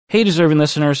Hey, deserving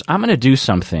listeners, I'm going to do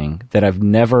something that I've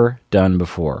never done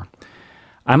before.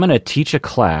 I'm going to teach a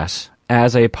class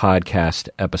as a podcast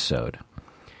episode.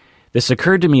 This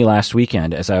occurred to me last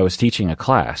weekend as I was teaching a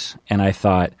class, and I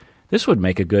thought this would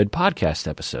make a good podcast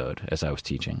episode as I was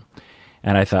teaching.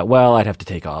 And I thought, well, I'd have to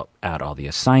take out all the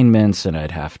assignments, and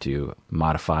I'd have to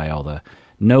modify all the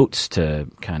notes to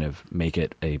kind of make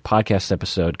it a podcast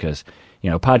episode because,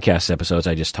 podcast episodes,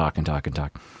 I just talk and talk and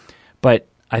talk. But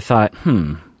I thought,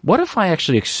 what if I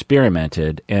actually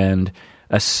experimented and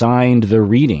assigned the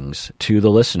readings to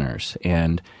the listeners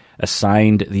and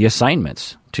assigned the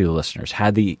assignments to the listeners,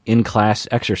 had the in-class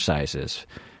exercises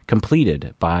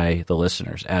completed by the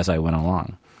listeners as I went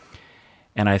along.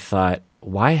 And I thought,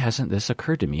 why hasn't this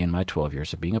occurred to me in my 12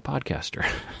 years of being a podcaster?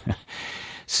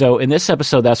 So in this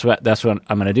episode, that's what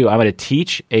I'm going to do. I'm going to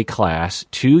teach a class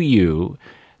to you,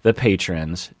 the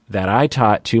patrons, that I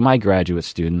taught to my graduate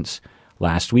students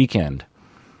last weekend.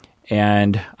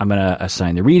 And I'm going to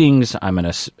assign the readings. I'm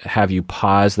going to have you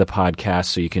pause the podcast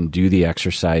so you can do the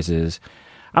exercises.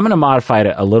 I'm going to modify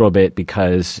it a little bit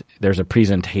because there's a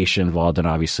presentation involved, and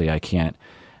obviously I can't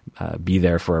be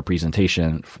there for a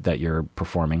presentation that you're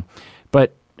performing.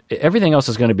 But everything else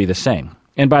is going to be the same.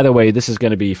 And by the way, this is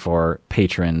going to be for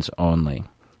patrons only.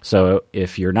 So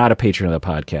if you're not a patron of the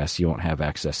podcast, you won't have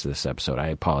access to this episode. I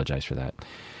apologize for that.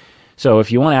 So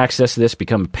if you want to access this,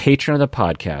 become a patron of the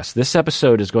podcast. This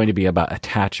episode is going to be about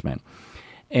attachment.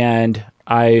 And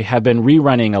I have been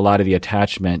rerunning a lot of the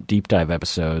attachment deep dive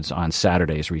episodes on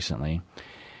Saturdays recently.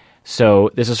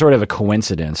 So this is sort of a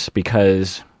coincidence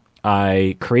because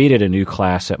I created a new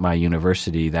class at my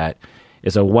university that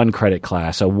is a one-credit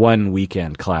class, a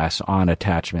one-weekend class on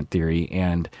attachment theory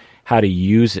and how to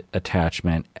use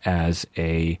attachment as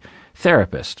a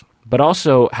therapist, but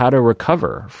also how to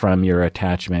recover from your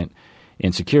attachment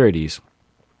insecurities.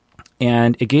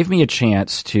 And it gave me a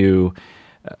chance to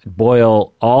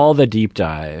boil all the deep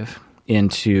dive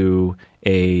into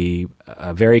a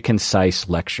very concise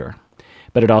lecture.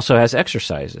 But it also has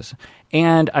exercises.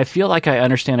 And I feel like I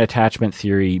understand attachment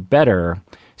theory better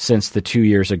since the 2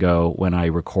 years ago when I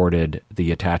recorded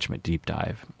the attachment deep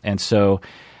dive. And so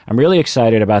I'm really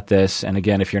excited about this. And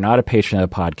again, if you're not a patron of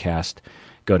the podcast,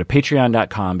 go to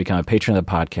patreon.com, become a patron of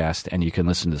the podcast, and you can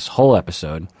listen to this whole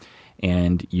episode.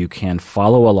 And you can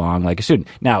follow along like a student.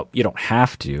 Now, you don't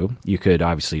have to. You could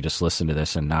obviously just listen to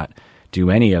this and not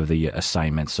do any of the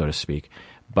assignments, so to speak.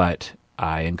 But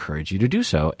I encourage you to do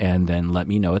so, and then let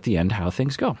me know at the end how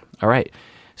things go. All right.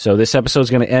 So this episode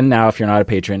is going to end now if you're not a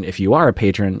patron. If you are a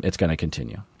patron, it's going to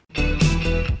continue.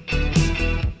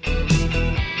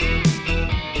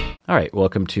 All right.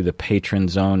 Welcome to the Patron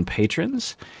Zone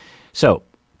patrons. So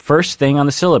first thing on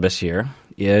the syllabus here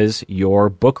is your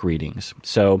book readings.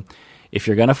 So if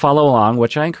you're going to follow along,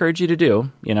 which I encourage you to do,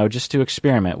 just to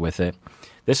experiment with it,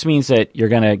 this means that you're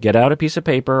going to get out a piece of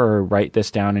paper or write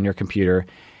this down in your computer,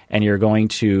 and you're going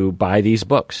to buy these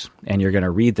books, and you're going to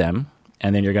read them,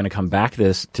 and then you're going to come back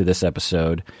to this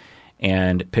episode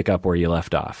and pick up where you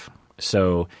left off.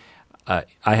 So I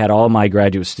had all my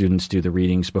graduate students do the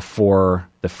readings before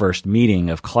the first meeting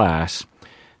of class.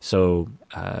 So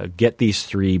get these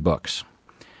 3 books.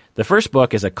 The first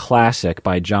book is a classic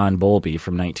by John Bowlby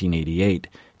from 1988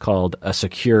 called A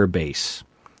Secure Base.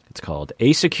 It's called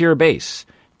A Secure Base,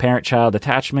 Parent-Child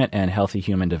Attachment and Healthy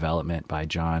Human Development by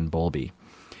John Bowlby.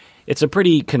 It's a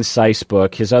pretty concise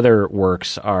book. His other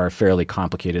works are fairly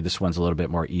complicated. This one's a little bit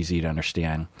more easy to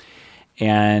understand.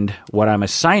 And what I'm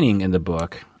assigning in the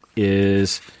book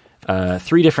is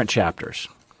 3 different chapters.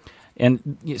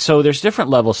 And so there's different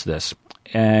levels to this.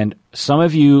 And some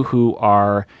of you who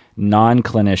are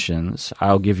non-clinicians,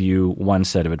 I'll give you one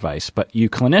set of advice. But you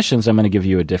clinicians, I'm going to give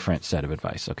you a different set of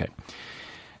advice. Okay.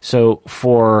 So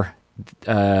for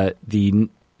this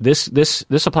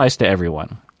applies to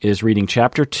everyone, is reading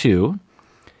Chapter 2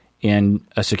 in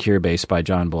A Secure Base by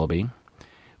John Bowlby,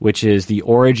 which is The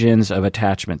Origins of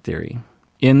Attachment Theory.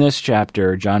 In this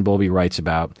chapter, John Bowlby writes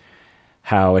about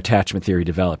how attachment theory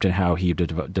developed and how he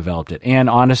developed it. And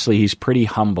honestly, he's pretty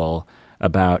humble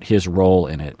about his role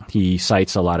in it. He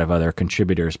cites a lot of other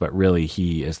contributors, but really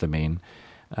he is the main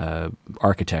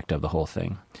architect of the whole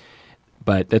thing.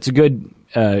 But that's a good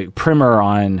primer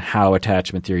on how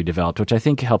attachment theory developed, which I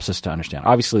think helps us to understand.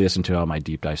 Obviously, listen to all my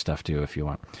deep dive stuff too if you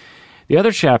want. The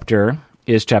other chapter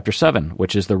is Chapter 7,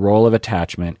 which is the role of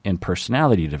attachment in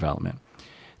personality development.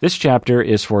 This chapter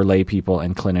is for lay people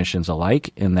and clinicians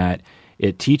alike in that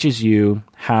it teaches you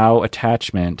how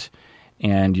attachment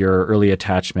and your early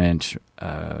attachment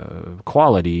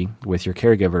quality with your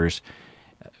caregivers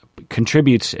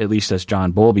contributes, at least as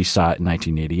John Bowlby saw it in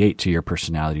 1988, to your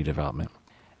personality development.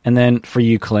 And then for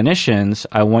you clinicians,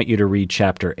 I want you to read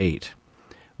Chapter 8,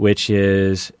 which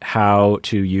is how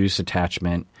to use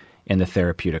attachment in the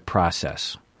therapeutic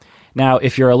process. Now,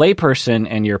 if you're a layperson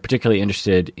and you're particularly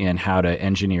interested in how to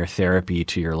engineer therapy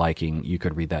to your liking, you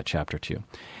could read that chapter too.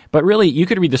 But really, you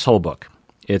could read this whole book.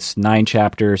 It's 9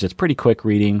 chapters. It's pretty quick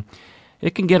reading.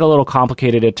 It can get a little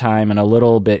complicated at time and a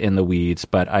little bit in the weeds,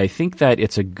 but I think that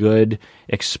it's a good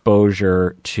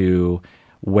exposure to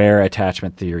where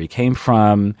attachment theory came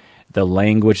from, the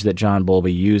language that John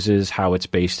Bowlby uses, how it's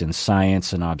based in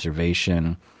science and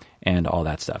observation, and all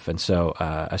that stuff. And so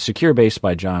A Secure Base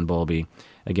by John Bowlby,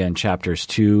 again, Chapters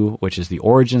 2, which is the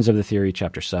origins of the theory,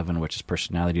 Chapter 7, which is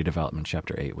personality development,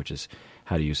 Chapter 8, which is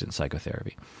how to use it in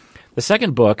psychotherapy. The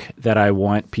second book that I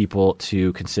want people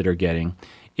to consider getting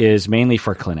is mainly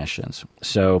for clinicians.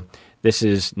 So this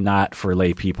is not for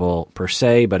lay people per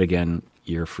se, but again,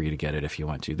 you're free to get it if you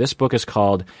want to. This book is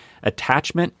called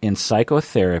Attachment in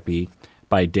Psychotherapy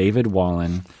by David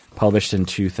Wallen, published in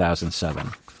 2007.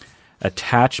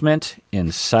 Attachment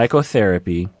in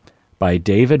Psychotherapy by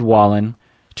David Wallen,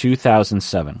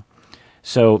 2007.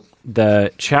 So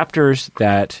the chapters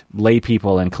that lay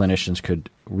people and clinicians could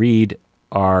read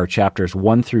are chapters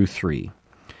 1 through 3.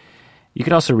 You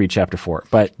could also read chapter 4,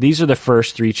 but these are the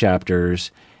first 3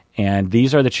 chapters, and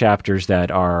these are the chapters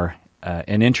that are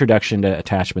an introduction to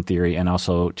attachment theory and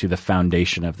also to the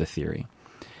foundation of the theory.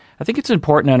 I think it's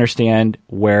important to understand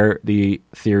where the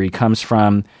theory comes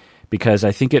from because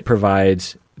I think it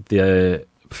provides the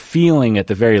feeling at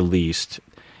the very least.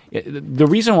 The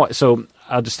reason why, so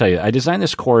I'll just tell you, I designed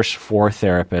this course for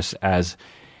therapists as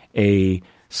a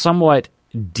somewhat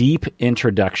deep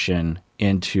introduction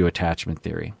into attachment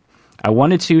theory. I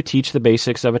wanted to teach the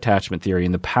basics of attachment theory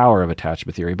and the power of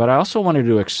attachment theory, but I also wanted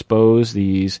to expose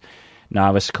these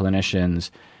novice clinicians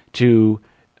to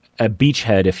a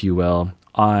beachhead, if you will,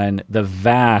 on the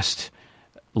vast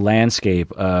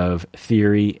landscape of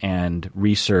theory and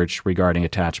research regarding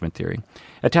attachment theory.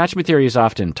 Attachment theory is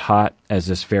often taught as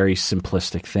this very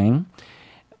simplistic thing.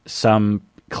 Some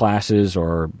classes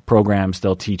or programs,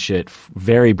 they'll teach it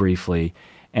very briefly,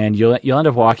 and you'll end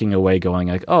up walking away going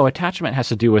like, oh, attachment has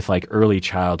to do with like early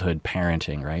childhood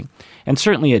parenting, right? And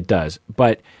certainly it does.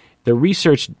 But the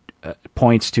research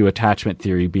points to attachment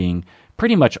theory being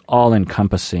pretty much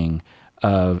all-encompassing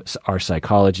of our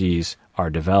psychologies, our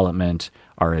development,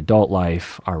 our adult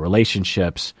life, our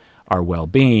relationships, our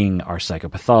well-being, our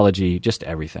psychopathology, just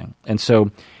everything. And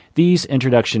so these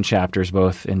introduction chapters,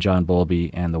 both in John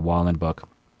Bowlby and the Wallen book,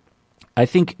 I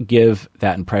think give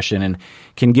that impression and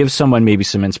can give someone maybe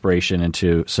some inspiration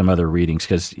into some other readings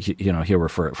because, he'll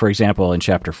refer, for example, in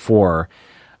chapter 4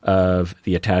 of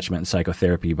the Attachment and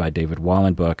Psychotherapy by David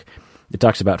Wallen book, it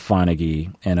talks about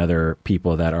Fonagy and other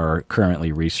people that are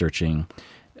currently researching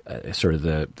sort of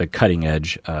the cutting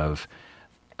edge of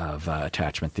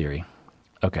attachment theory.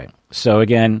 Okay, so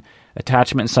again,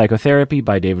 Attachment and Psychotherapy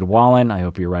by David Wallen. I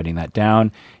hope you're writing that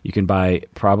down. You can buy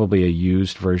probably a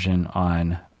used version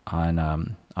on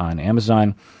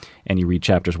Amazon, and you read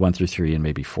chapters 1 through 3 and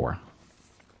maybe 4.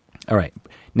 All right.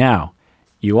 Now,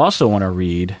 you also want to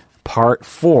read Part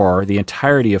 4, the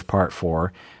entirety of Part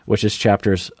 4, which is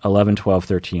chapters 11, 12,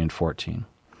 13, and 14.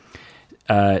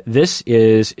 This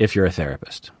is if you're a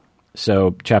therapist.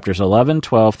 So chapters 11,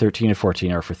 12, 13, and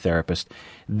 14 are for therapists.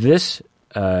 These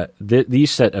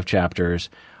set of chapters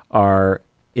are,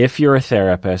 if you're a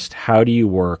therapist, how do you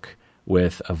work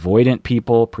with avoidant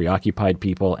people, preoccupied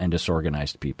people, and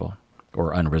disorganized people,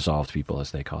 or unresolved people,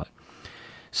 as they call it.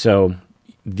 So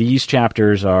these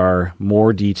chapters are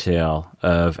more detail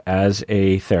of, as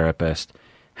a therapist,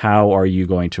 how are you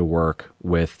going to work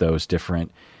with those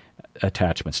different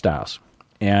attachment styles.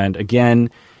 And again,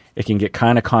 it can get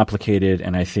kind of complicated,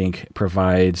 and I think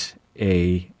provides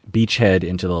a beachhead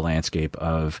into the landscape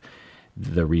of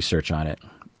the research on it.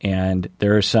 And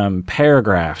there are some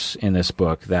paragraphs in this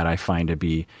book that I find to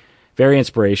be very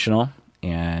inspirational,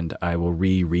 and I will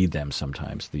reread them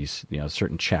sometimes. These,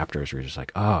 certain chapters where you're just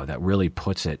like, oh, that really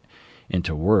puts it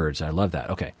into words. I love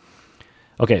that.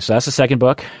 Okay, so that's the second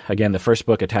book. Again, the first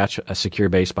book, A Secure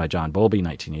Base by John Bowlby,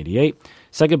 1988.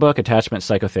 Second book, Attachment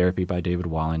Psychotherapy by David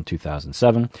Wallen,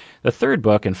 2007. The third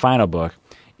book and final book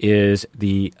is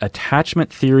the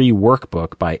Attachment Theory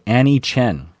Workbook by Annie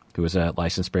Chen, who is a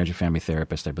licensed marriage and family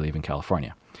therapist, I believe, in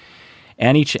California.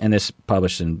 And this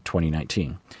published in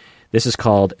 2019. This is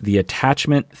called the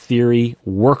Attachment Theory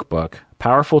Workbook,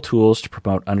 Powerful Tools to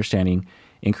Promote Understanding,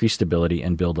 Increase Stability,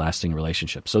 and Build Lasting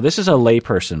Relationships. So this is a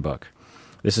layperson book.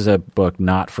 This is a book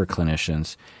not for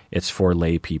clinicians. It's for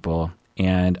lay people.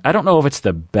 And I don't know if it's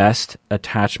the best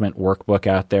attachment workbook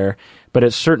out there, but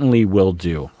it certainly will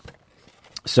do.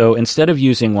 So instead of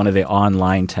using one of the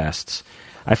online tests,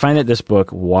 I find that this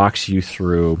book walks you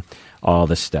through all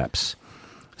the steps.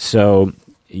 So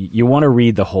you want to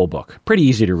read the whole book. Pretty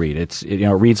easy to read. It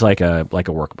reads like a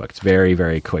workbook. It's very,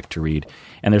 very quick to read.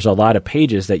 And there's a lot of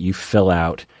pages that you fill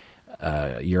out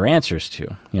your answers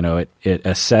to. It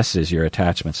assesses your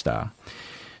attachment style.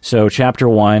 So chapter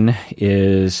 1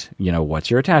 is,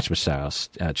 what's your attachment style?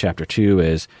 Chapter 2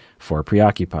 is for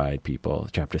preoccupied people.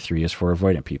 Chapter 3 is for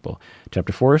avoidant people.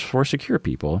 Chapter 4 is for secure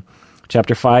people.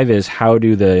 Chapter 5 is how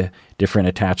do the different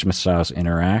attachment styles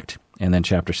interact? And then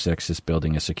chapter 6 is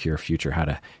building a secure future, how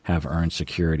to have earned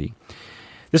security.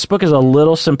 This book is a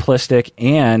little simplistic,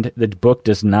 and the book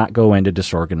does not go into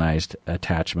disorganized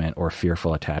attachment or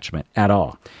fearful attachment at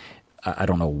all. I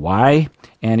don't know why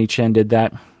Annie Chen did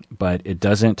that, but it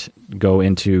doesn't go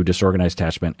into disorganized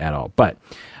attachment at all. But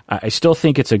I still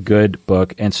think it's a good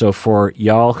book. And so for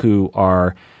y'all who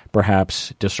are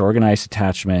perhaps disorganized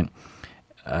attachment,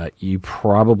 you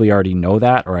probably already know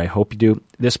that, or I hope you do.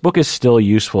 This book is still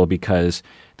useful because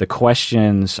the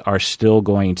questions are still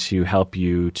going to help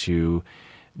you to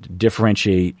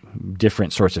differentiate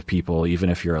different sorts of people, even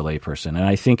if you're a layperson. And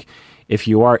I think if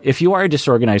you are a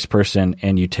disorganized person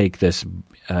and you take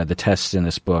the tests in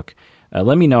this book,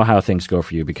 let me know how things go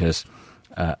for you, because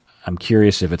I'm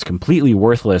curious if it's completely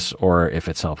worthless or if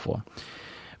it's helpful.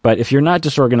 But if you're not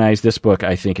disorganized, this book,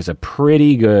 I think, is a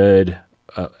pretty good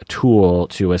tool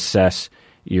to assess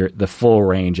the full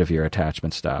range of your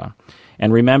attachment style.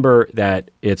 And remember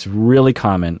that it's really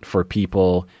common for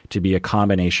people to be a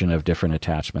combination of different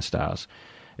attachment styles.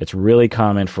 It's really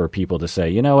common for people to say,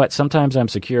 you know what, sometimes I'm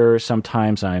secure,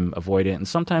 sometimes I'm avoidant, and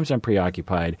sometimes I'm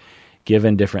preoccupied,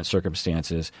 given different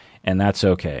circumstances, and that's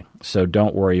okay. So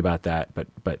don't worry about that,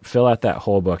 but fill out that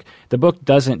whole book. The book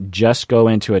doesn't just go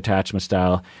into attachment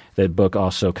style. The book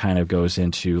also kind of goes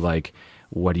into, like,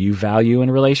 what do you value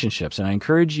in relationships? And I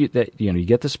encourage you that you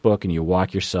get this book and you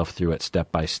walk yourself through it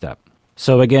step by step.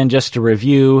 So again, just to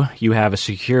review, you have A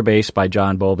Secure Base by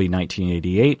John Bowlby,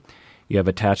 1988. You have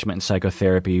Attachment and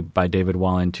Psychotherapy by David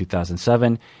Wallen,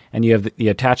 2007. And you have the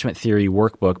Attachment Theory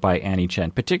Workbook by Annie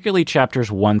Chen, particularly chapters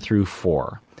 1 through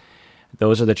 4.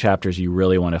 Those are the chapters you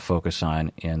really want to focus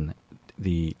on in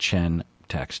the Chen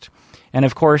text. And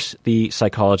of course, the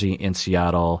Psychology in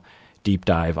Seattle deep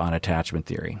dive on attachment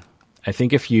theory. I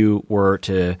think if you were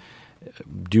to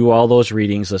do all those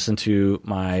readings, listen to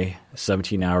my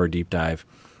 17-hour deep dive,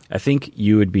 I think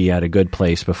you would be at a good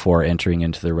place before entering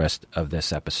into the rest of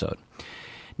this episode.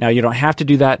 Now, you don't have to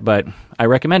do that, but I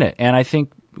recommend it, and I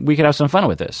think we could have some fun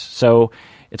with this. So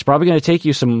it's probably going to take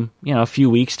you a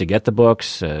few weeks to get the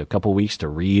books, a couple weeks to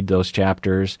read those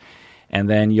chapters, and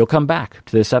then you'll come back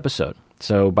to this episode.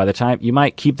 So by the time, you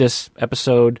might keep this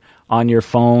episode on your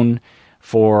phone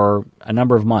for a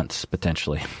number of months,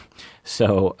 potentially.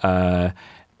 So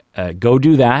go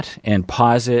do that and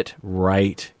pause it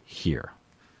right here.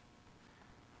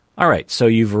 All right, so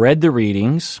you've read the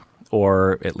readings,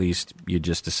 or at least you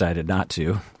just decided not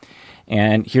to,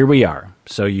 and here we are.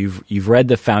 So you've read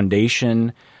the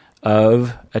foundation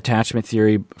of attachment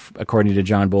theory according to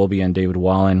John Bowlby and David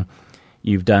Wallen.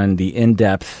 You've done the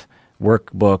in-depth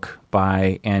workbook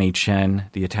by Annie Chen,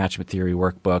 the Attachment Theory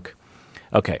Workbook.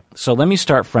 Okay, so let me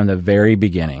start from the very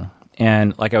beginning.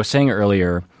 And like I was saying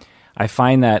earlier, I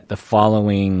find that the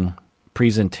following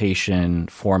presentation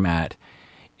format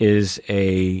is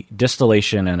a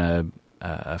distillation and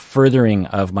a furthering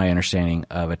of my understanding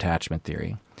of attachment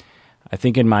theory. I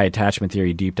think in my attachment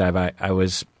theory deep dive, I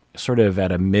was sort of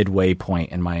at a midway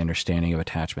point in my understanding of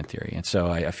attachment theory. And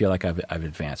so I feel like I've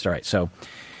advanced. All right, so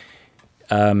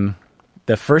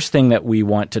the first thing that we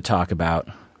want to talk about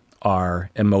are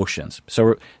emotions.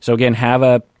 So again, have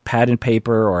a pad and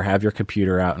paper or have your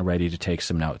computer out and ready to take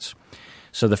some notes.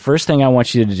 So the first thing I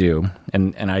want you to do,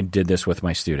 and I did this with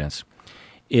my students,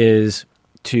 is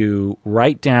to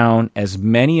write down as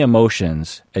many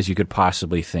emotions as you could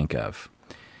possibly think of.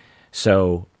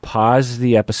 So pause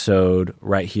the episode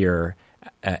right here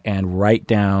and write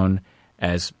down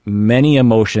as many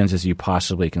emotions as you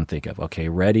possibly can think of. Okay,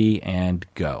 ready and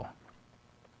go.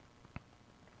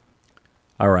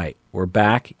 All right, we're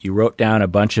back. You wrote down a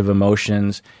bunch of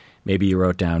emotions. Maybe you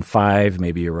wrote down 5,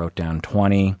 maybe you wrote down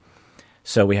 20.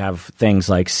 So we have things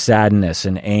like sadness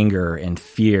and anger and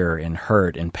fear and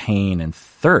hurt and pain and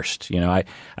thirst. I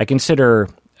consider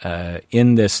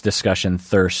in this discussion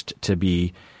thirst to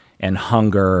be, and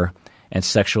hunger and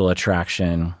sexual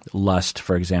attraction, lust,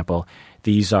 for example.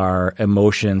 These are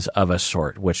emotions of a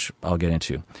sort, which I'll get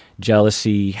into.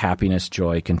 Jealousy, happiness,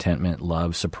 joy, contentment,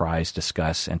 love, surprise,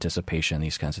 disgust, anticipation,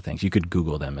 these kinds of things. You could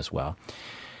Google them as well.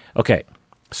 Okay,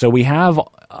 So we have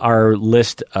our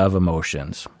list of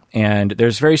emotions, and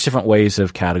there's various different ways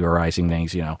of categorizing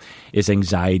things. Is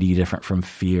anxiety different from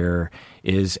fear?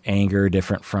 Is anger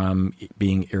different from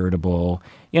being irritable?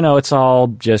 It's all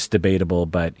just debatable,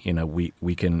 but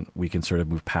we can sort of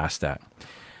move past that.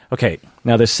 Okay,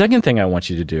 now the second thing I want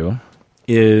you to do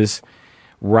is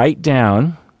write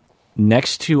down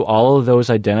next to all of those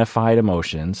identified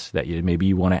emotions that maybe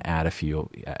you want to add a few,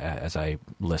 as I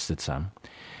listed some.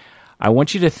 I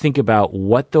want you to think about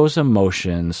what those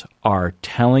emotions are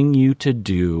telling you to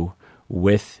do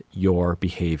with your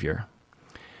behavior.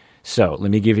 So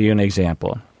let me give you an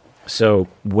example. So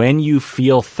when you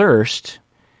feel thirst,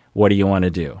 what do you want to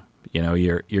do?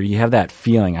 You have that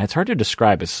feeling. It's hard to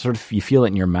describe. It's sort of, you feel it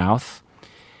in your mouth.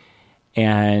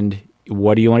 And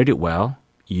what do you want to do? Well,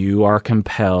 you are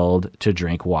compelled to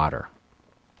drink water.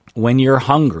 When you're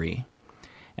hungry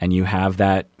and you have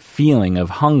that feeling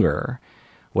of hunger,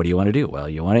 what do you want to do? Well,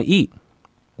 you want to eat.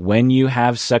 When you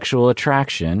have sexual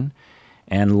attraction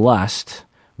and lust,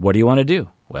 what do you want to do?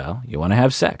 Well, you want to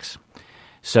have sex.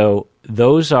 So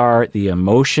those are the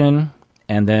emotion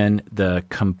and then the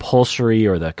compulsory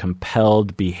or the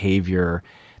compelled behavior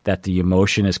that the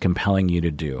emotion is compelling you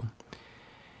to do.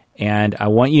 And I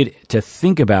want you to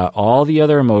think about all the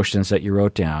other emotions that you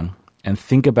wrote down and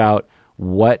think about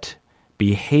what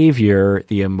behavior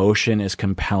the emotion is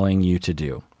compelling you to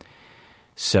do.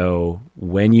 So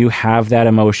when you have that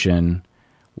emotion,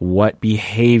 what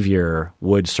behavior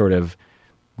would sort of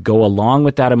go along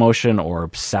with that emotion or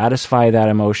satisfy that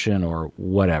emotion or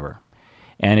whatever?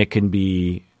 And it can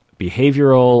be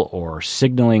behavioral or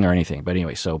signaling or anything. But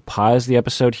anyway, so pause the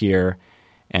episode here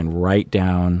and write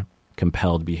down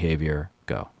compelled behavior.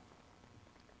 Go.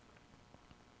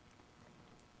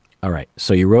 All right,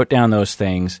 so you wrote down those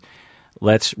things.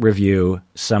 Let's review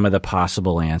some of the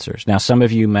possible answers. Now, some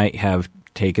of you might have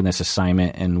taken this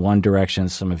assignment in one direction,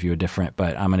 some of you are different,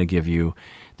 but I'm going to give you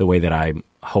the way that I'm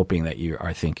hoping that you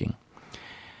are thinking.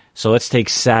 So let's take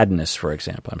sadness, for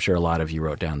example. I'm sure a lot of you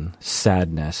wrote down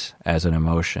sadness as an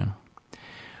emotion.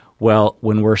 Well,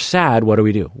 when we're sad, what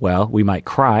do? Well, we might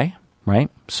cry, right?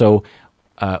 So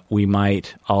we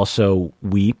might also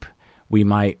weep. We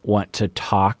might want to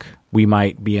talk. We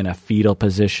might be in a fetal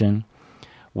position.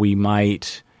 We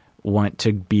might want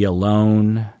to be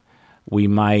alone. We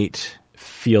might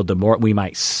feel we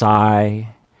might sigh.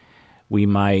 We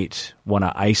might want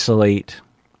to isolate.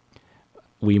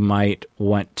 We might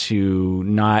want to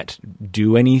not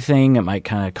do anything. It might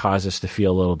kind of cause us to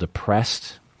feel a little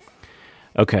depressed.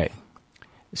 Okay,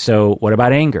 so what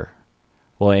about anger?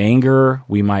 Well, anger,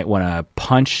 we might want to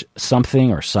punch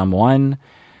something or someone.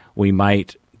 We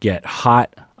might get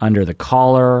hot under the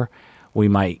collar. We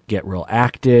might get real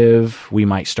active. We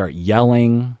might start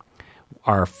yelling.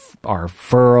 Our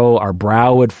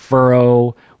brow would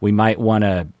furrow. We might want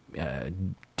to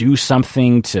do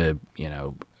something to,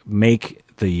 make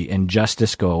the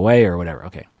injustice go away or whatever.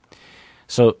 Okay.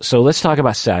 So let's talk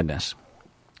about sadness.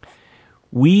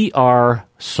 We are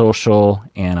social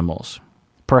animals.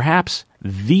 Perhaps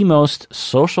the most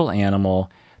social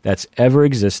animal that's ever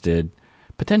existed,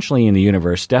 potentially in the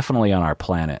universe, definitely on our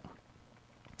planet.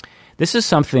 This is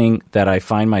something that I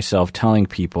find myself telling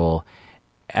people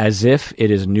as if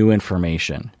it is new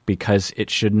information, because it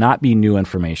should not be new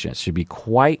information. It should be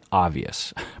quite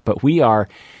obvious. But we are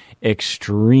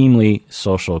extremely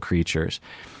social creatures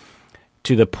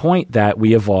to the point that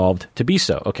we evolved to be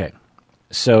so. Okay,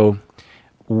 so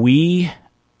we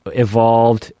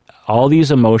evolved all these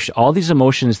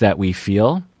emotions that we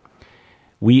feel,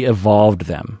 we evolved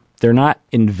them. They're not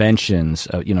inventions.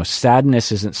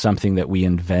 Sadness isn't something that we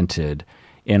invented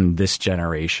in this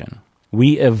generation.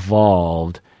 We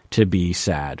evolved to be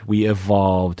sad. We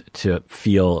evolved to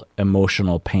feel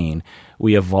emotional pain.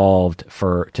 We evolved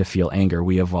to feel anger.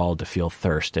 We evolved to feel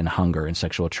thirst and hunger and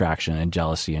sexual attraction and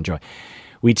jealousy and joy.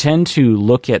 We tend to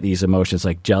look at these emotions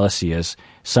like jealousy as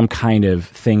some kind of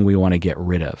thing we want to get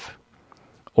rid of,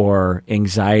 or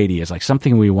anxiety as like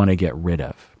something we want to get rid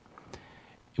of.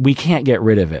 We can't get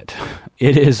rid of it.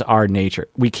 It is our nature.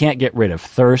 We can't get rid of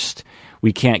thirst.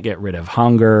 We can't get rid of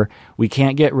hunger. We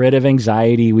can't get rid of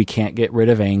anxiety. We can't get rid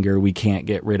of anger. We can't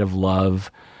get rid of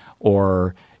love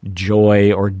or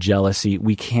joy or jealousy.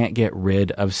 We can't get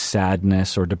rid of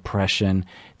sadness or depression.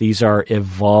 These are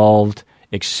evolved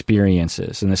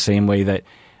experiences in the same way that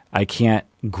I can't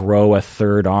grow a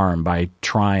third arm by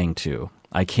trying to.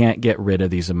 I can't get rid of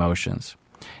these emotions.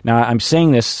 Now, I'm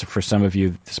saying this for some of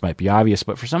you, this might be obvious,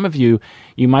 but for some of you,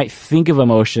 you might think of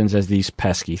emotions as these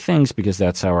pesky things because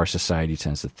that's how our society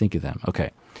tends to think of them.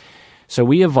 Okay, So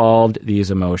we evolved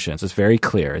these emotions. It's very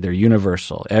clear. They're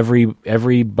universal.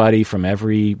 Everybody from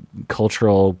every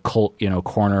cultural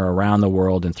corner around the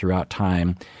world and throughout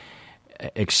time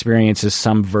experiences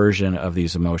some version of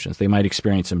these emotions. They might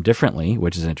experience them differently,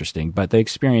 which is interesting, but they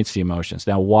experience the emotions.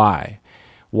 Now, why?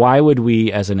 Why would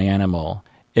we as an animal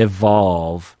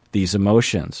evolve these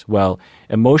emotions? Well,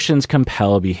 emotions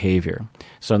compel behavior.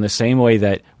 So in the same way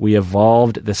that we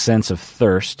evolved the sense of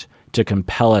thirst to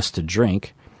compel us to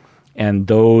drink, and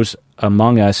those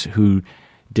among us who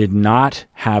did not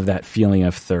have that feeling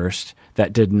of thirst,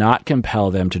 that did not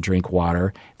compel them to drink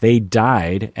water, they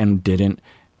died and didn't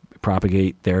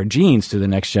propagate their genes to the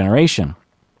next generation.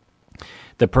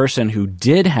 The person who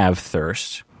did have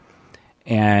thirst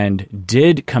and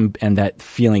that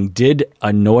feeling did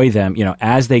annoy them,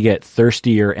 as they get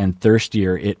thirstier and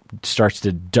thirstier, it starts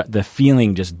the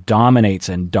feeling just dominates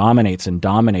and dominates and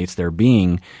dominates their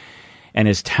being, and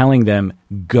is telling them,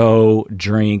 go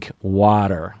drink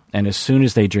water. And as soon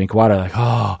as they drink water, like,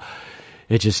 oh,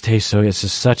 it just tastes so, it's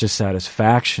just such a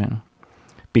satisfaction,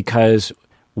 because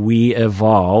we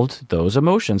evolved those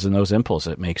emotions and those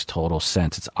impulses. It makes total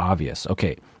sense. It's obvious.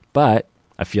 Okay, but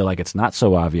I feel like it's not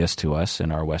so obvious to us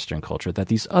in our Western culture that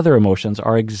these other emotions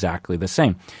are exactly the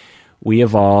same. We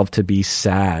evolved to be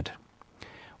sad.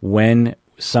 When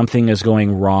something is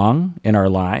going wrong in our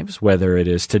lives, whether it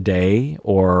is today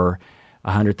or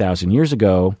 100,000 years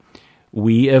ago,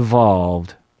 we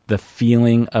evolved the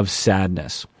feeling of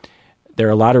sadness. There are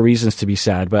a lot of reasons to be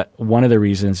sad, but one of the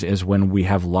reasons is when we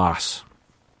have loss,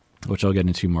 which I'll get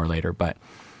into more later. But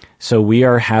so we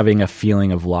are having a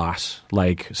feeling of loss,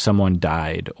 like someone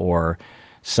died or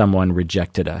someone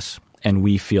rejected us, and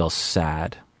we feel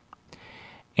sad.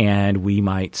 And we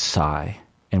might sigh,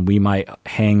 and we might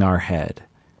hang our head,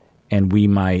 and we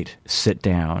might sit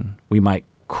down, we might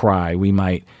cry, we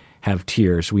might have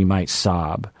tears, we might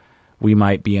sob, we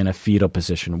might be in a fetal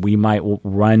position, we might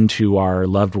run to our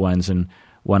loved ones and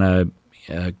want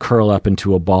to curl up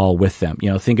into a ball with them.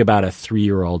 Think about a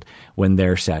 3-year-old when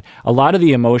they're sad. A lot of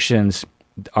the emotions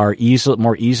are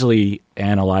more easily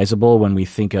analyzable when we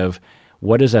think of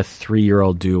what does a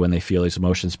 3-year-old do when they feel these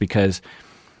emotions, because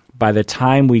by the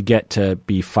time we get to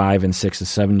be 5 and 6 and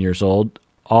 7 years old,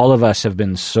 all of us have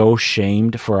been so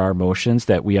shamed for our emotions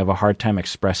that we have a hard time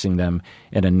expressing them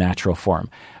in a natural form.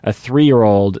 A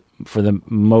 3-year-old, for the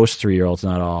most 3-year-olds,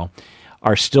 not all,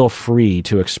 are still free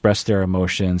to express their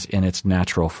emotions in its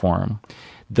natural form.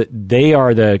 They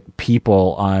are the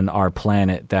people on our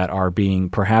planet that are being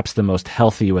perhaps the most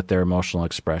healthy with their emotional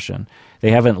expression.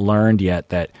 They haven't learned yet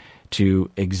that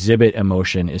to exhibit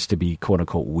emotion is to be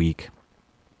quote-unquote weak.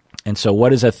 And so what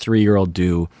does a 3-year-old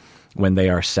do when they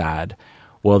are sad?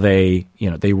 Well, they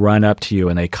run up to you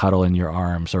and they cuddle in your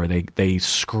arms, or they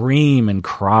scream and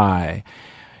cry,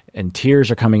 and tears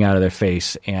are coming out of their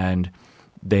face, and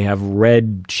they have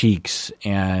red cheeks,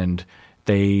 and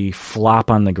they flop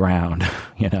on the ground.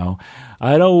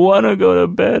 I don't want to go to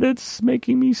bed. It's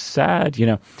making me sad.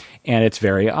 And it's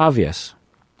very obvious.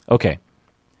 Okay,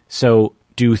 so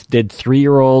did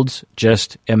 3-year-olds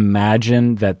just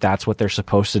imagine that that's what they're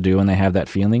supposed to do when they have that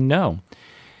feeling? No,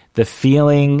 the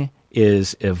feeling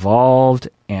is evolved,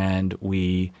 and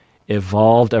we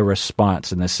evolved a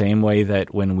response in the same way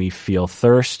that when we feel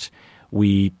thirst,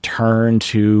 we turn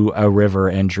to a river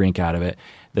and drink out of it.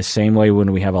 The same way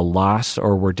when we have a loss,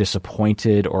 or we're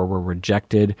disappointed, or we're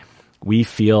rejected, we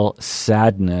feel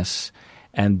sadness,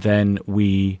 and then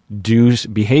we do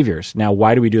behaviors. Now,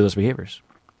 why do we do those behaviors?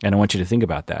 And I want you to think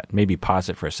about that. Maybe pause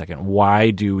it for a second.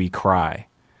 Why do we cry?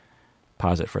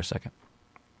 Pause it for a second.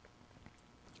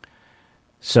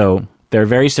 So there are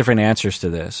various different answers to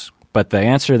this, but the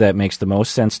answer that makes the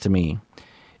most sense to me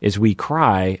is we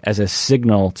cry as a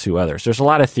signal to others. There's a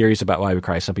lot of theories about why we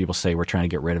cry. Some people say we're trying to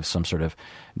get rid of some sort of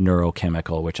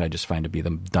neurochemical, which I just find to be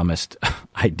the dumbest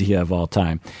idea of all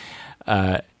time.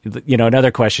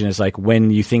 Another question is like,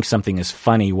 when you think something is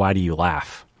funny, why do you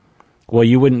laugh? Well,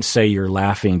 you wouldn't say you're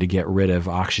laughing to get rid of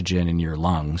oxygen in your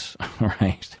lungs,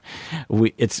 right?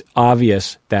 It's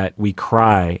obvious that we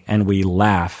cry and we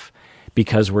laugh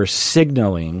because we're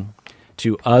signaling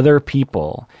to other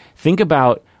people. Think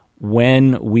about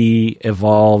when we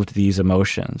evolved these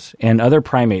emotions, and other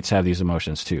primates have these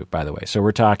emotions too, by the way. So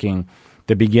we're talking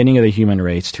the beginning of the human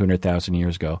race 200,000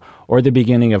 years ago, or the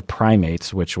beginning of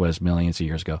primates, which was millions of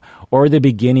years ago, or the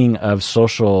beginning of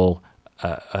social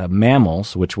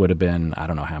mammals, which would have been, I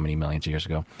don't know how many millions of years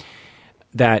ago,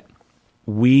 that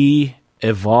we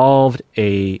evolved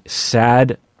a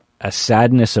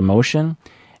sadness emotion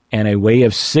and a way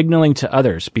of signaling to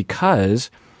others, because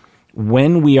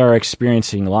when we are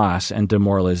experiencing loss and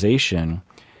demoralization,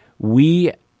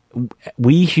 we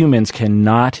we humans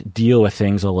cannot deal with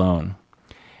things alone.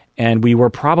 And we were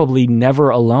probably never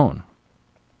alone.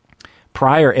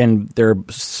 And there are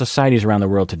societies around the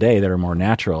world today that are more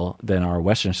natural than our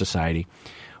Western society,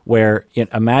 where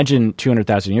imagine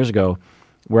 200,000 years ago,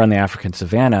 we're on the African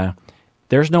savannah.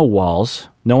 There's no walls.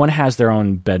 No one has their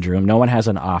own bedroom. No one has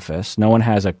an office. No one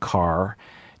has a car.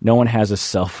 No one has a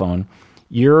cell phone.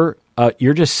 You're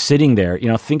just sitting there.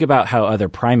 Think about how other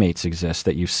primates exist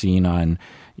that you've seen on,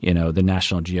 the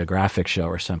National Geographic show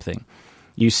or something.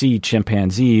 You see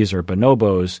chimpanzees or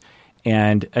bonobos,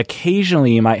 and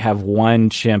occasionally you might have one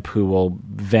chimp who will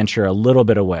venture a little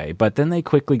bit away, but then they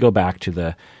quickly go back to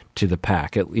the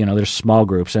pack. There's small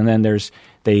groups, and then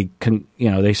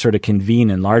they sort of convene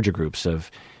in larger groups of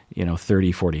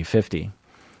 30, 40, 50.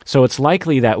 So it's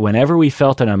likely that whenever we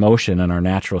felt an emotion in our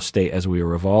natural state as we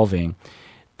were evolving,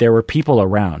 there were people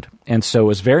around. And so it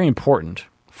was very important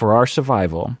for our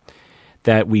survival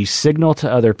that we signal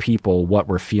to other people what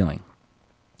we're feeling,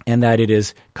 and that it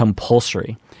is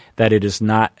compulsory, that it is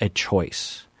not a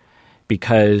choice.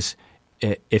 Because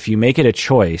if you make it a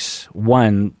choice,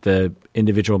 one, the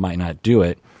individual might not do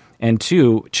it, and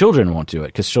two, children won't do it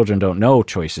because children don't know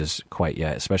choices quite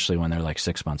yet, especially when they're like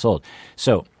 6 months old.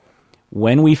 So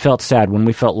when we felt sad, when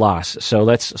we felt lost, so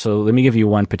let me give you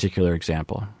one particular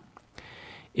example,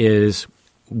 is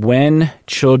when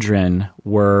children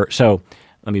were, so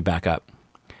let me back up.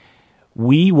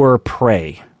 We were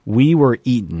prey. We were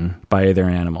eaten by other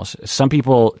animals. Some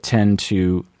people tend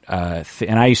to,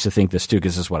 and I used to think this too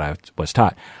because this is what I was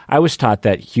taught. I was taught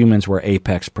that humans were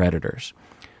apex predators.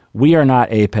 We are not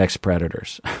apex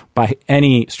predators by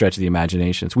any stretch of the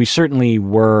imagination. We certainly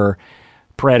were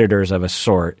predators of a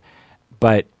sort,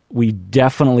 but we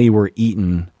definitely were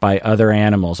eaten by other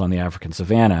animals on the African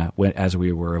savannah as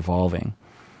we were evolving.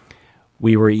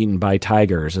 We were eaten by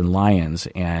tigers and lions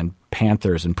and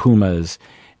panthers and pumas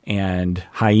and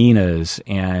hyenas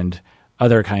and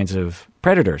other kinds of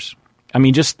predators. I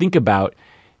mean, just think about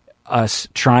us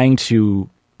trying to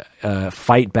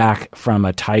fight back from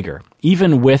a tiger,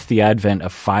 even with the advent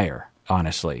of fire,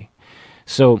 honestly.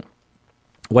 So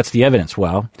what's the evidence?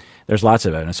 Well, there's lots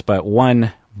of evidence, but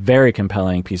one very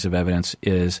compelling piece of evidence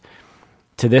is,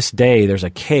 to this day, there's a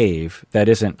cave that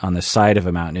isn't on the side of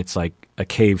a mountain. It's like a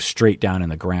cave straight down in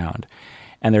the ground.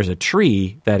 And there's a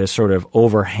tree that is sort of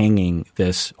overhanging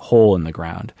this hole in the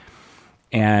ground.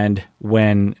 And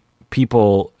when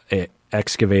people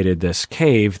excavated this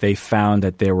cave, they found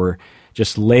that there were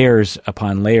just layers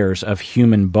upon layers of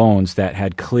human bones that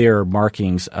had clear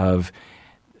markings of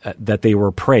that they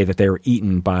were prey, that they were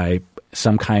eaten by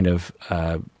some kind of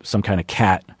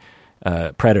cat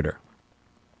predator.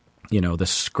 The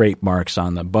scrape marks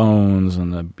on the bones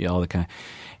and all the kind.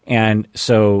 And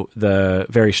so the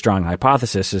very strong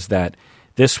hypothesis is that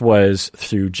this was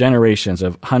through generations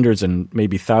of hundreds and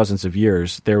maybe thousands of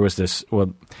years. There was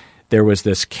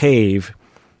this cave,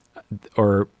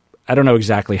 or I don't know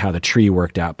exactly how the tree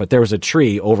worked out, but there was a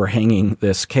tree overhanging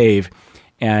this cave,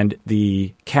 and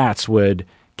the cats would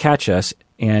catch us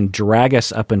and drag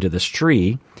us up into this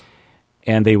tree,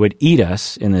 and they would eat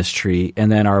us in this tree,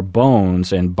 and then our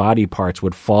bones and body parts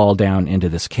would fall down into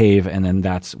this cave, and then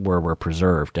that's where we're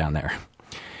preserved down there.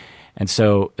 And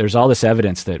so there's all this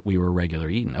evidence that we were regular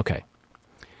eaten. Okay.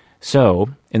 So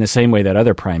in the same way that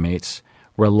other primates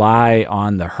rely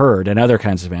on the herd, and other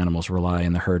kinds of animals rely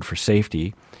on the herd for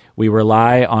safety, we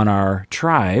rely on our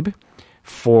tribe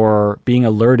for being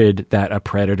alerted that a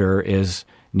predator is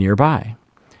nearby.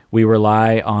 We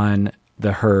rely on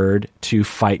the herd to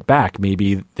fight back.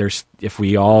 Maybe if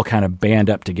we all kind of band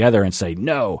up together and say,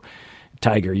 "No,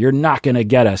 tiger, you're not going to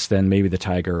get us," then maybe the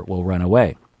tiger will run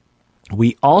away.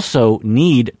 We also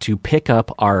need to pick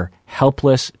up our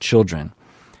helpless children.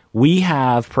 We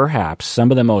have perhaps some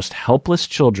of the most helpless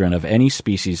children of any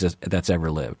species that's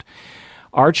ever lived.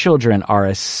 Our children are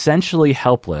essentially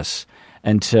helpless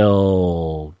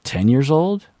until 10 years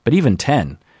old, but even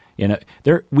 10.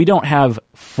 We don't have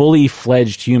fully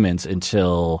fledged humans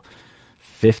until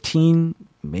 15,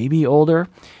 maybe older.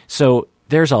 So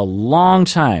there's a long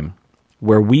time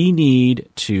where we need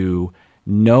to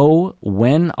know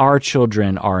when our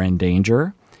children are in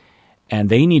danger, and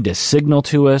they need to signal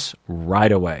to us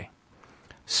right away.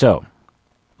 So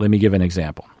let me give an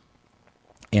example.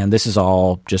 And this is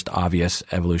all just obvious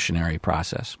evolutionary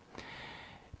process.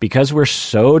 Because we're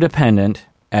so dependent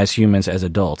as humans, as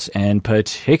adults, and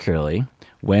particularly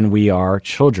when we are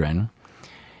children,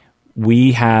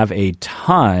 we have a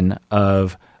ton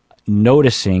of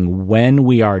noticing when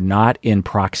we are not in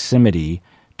proximity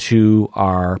to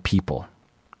our people.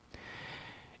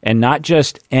 And not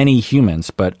just any humans,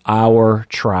 but our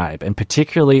tribe, and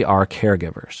particularly our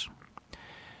caregivers.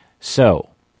 So,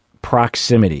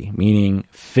 proximity, meaning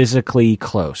physically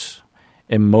close,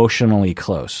 emotionally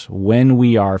close. When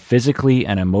we are physically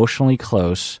and emotionally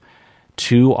close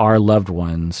to our loved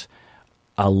ones,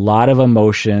 a lot of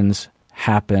emotions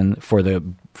happen for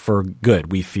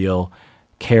good. We feel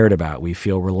cared about. We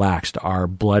feel relaxed. Our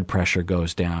blood pressure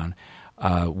goes down.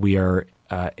 We are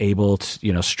able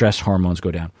to, stress hormones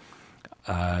go down.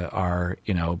 Our,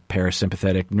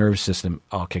 parasympathetic nervous system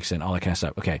all kicks in, all that kind of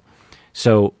stuff. Okay.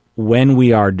 So when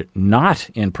we are not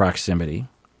in proximity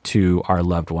to our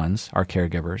loved ones, our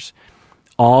caregivers,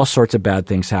 all sorts of bad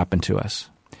things happen to us.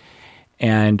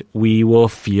 And we will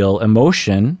feel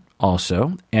emotion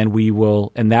also, and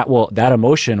that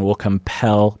emotion will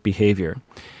compel behavior.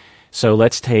 So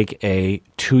let's take a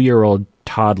 2-year-old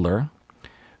toddler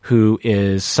who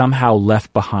is somehow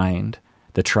left behind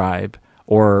the tribe,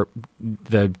 or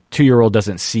the 2-year-old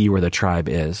doesn't see where the tribe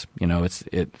is.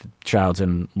 The child's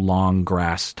in long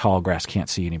grass, tall grass, can't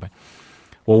see anybody.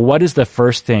 Well, what is the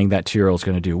first thing that 2-year-old's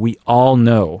going to do? We all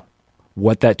know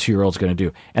what that 2-year-old's going to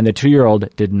do. And the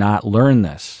 2-year-old did not learn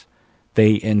this.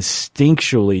 They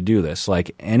instinctually do this.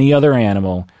 Like any other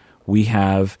animal, we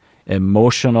have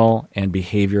emotional and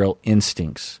behavioral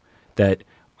instincts that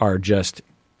are just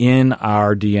in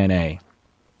our DNA.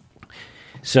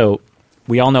 So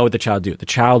we all know what the child do. The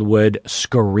child would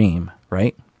scream,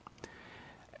 right?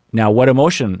 Now, what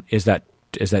emotion is that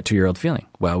 2-year-old feeling?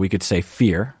 Well, we could say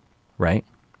fear, right?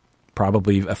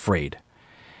 Probably afraid.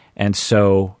 And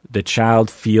so the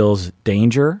child feels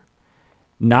danger,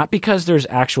 not because there's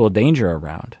actual danger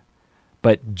around,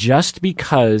 but just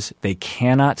because they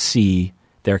cannot see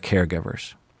their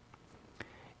caregivers.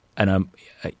 And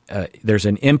there's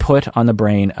an input on the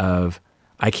brain of,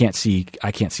 I can't see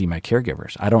my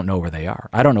caregivers. I don't know where they are.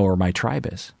 I don't know where my tribe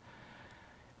is.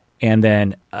 And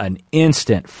then an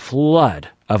instant flood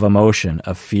of emotion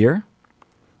of fear,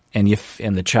 and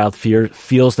the child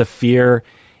feels the fear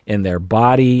in their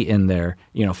body, in their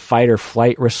fight or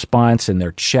flight response, in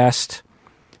their chest.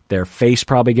 Their face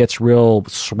probably gets real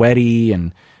sweaty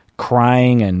and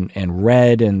crying and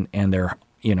red, and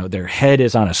their head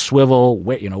is on a swivel.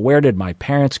 Where did my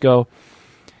parents go?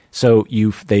 So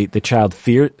the child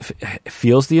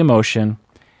feels the emotion,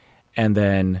 and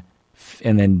then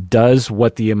does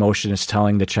what the emotion is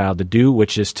telling the child to do,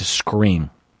 which is to scream,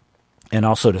 and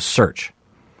also to search.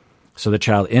 So the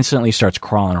child instantly starts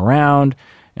crawling around.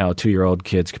 2-year-old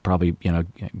kids could probably,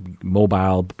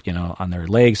 mobile, on their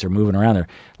legs. They're moving around. They're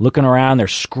looking around. They're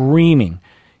screaming,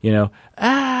 if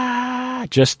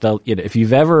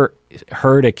you've ever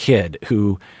heard a kid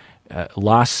who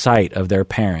lost sight of their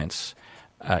parents,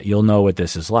 you'll know what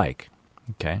this is like.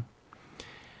 Okay.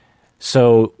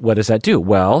 So what does that do?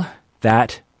 Well,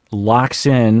 that locks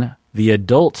in the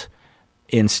adult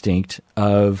instinct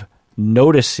of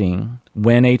noticing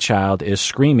when a child is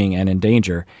screaming and in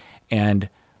danger. And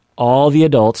all the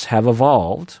adults have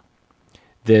evolved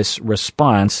this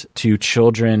response to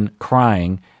children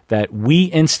crying that we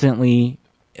instantly,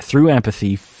 through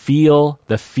empathy, feel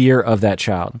the fear of that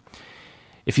child.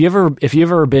 If you've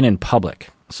ever been in public,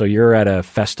 so you're at a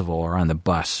festival or on the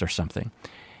bus or something,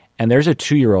 and there's a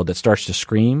 2-year-old that starts to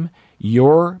scream,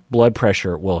 your blood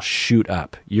pressure will shoot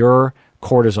up. Your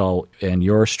cortisol and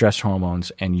your stress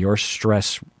hormones and your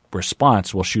stress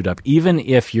response will shoot up. Even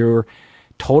if you're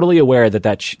totally aware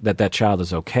that child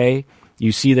is okay,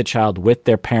 you see the child with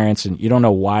their parents and you don't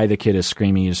know why the kid is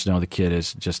screaming, you just know the kid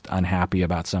is just unhappy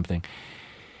about something.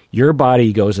 Your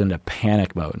body goes into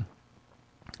panic mode.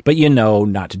 But you know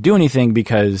not to do anything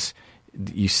because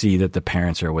you see that the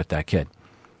parents are with that kid.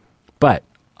 But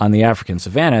on the African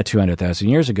savanna 200,000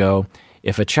 years ago,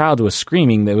 if a child was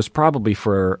screaming, that was probably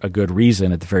for a good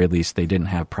reason. At the very least, they didn't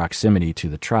have proximity to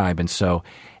the tribe. And so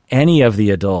any of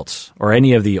the adults or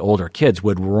any of the older kids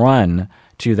would run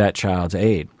to that child's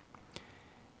aid.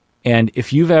 And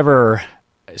if you've ever...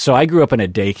 So I grew up in a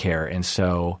daycare, and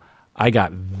so I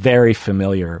got very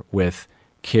familiar with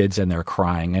kids and their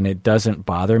crying, and it doesn't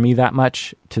bother me that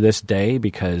much to this day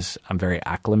because I'm very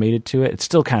acclimated to it. It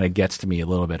still kind of gets to me a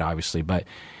little bit, obviously, but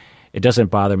it doesn't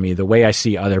bother me the way I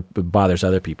see bothers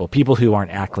other people. People who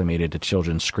aren't acclimated to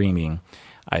children screaming,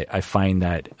 I find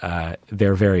that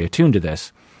they're very attuned to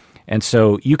this. And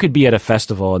so you could be at a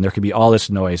festival and there could be all this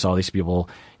noise, all these people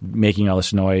making all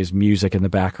this noise, music in the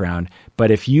background.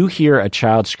 But if you hear a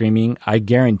child screaming, I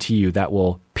guarantee you that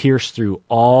will pierce through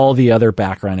all the other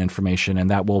background information, and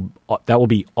that will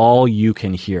be all you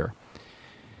can hear.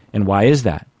 And why is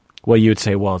that? Well, you would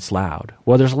say, well, it's loud.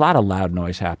 Well, there's a lot of loud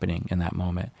noise happening in that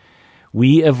moment.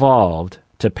 We evolved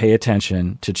to pay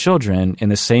attention to children in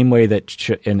the same way that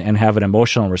and have an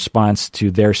emotional response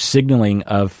to their signaling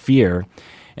of fear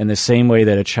in the same way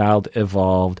that a child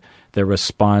evolved the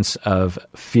response of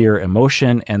fear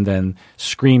emotion and then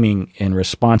screaming in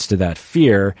response to that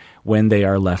fear when they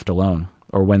are left alone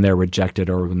or when they're rejected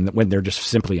or when they're just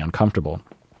simply uncomfortable.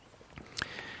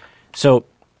 So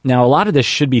now a lot of this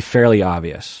should be fairly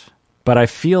obvious, but I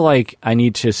feel like I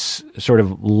need to sort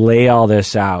of lay all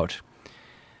this out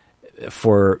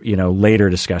for, later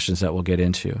discussions that we'll get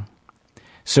into.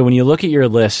 So when you look at your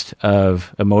list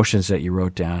of emotions that you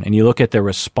wrote down and you look at the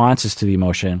responses to the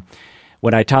emotion,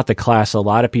 when I taught the class, a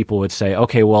lot of people would say,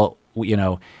 okay, well,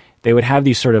 they would have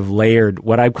these sort of layered,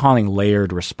 what I'm calling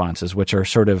layered responses, which are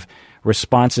sort of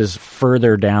responses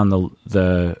further down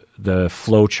the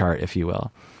flow chart, if you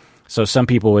will. So some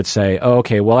people would say, oh,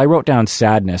 okay, well, I wrote down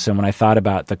sadness, and when I thought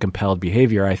about the compelled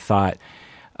behavior, I thought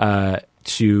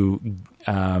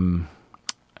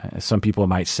some people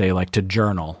might say like to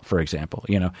journal, for example.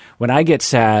 When I get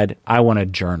sad, I want to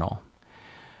journal.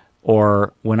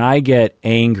 Or when I get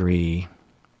angry,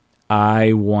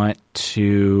 I want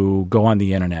to go on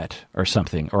the internet or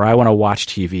something, or I want to watch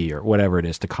TV or whatever it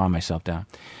is to calm myself down.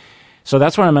 So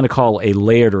that's what I'm going to call a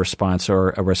layered response,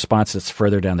 or a response that's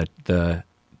further down the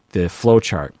flow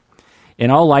chart. In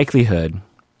all likelihood,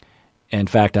 in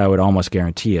fact, I would almost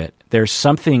guarantee it, there's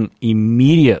something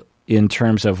immediate in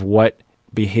terms of what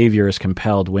behavior is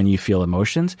compelled when you feel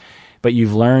emotions, but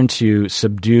you've learned to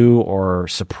subdue or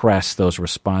suppress those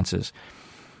responses.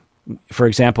 For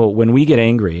example, when we get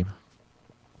angry,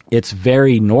 it's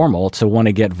very normal to want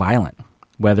to get violent,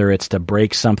 whether it's to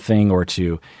break something or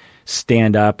to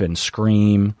stand up and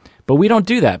scream. But we don't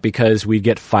do that because we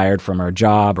get fired from our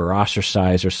job or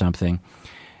ostracized or something.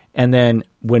 And then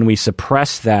when we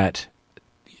suppress that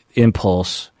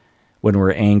impulse, when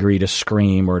we're angry, to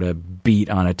scream or to beat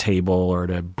on a table or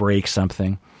to break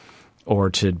something or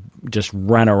to just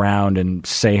run around and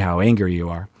say how angry you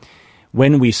are,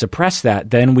 when we suppress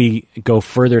that, then we go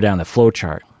further down the flow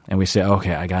chart and we say,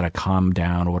 okay, I got to calm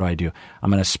down. What do? I'm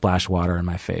going to splash water in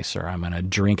my face, or I'm going to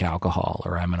drink alcohol,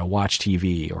 or I'm going to watch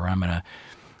TV, or I'm going to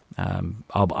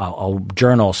I'll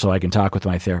journal so I can talk with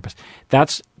my therapist.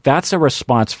 That's a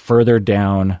response further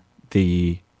down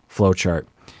the flow chart.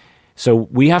 So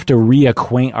we have to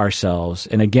reacquaint ourselves.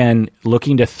 And again,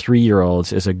 looking to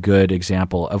 3-year-olds is a good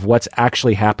example of what's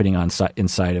actually happening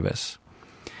inside of us.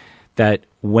 That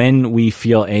when we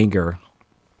feel anger,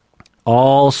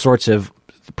 all sorts of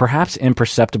perhaps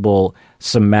imperceptible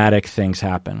somatic things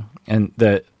happen. And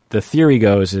the theory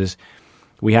goes is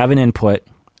we have an input.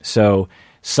 So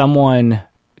someone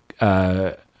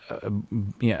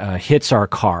hits our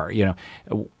car.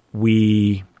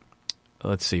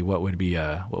 Let's see, what would be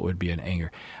an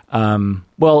anger?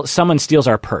 Well, someone steals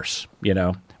our purse.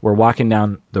 We're walking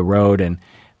down the road and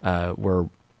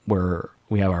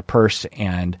we have our purse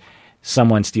and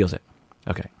someone steals it.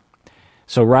 Okay,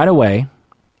 so right away,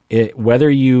 whether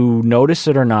you notice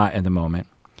it or not in the moment,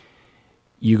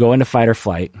 you go into fight or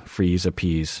flight, freeze,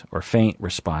 appease, or faint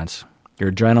response.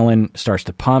 Your adrenaline starts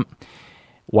to pump.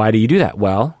 Why do you do that?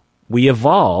 Well, we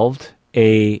evolved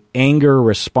a anger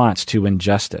response to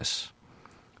injustice.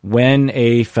 When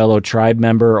a fellow tribe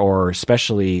member, or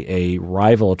especially a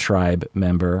rival tribe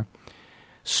member,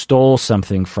 stole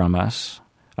something from us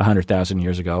 100,000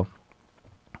 years ago,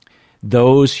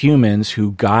 those humans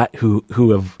who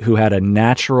had a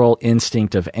natural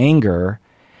instinct of anger,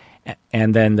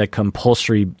 and then the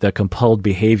compelled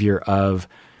behavior of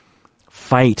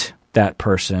fight that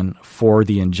person for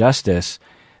the injustice,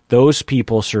 those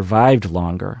people survived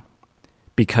longer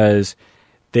because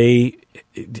they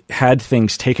had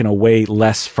things taken away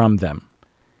less from them.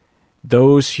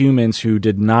 Those humans who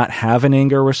did not have an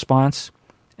anger response,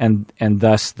 and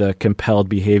thus the compelled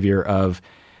behavior of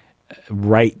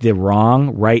right the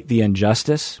wrong, right the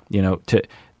injustice, the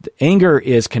anger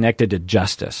is connected to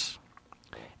justice.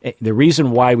 The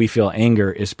reason why we feel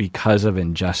anger is because of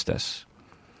injustice.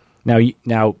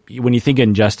 Now, when you think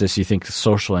injustice, you think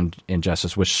social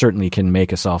injustice, which certainly can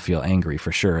make us all feel angry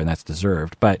for sure, and that's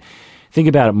deserved. But think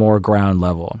about it more ground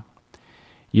level.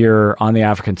 You're on the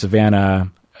African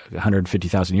savannah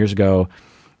 150,000 years ago,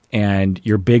 and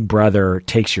your big brother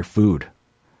takes your food.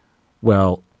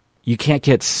 Well, you can't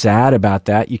get sad about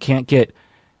that. You can't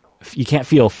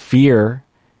feel fear.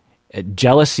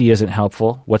 Jealousy isn't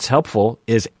helpful. What's helpful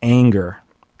is anger,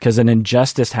 because an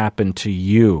injustice happened to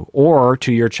you or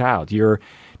to your child. You're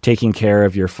taking care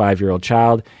of your 5-year-old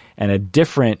child, and a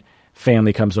different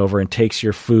family comes over and takes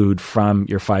your food from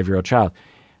your 5-year-old child.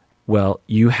 Well,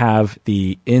 you have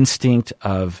the instinct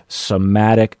of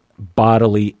somatic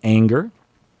bodily anger,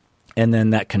 and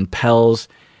then that compels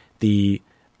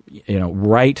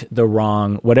right the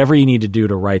wrong, whatever you need to do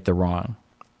to right the wrong.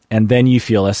 And then you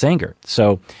feel less anger.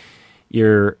 So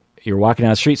you're walking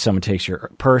down the street, someone takes your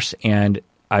purse, and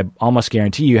I almost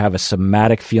guarantee you have a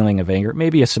somatic feeling of anger,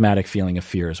 maybe a somatic feeling of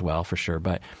fear as well, for sure.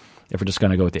 But if we're just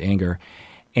going to go with the anger,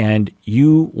 and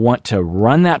you want to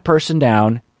run that person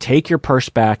down, take your purse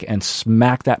back, and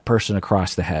smack that person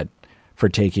across the head for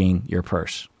taking your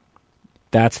purse.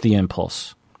 That's the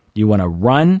impulse. You want to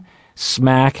run,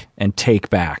 smack, and take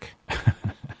back.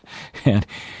 And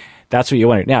that's what you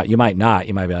want to do. Now, you might not.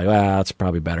 You might be like, well, it's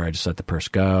probably better I just let the purse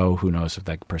go. Who knows if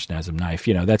that person has a knife?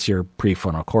 That's your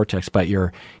prefrontal cortex. But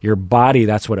your body,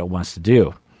 that's what it wants to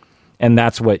do. And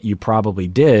that's what you probably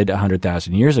did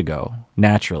 100,000 years ago,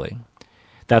 naturally.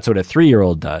 That's what a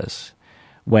 3-year-old does.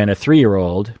 When a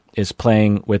 3-year-old is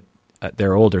playing with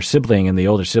their older sibling and the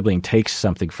older sibling takes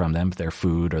something from them, their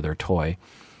food or their toy,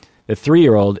 the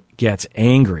 3-year-old gets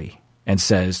angry and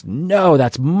says, no,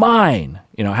 that's mine.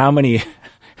 How many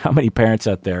parents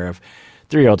out there of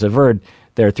 3-year-olds have heard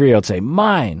their 3-year-old say,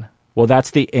 mine? Well,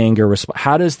 that's the anger response.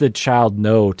 How does the child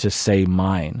know to say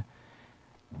mine?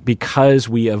 Because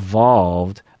we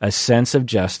evolved a sense of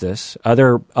justice.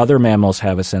 Other mammals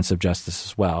have a sense of justice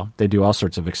as well. They do all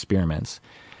sorts of experiments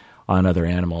on other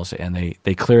animals, and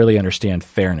they clearly understand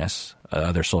fairness,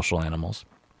 other social animals.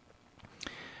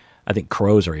 I think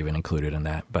crows are even included in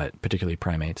that, but particularly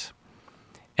primates.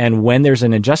 And when there's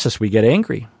an injustice, we get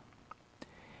angry.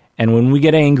 And when we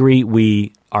get angry,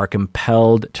 we are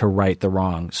compelled to right the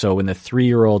wrong. So when the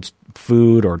 3-year-old's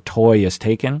food or toy is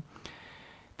taken,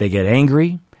 they get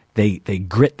angry, they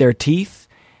grit their teeth,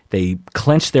 they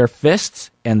clench their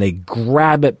fists, and they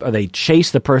grab it, or they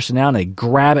chase the person down, they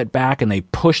grab it back, and they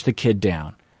push the kid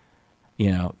down.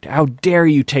 How dare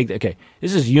you take that? Okay,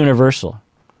 this is universal.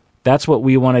 That's what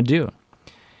we want to do.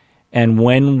 And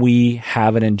when we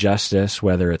have an injustice,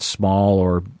 whether it's small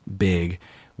or big,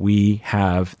 we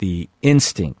have the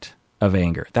instinct of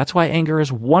anger. That's why anger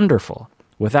is wonderful.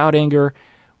 Without anger,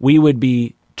 we would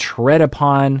be tread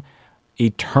upon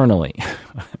eternally.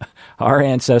 Our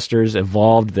ancestors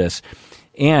evolved this.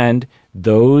 And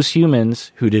those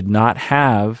humans who did not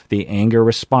have the anger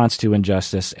response to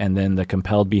injustice and then the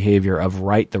compelled behavior of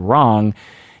right the wrong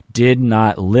did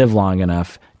not live long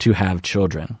enough to have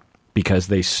children because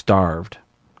they starved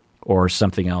or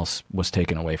something else was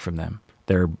taken away from them.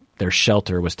 Their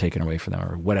shelter was taken away from them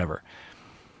or whatever.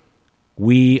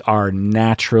 We are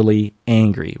naturally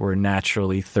angry. We're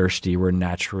naturally thirsty. We're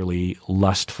naturally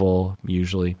lustful,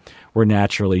 usually. We're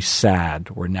naturally sad.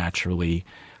 We're naturally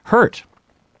hurt.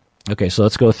 Okay, so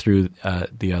let's go through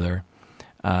the other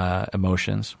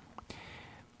emotions.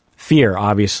 Fear,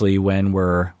 obviously, when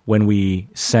we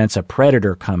sense a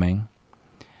predator coming,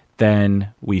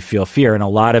 then we feel fear, and a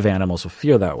lot of animals will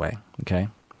feel that way. Okay,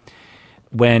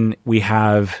 when we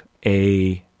have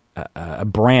a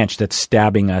branch that's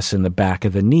stabbing us in the back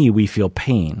of the knee, we feel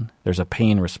pain. There's a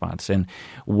pain response. And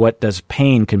what does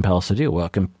pain compel us to do? Well,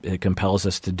 it compels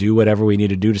us to do whatever we need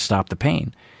to do to stop the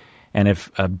pain. And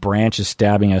if a branch is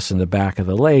stabbing us in the back of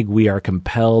the leg, we are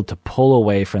compelled to pull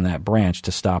away from that branch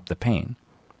to stop the pain.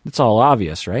 It's all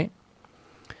obvious, right?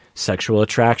 Sexual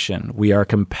attraction. We are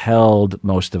compelled,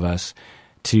 most of us,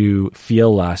 to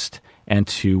feel lust and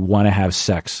to want to have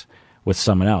sex with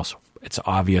someone else. It's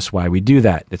obvious why we do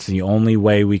that. It's the only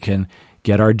way we can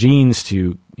get our genes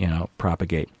to,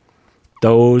 propagate.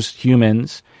 Those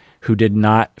humans who did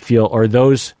not feel, or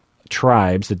those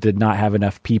tribes that did not have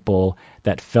enough people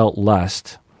that felt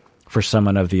lust for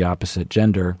someone of the opposite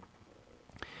gender,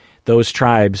 those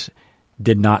tribes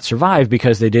did not survive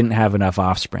because they didn't have enough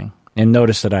offspring. And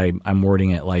notice that I'm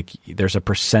wording it like there's a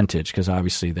percentage, because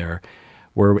obviously there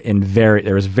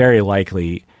was very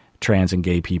likely trans and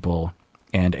gay people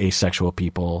and asexual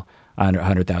people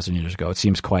 100,000 years ago. It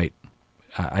seems quite,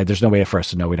 there's no way for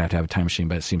us to know. We'd have to have a time machine,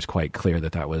 but it seems quite clear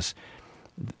that was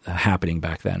happening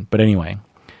back then. But anyway,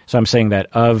 so I'm saying that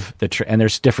and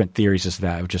there's different theories as to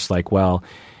that, of just like, well,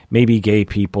 maybe gay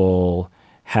people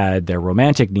had their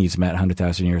romantic needs met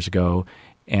 100,000 years ago,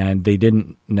 and they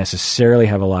didn't necessarily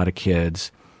have a lot of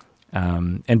kids.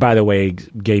 And by the way,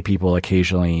 gay people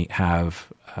occasionally have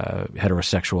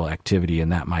heterosexual activity,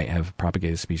 and that might have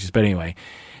propagated species. But anyway,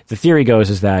 the theory goes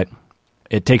is that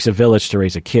it takes a village to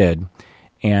raise a kid,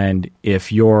 and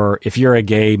if you're a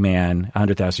gay man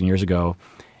 100,000 years ago,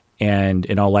 and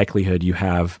in all likelihood you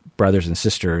have brothers and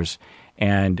sisters,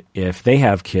 and if they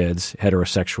have kids, through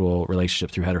heterosexual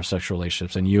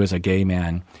relationships, and you as a gay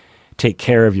man take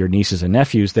care of your nieces and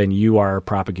nephews, then you are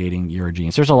propagating your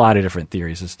genes. There's a lot of different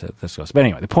theories as to this goes. But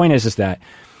anyway, the point is that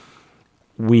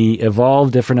we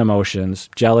evolve different emotions: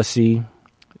 jealousy,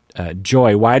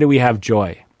 joy. Why do we have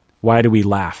joy? Why do we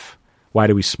laugh? Why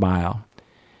do we smile?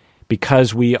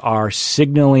 Because we are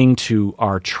signaling to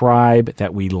our tribe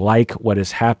that we like what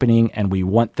is happening and we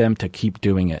want them to keep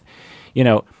doing it.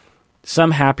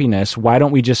 Some happiness, why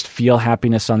don't we just feel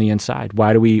happiness on the inside?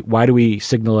 Why do we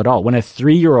signal at all? When a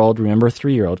 3-year-old, remember a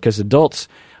 3-year-old, because adults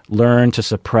learn to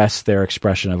suppress their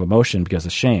expression of emotion because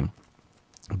of shame.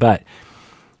 But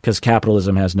because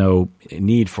capitalism has no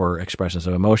need for expressions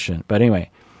of emotion. But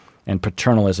anyway, and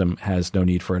paternalism has no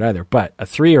need for it either. But a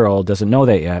 3-year-old doesn't know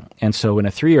that yet. And so when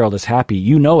a 3-year-old is happy,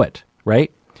 you know it,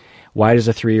 right? Why does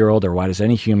a 3-year-old or why does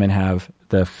any human have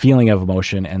the feeling of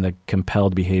emotion and the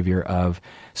compelled behavior of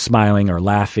smiling or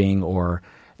laughing or,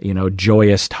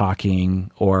 joyous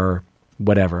talking or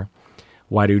whatever?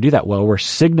 Why do we do that? Well, we're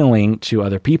signaling to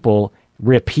other people,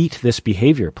 repeat this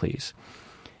behavior, please.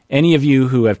 Any of you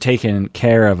who have taken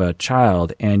care of a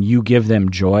child and you give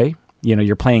them joy,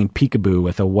 you're playing peekaboo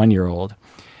with a 1-year-old,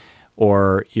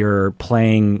 or you're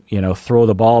playing, throw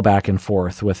the ball back and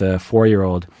forth with a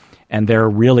 4-year-old, and they're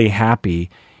really happy.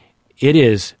 It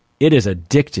is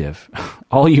addictive.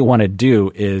 All you want to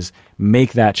do is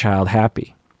make that child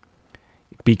happy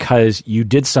because you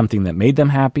did something that made them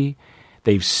happy.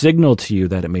 They've signaled to you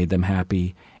that it made them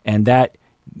happy, and that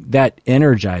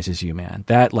energizes you, man.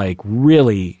 That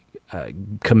really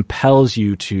compels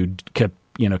you to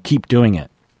keep doing it.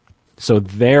 So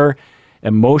their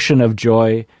emotion of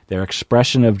joy, their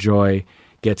expression of joy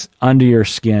gets under your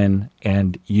skin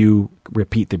and you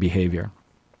repeat the behavior.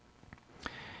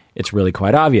 It's really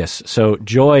quite obvious. So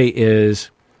joy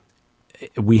is,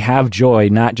 we have joy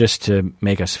not just to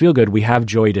make us feel good, we have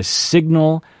joy to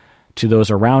signal to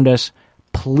those around us,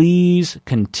 please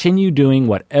continue doing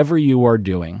whatever you are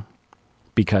doing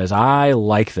because I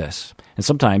like this. And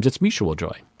sometimes it's mutual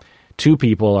joy. Two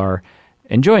people are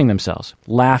enjoying themselves,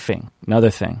 laughing, another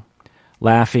thing.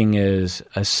 Laughing is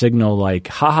a signal like,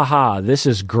 ha ha ha, this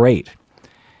is great.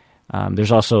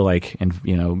 There's also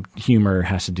humor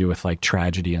has to do with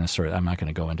tragedy and sort of, I'm not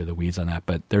going to go into the weeds on that,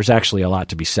 but there's actually a lot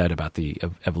to be said about the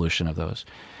evolution of those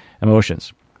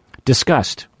emotions.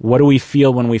 Disgust. What do we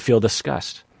feel when we feel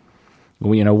disgust?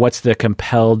 What's the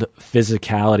compelled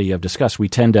physicality of disgust? We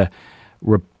tend to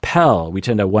repel. We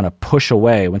tend to want to push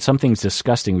away. When something's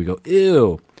disgusting, we go,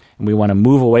 ew, and we want to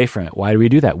move away from it. Why do we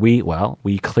do that?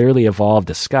 We clearly evolved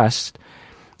disgust,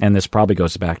 and this probably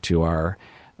goes back to our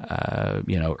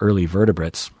early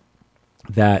vertebrates,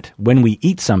 that when we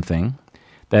eat something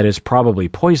that is probably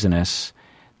poisonous,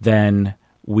 then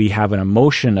we have an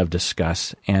emotion of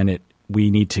disgust, and we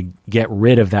need to get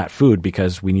rid of that food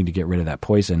because we need to get rid of that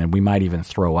poison, and we might even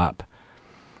throw up.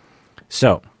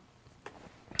 So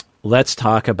let's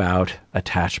talk about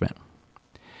attachment.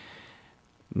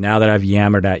 Now that I've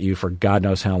yammered at you for God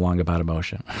knows how long about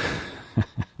emotion.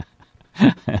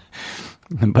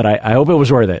 But I hope it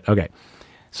was worth it. Okay.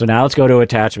 So now let's go to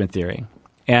attachment theory.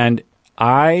 And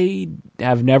I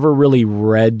have never really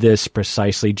read this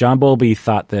precisely. John Bowlby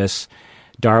thought this.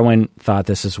 Darwin thought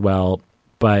this as well.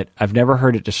 But I've never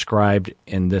heard it described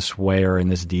in this way or in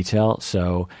this detail.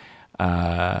 So,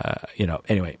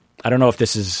 anyway, I don't know if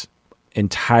this is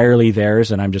entirely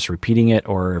theirs and I'm just repeating it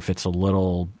or if it's a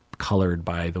little colored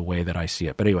by the way that I see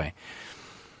it. But anyway,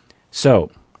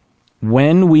 so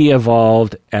when we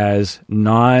evolved as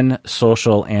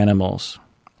non-social animals,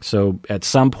 so at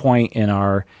some point in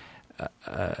our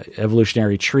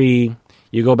evolutionary tree,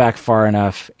 you go back far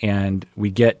enough and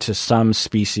we get to some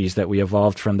species that we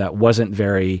evolved from that wasn't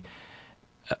very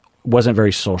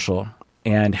social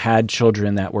and had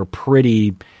children that were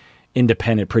pretty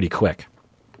independent pretty quick.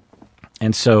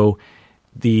 And so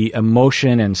the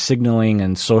emotion and signaling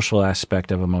and social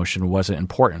aspect of emotion wasn't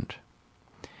important.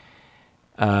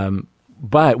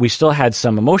 But we still had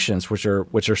some emotions, which are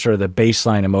sort of the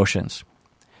baseline emotions.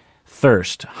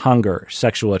 Thirst, hunger,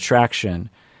 sexual attraction,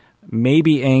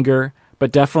 maybe anger,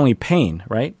 but definitely pain,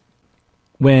 right?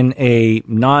 When a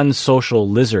non-social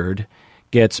lizard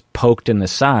gets poked in the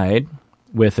side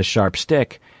with a sharp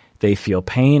stick, they feel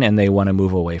pain and they want to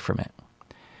move away from it.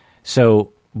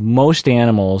 So most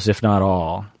animals, if not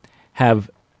all, have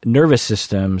nervous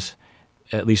systems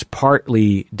at least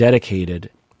partly dedicated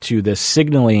to the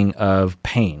signaling of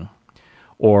pain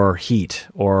or heat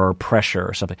or pressure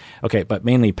or something. Okay, but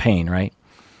mainly pain, right?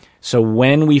 So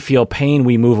when we feel pain,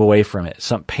 we move away from it.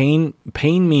 Pain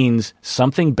means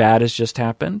something bad has just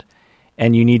happened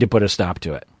and you need to put a stop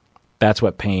to it. That's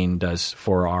what pain does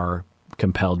for our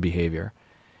compelled behavior.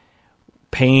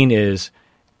 Pain is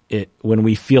when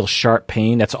we feel sharp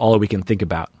pain, that's all we can think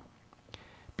about.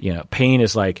 Pain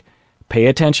is like, pay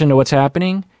attention to what's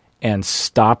happening and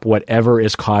stop whatever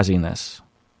is causing this.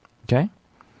 Okay?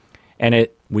 And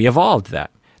we evolved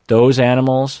that. Those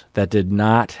animals that did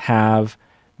not have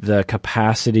the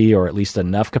capacity, or at least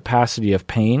enough capacity of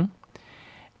pain,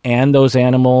 and those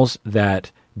animals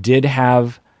that did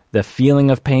have the feeling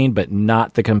of pain but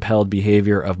not the compelled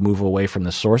behavior of move away from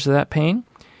the source of that pain,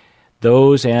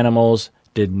 those animals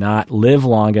did not live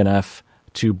long enough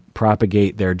to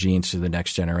propagate their genes to the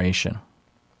next generation.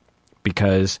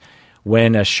 Because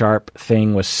when a sharp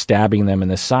thing was stabbing them in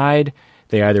the side,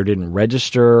 they either didn't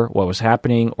register what was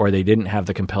happening, or they didn't have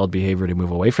the compelled behavior to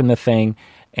move away from the thing,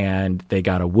 and they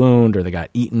got a wound, or they got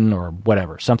eaten, or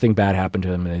whatever. Something bad happened to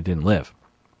them and they didn't live.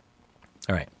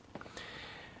 All right.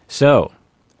 So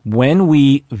when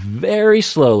we very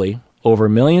slowly, over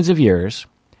millions of years,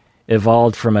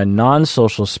 evolved from a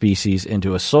non-social species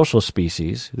into a social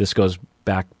species, this goes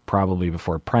back probably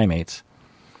before primates,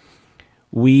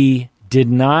 we did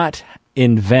not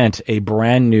invent a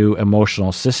brand new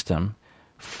emotional system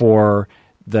for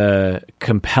the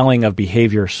compelling of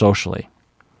behavior socially.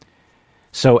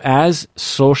 So as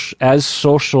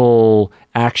social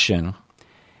action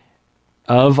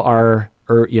of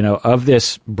of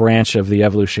this branch of the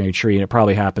evolutionary tree, and it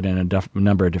probably happened in a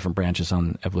number of different branches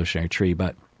on the evolutionary tree,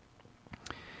 but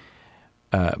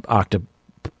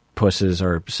octopuses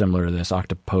are similar to this.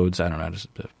 Octopodes, I don't know how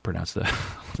to pronounce the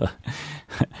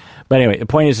but anyway, the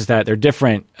point is that there are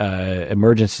different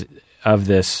emergence of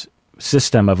this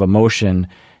system of emotion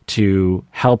to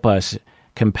help us,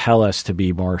 compel us to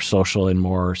be more social and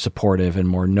more supportive and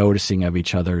more noticing of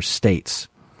each other's states.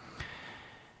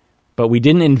 But we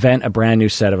didn't invent a brand new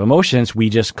set of emotions.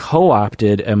 We just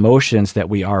co-opted emotions that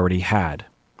we already had.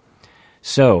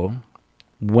 So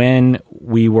when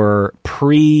we were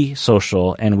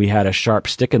pre-social and we had a sharp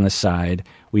stick in the side,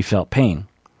 we felt pain.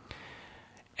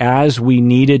 As we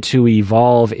needed to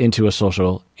evolve into a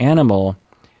social animal,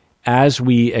 as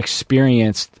we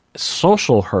experienced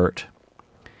social hurt,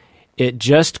 it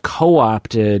just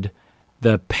co-opted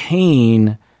the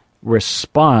pain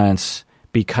response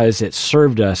because it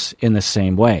served us in the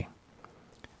same way.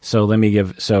 So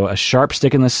a sharp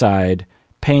stick in the side,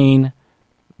 pain,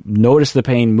 notice the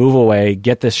pain, move away,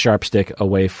 get this sharp stick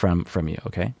away from you,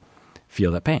 okay?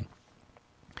 Feel that pain.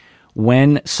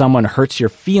 When someone hurts your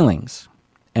feelings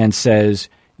and says,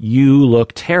 you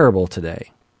look terrible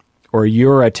today, or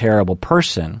you're a terrible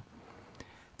person,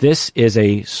 this is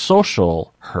a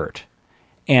social hurt,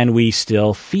 and we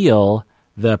still feel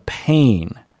the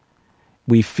pain.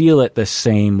 We feel it the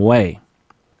same way.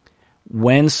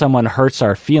 When someone hurts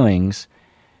our feelings,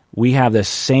 we have the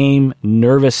same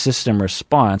nervous system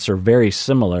response, or very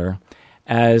similar,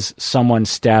 as someone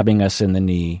stabbing us in the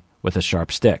knee with a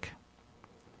sharp stick.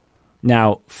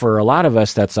 Now, for a lot of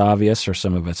us, that's obvious, or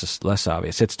some of us it's less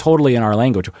obvious. It's totally in our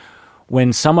language.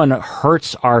 When someone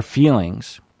hurts our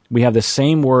feelings, we have the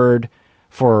same word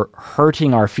for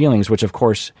hurting our feelings, which, of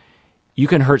course, you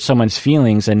can hurt someone's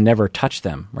feelings and never touch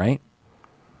them, right?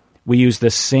 We use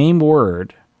the same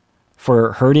word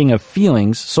for hurting of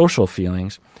feelings, social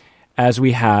feelings, as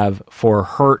we have for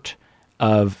hurt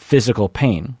of physical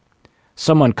pain.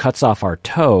 Someone cuts off our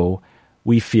toe,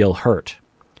 we feel hurt.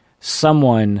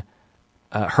 Someone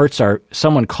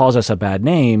someone calls us a bad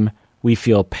name, we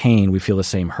feel pain, we feel the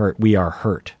same hurt, we are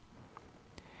hurt.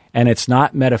 And it's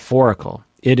not metaphorical,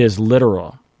 it is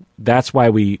literal. That's why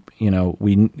we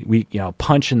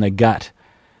punch in the gut,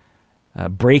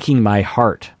 breaking my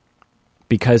heart,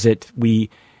 because we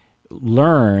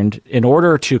learned in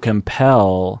order to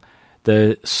compel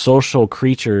the social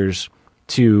creatures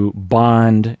to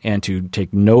bond and to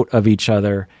take note of each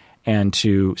other and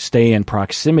to stay in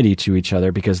proximity to each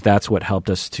other, because that's what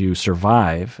helped us to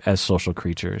survive as social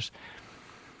creatures.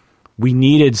 We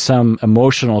needed some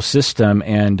emotional system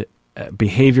and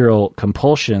behavioral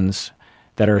compulsions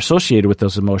that are associated with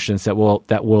those emotions that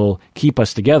will keep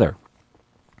us together.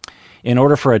 In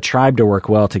order for a tribe to work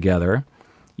well together,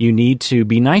 you need to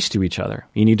be nice to each other.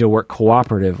 You need to work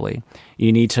cooperatively.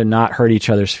 You need to not hurt each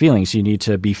other's feelings. You need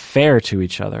to be fair to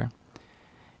each other.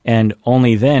 And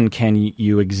only then can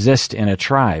you exist in a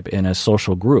tribe, in a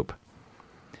social group.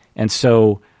 And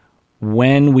so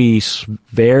when we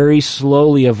very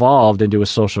slowly evolved into a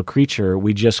social creature,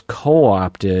 we just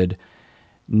co-opted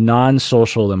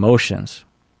non-social emotions.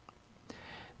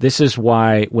 This is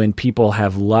why when people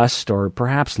have lust or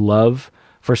perhaps love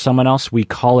for someone else, we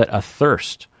call it a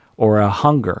thirst or a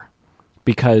hunger,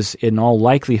 because in all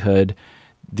likelihood,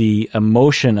 the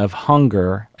emotion of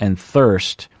hunger and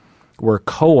thirst were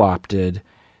co-opted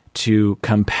to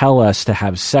compel us to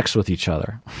have sex with each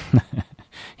other,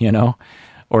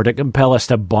 or to compel us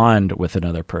to bond with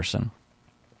another person.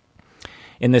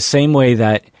 In the same way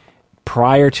that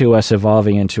prior to us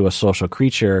evolving into a social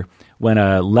creature, when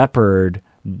a leopard,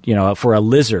 for a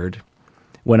lizard,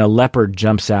 when a leopard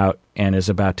jumps out and is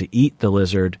about to eat the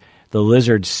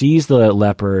lizard sees the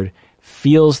leopard,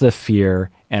 feels the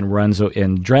fear, and runs,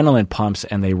 and adrenaline pumps,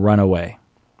 and they run away.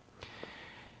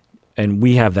 And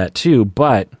we have that too,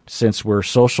 but since we're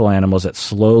social animals that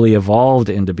slowly evolved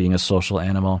into being a social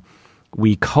animal,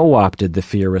 we co-opted the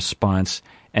fear response,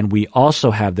 and we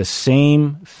also have the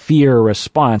same fear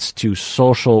response to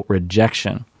social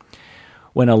rejection.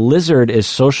 When a lizard is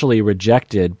socially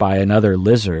rejected by another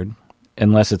lizard,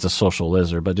 unless it's a social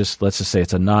lizard, but let's just say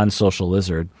it's a non-social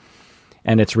lizard,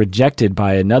 and it's rejected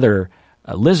by another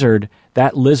lizard,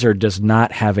 that lizard does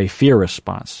not have a fear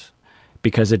response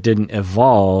because it didn't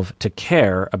evolve to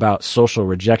care about social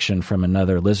rejection from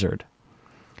another lizard.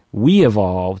 We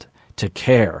evolved to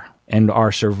care, and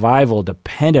our survival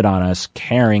depended on us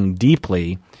caring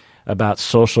deeply about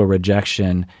social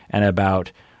rejection and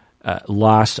about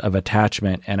loss of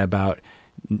attachment and about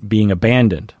being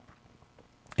abandoned.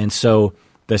 And so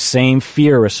the same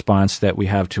fear response that we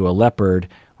have to a leopard,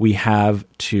 we have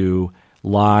to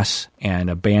loss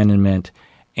and abandonment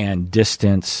and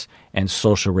distance and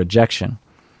social rejection.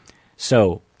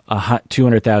 So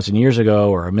 200,000 years ago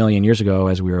or 1 million years ago,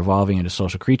 as we were evolving into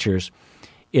social creatures,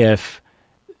 if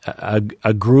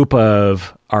a group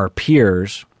of our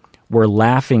peers were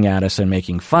laughing at us and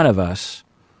making fun of us,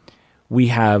 we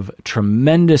have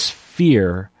tremendous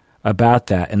fear about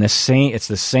that. And it's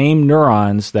the same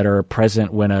neurons that are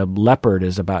present when a leopard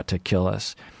is about to kill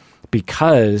us,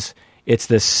 because it's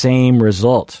the same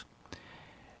result.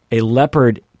 A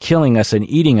leopard killing us and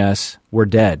eating us, we're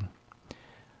dead.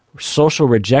 Social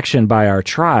rejection by our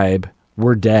tribe,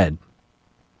 we're dead,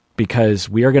 because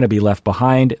we are going to be left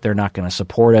behind. They're not going to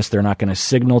support us. They're not going to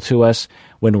signal to us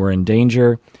when we're in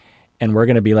danger, and we're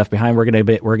going to be left behind. We're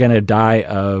going to die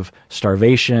of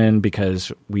starvation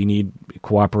because we need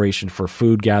cooperation for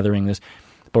food gathering.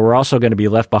 But we're also going to be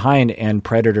left behind, and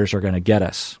predators are going to get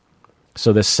us.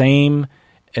 So the same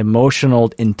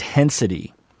emotional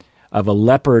intensity of a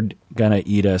leopard going to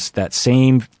eat us, that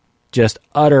same just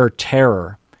utter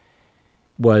terror,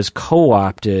 was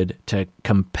co-opted to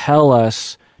compel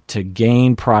us to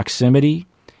gain proximity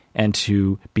and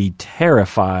to be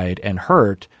terrified and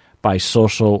hurt by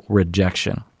social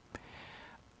rejection.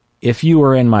 If you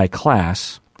were in my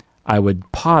class, I would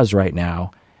pause right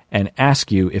now and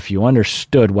ask you if you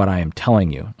understood what I am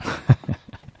telling you.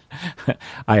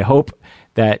 I hope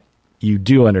that you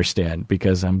do understand,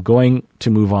 because I'm going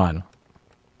to move on.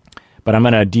 But I'm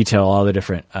going to detail all the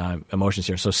different emotions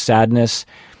here. So sadness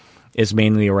is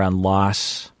mainly around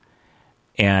loss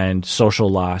and social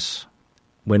loss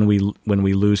when we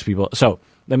lose people. So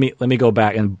let me go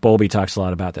back, and Bowlby talks a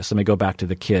lot about this. Let me go back to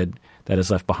the kid that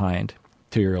is left behind,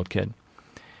 2-year-old kid.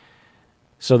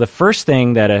 So the first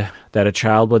thing that a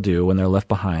child will do when they're left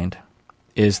behind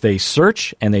is they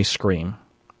search and they scream.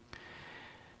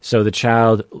 So the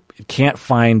child can't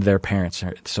find their parents.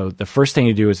 So the first thing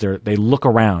you do is they look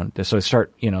around. So they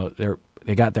start,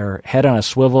 they got their head on a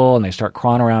swivel and they start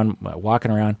crawling around, walking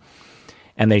around,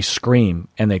 and they scream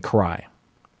and they cry.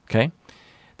 Okay?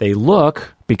 They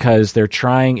look because they're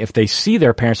trying, if they see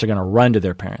their parents, they're going to run to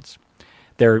their parents.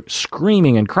 They're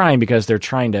screaming and crying because they're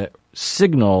trying to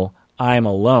signal, I'm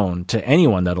alone, to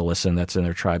anyone that'll listen that's in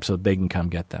their tribe so they can come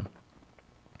get them.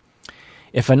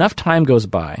 If enough time goes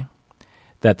by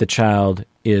that the child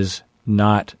is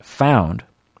not found,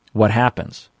 what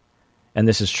happens? And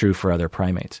this is true for other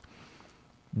primates.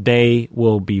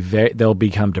 They'll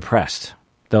become depressed.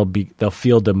 They'll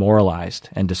feel demoralized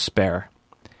and despair.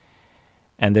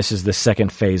 And this is the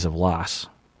second phase of loss.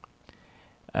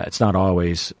 It's not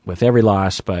always with every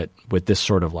loss, but with this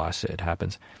sort of loss, it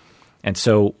happens. And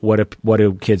so what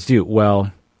do kids do?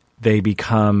 Well, they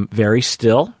become very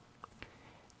still,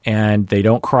 and they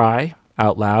don't cry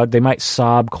out loud. They might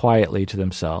sob quietly to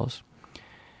themselves,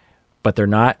 but they're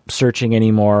not searching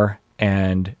anymore,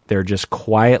 and they're just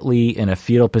quietly in a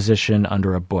fetal position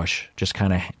under a bush, just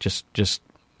kind of just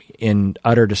in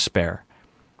utter despair.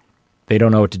 They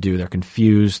don't know what to do. They're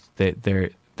confused.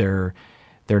 They're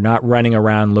not running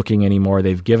around looking anymore.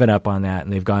 They've given up on that,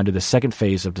 and they've gone to the second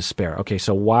phase of despair. Okay,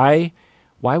 so why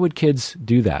would kids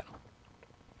do that?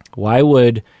 Why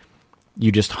would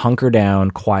you just hunker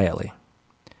down quietly?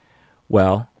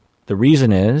 Well, the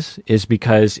reason is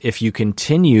because if you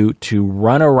continue to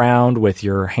run around with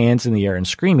your hands in the air and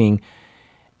screaming,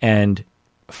 and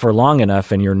for long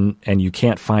enough, and you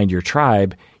can't find your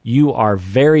tribe, you are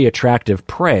very attractive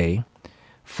prey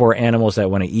for animals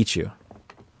that want to eat you.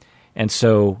 And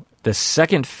so the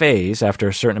second phase, after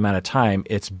a certain amount of time,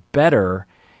 it's better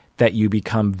that you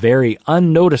become very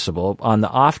unnoticeable on the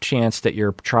off chance that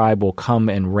your tribe will come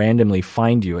and randomly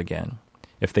find you again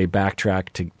if they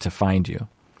backtrack to find you.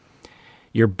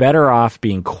 You're better off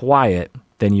being quiet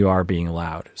than you are being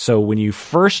loud. So when you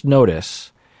first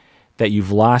notice that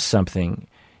you've lost something,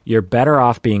 you're better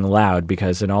off being loud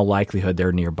because in all likelihood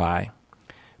they're nearby.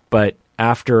 But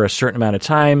after a certain amount of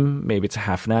time, maybe it's a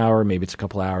half an hour, maybe it's a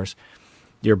couple hours,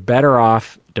 you're better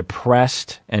off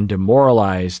depressed and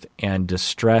demoralized and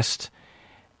distressed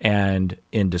and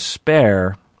in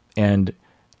despair and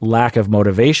lack of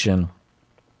motivation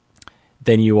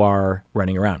than you are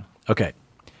running around. Okay.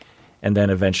 And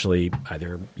then eventually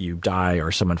either you die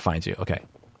or someone finds you. Okay.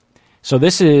 So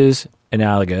this is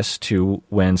analogous to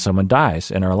when someone dies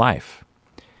in our life.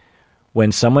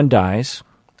 When someone dies,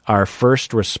 our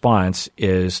first response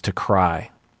is to cry.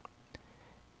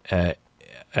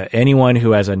 Anyone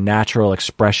who has a natural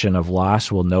expression of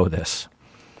loss will know this.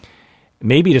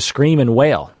 Maybe to scream and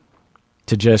wail,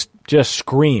 to just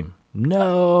scream,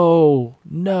 no,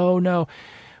 no, no.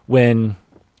 When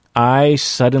I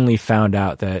suddenly found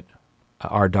out that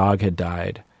our dog had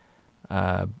died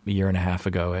a year and a half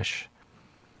ago-ish,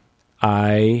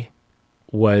 I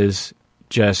was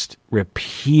just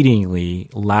repeatedly,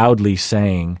 loudly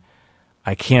saying,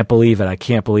 I can't believe it, I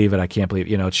can't believe it, I can't believe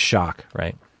it. It's shock,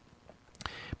 right?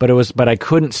 But I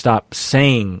couldn't stop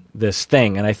saying this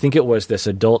thing, and I think it was this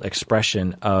adult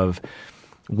expression of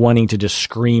wanting to just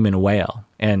scream and wail.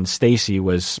 And Stacy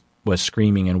was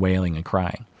screaming and wailing and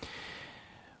crying.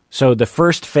 So the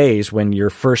first phase, when you're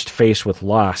first faced with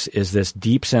loss, is this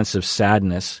deep sense of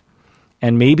sadness,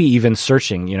 and maybe even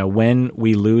searching. When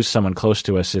we lose someone close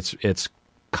to us, it's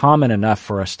common enough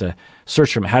for us to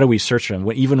search for them. How do we search for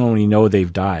them, even when we know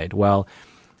they've died? Well,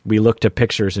 we look to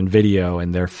pictures and video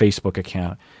and their Facebook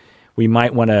account. We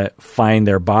might want to find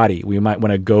their body. We might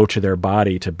want to go to their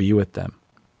body to be with them.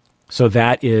 So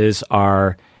that is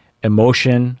our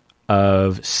emotion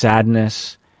of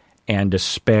sadness and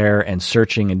despair and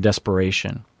searching and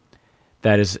desperation.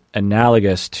 That is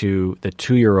analogous to the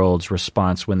 2-year-old's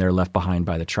response when they're left behind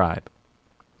by the tribe.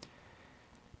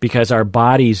 Because our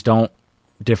bodies don't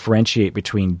differentiate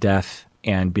between death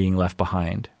and being left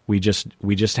behind. We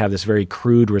just have this very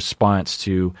crude response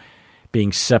to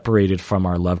being separated from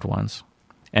our loved ones.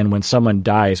 And when someone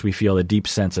dies, we feel a deep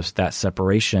sense of that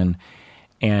separation,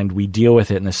 and we deal with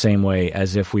it in the same way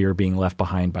as if we were being left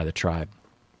behind by the tribe.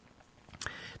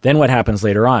 Then what happens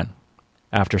later on,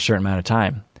 after a certain amount of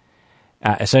time?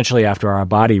 Essentially after our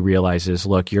body realizes,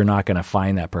 look, you're not going to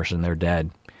find that person, they're dead.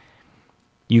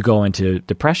 You go into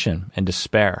depression and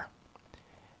despair.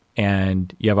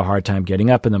 And you have a hard time getting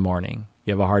up in the morning.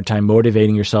 You have a hard time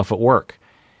motivating yourself at work.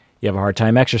 You have a hard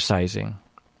time exercising.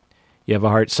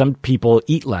 Some people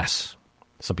eat less.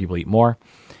 Some people eat more.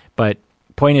 But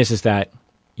point is that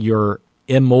you're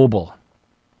immobile.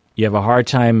 You have a hard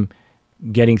time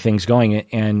getting things going,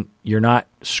 and you're not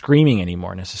screaming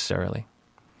anymore necessarily.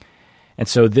 And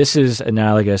so this is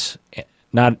analogous,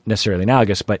 not necessarily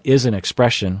analogous, but is an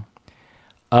expression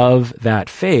of that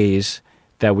phase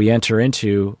that we enter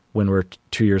into when we're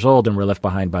 2 years old and we're left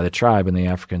behind by the tribe in the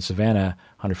African savannah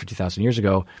 150,000 years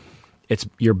ago.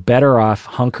 You're better off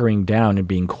hunkering down and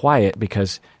being quiet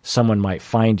because someone might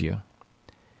find you.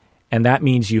 And that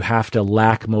means you have to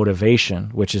lack motivation,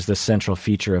 which is the central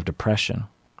feature of depression.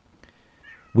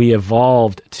 We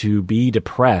evolved to be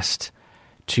depressed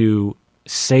to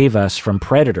save us from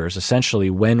predators, essentially,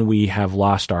 when we have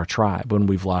lost our tribe, when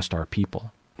we've lost our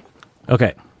people.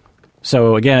 Okay.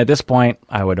 So again, at this point,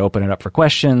 I would open it up for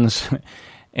questions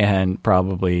and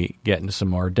probably get into some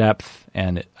more depth.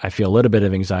 And I feel a little bit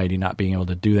of anxiety not being able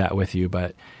to do that with you,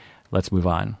 but let's move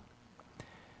on.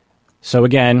 So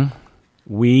again,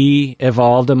 we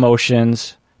evolved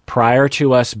emotions prior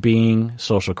to us being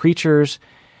social creatures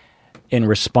in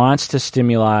response to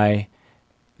stimuli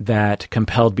that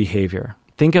compelled behavior.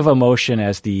 Think of emotion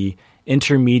as the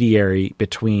intermediary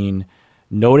between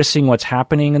noticing what's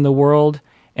happening in the world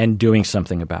and doing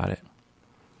something about it.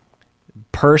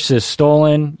 Purse is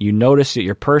stolen. You notice that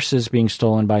your purse is being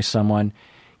stolen by someone.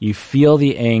 You feel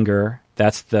the anger.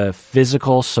 That's the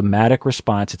physical somatic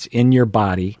response. It's in your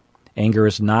body. Anger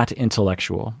is not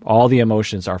intellectual. All the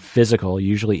emotions are physical,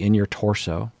 usually in your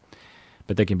torso,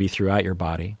 but they can be throughout your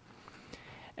body.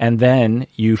 And then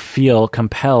you feel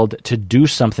compelled to do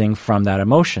something from that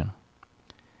emotion.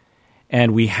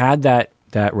 And we had that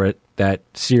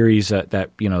series,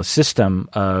 system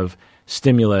of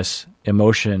stimulus,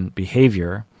 emotion,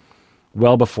 behavior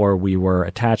well before we were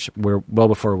attached, well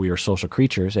before we were social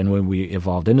creatures. And when we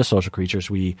evolved into social creatures,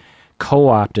 we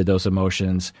co-opted those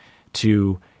emotions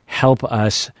to help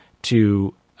us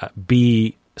to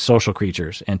be social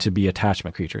creatures and to be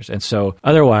attachment creatures. And so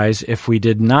otherwise, if we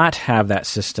did not have that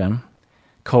system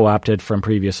co-opted from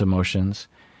previous emotions,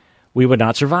 we would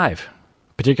not survive.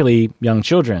 Particularly young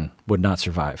children would not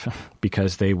survive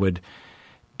because they would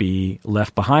be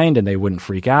left behind and they wouldn't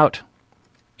freak out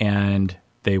and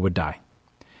they would die.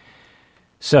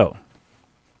 So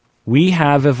we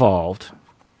have evolved,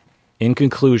 in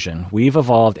conclusion, we've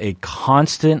evolved a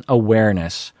constant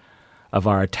awareness of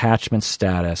our attachment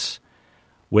status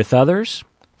with others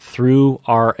through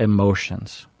our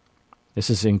emotions. This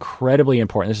is incredibly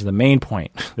important. This is the main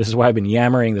point. This is why I've been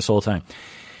yammering this whole time.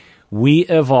 We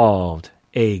evolved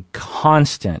a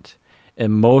constant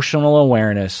emotional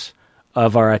awareness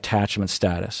of our attachment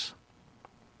status.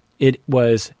 It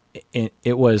was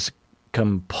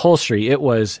compulsory. It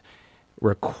was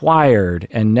required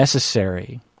and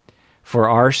necessary for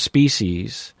our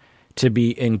species to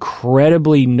be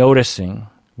incredibly noticing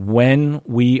when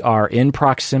we are in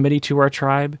proximity to our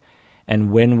tribe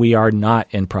and when we are not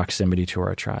in proximity to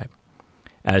our tribe,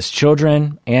 as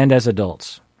children and as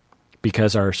adults,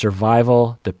 because our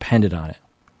survival depended on it.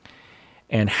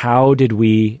 And how did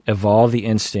we evolve the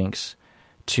instincts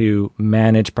to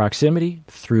manage proximity?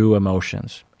 Through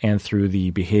emotions and through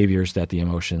the behaviors that the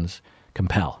emotions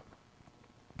compel.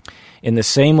 In the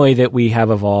same way that we have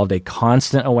evolved a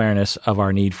constant awareness of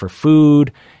our need for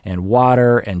food and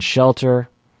water and shelter,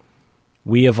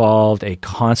 we evolved a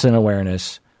constant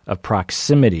awareness of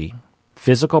proximity,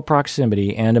 physical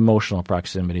proximity and emotional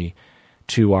proximity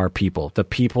to our people, the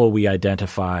people we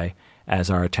identify as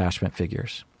our attachment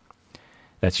figures.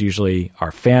 That's usually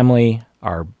our family,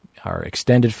 our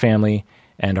extended family,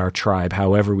 and our tribe,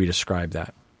 however we describe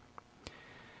that.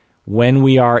 When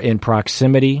we are in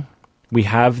proximity, we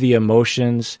have the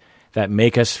emotions that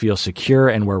make us feel secure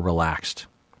and we're relaxed.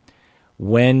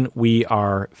 When we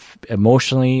are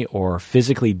emotionally or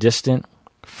physically distant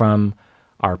from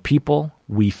our people,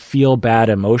 we feel bad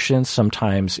emotions.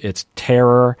 Sometimes it's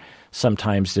terror,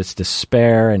 sometimes it's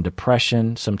despair and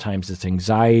depression, sometimes it's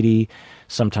anxiety,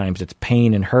 sometimes it's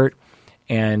pain and hurt,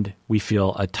 and we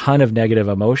feel a ton of negative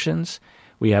emotions.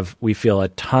 We feel a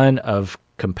ton of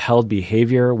compelled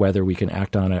behavior, whether we can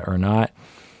act on it or not,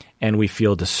 and we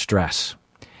feel distress.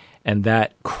 And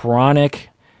that chronic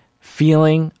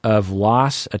feeling of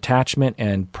loss, attachment,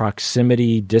 and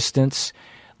proximity distance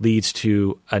leads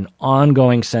to an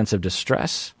ongoing sense of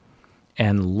distress,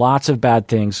 and lots of bad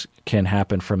things can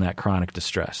happen from that chronic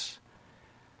distress.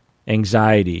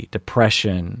 Anxiety,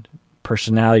 depression,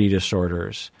 personality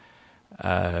disorders,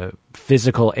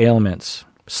 physical ailments,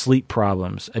 sleep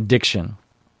problems, addiction.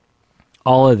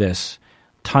 All of this,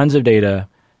 tons of data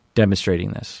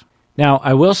demonstrating this. Now,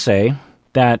 I will say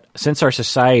that since our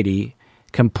society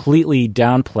completely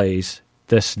downplays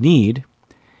this need,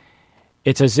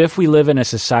 it's as if we live in a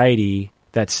society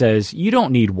that says, you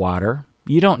don't need water,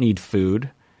 you don't need food.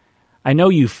 I know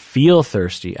you feel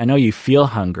thirsty, I know you feel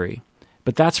hungry,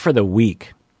 but that's for the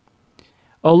weak.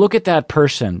 Oh, look at that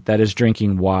person that is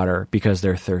drinking water because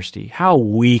they're thirsty. How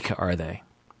weak are they?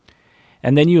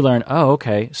 And then you learn, oh,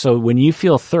 okay, so when you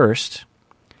feel thirst,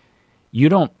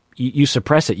 you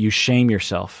suppress it, you shame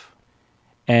yourself.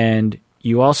 And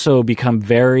you also become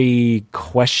very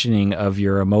questioning of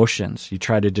your emotions. You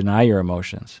try to deny your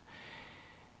emotions.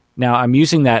 Now, I'm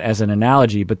using that as an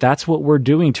analogy, but that's what we're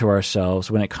doing to ourselves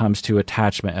when it comes to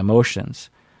attachment emotions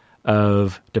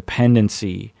of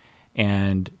dependency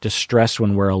and distress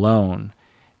when we're alone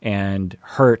and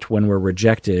hurt when we're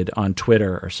rejected on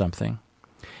Twitter or something.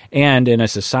 And in a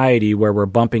society where we're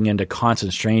bumping into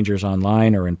constant strangers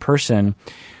online or in person,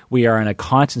 we are in a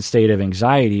constant state of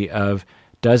anxiety of,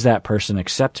 does that person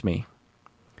accept me?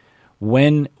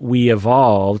 When we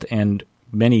evolved, and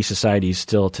many societies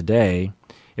still today,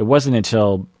 it wasn't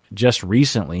until just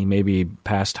recently, maybe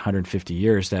past 150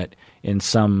 years, that in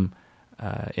some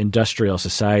industrial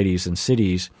societies and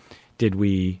cities did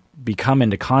we become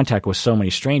into contact with so many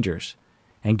strangers.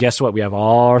 And guess what? We have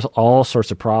all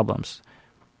sorts of problems.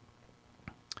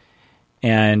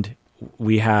 And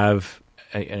we have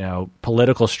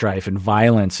political strife and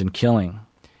violence and killing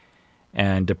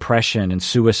and depression and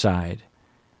suicide,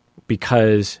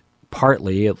 because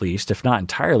partly, at least, if not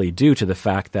entirely, due to the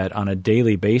fact that on a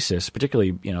daily basis,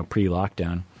 particularly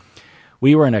pre-lockdown,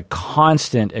 we were in a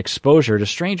constant exposure to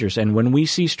strangers. And when we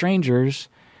see strangers,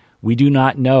 we do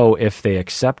not know if they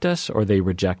accept us or they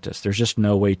reject us. There's just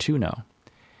no way to know.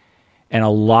 And a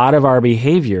lot of our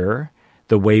behavior,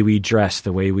 the way we dress,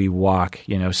 the way we walk,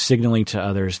 signaling to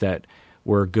others that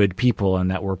we're good people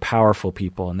and that we're powerful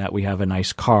people and that we have a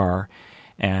nice car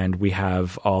and we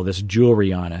have all this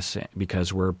jewelry on us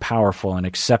because we're powerful and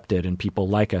accepted and people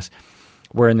like us.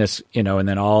 we're in this, and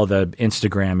then all the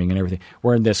Instagramming and everything.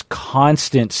 We're in this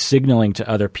constant signaling to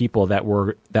other people that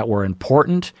we're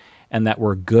important and that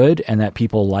we're good and that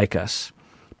people like us,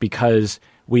 because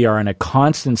we are in a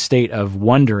constant state of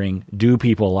wondering, do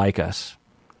people like us?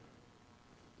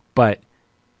 But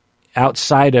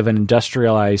outside of an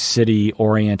industrialized,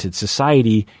 city-oriented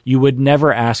society, you would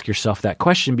never ask yourself that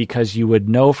question, because you would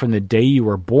know from the day you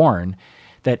were born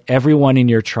that everyone in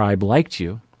your tribe liked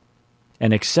you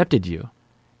and accepted you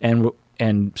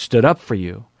and stood up for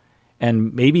you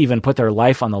and maybe even put their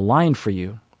life on the line for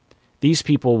you. These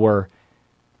people were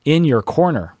in your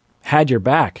corner, had your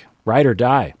back, ride or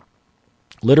die,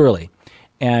 literally.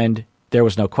 And there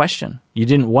was no question. You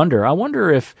didn't wonder, I wonder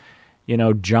if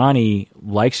Johnny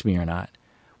likes me or not.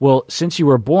 Well, since you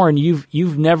were born,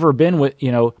 you've never been with,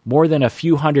 more than a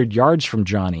few hundred yards from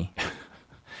Johnny.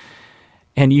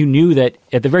 And you knew that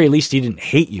at the very least he didn't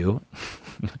hate you,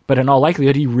 but in all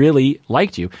likelihood he really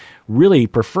liked you, really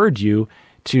preferred you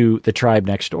to the tribe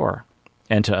next door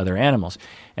and to other animals.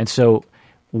 And so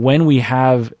when we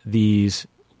have these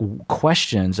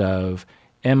questions of,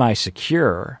 am I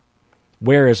secure?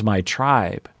 Where is my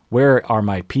tribe? Where are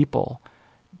my people?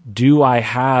 Do I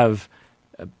have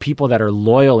people that are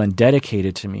loyal and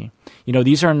dedicated to me?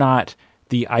 These are not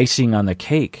the icing on the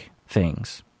cake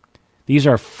things. These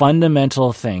are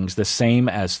fundamental things, the same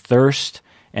as thirst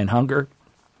and hunger.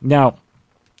 Now,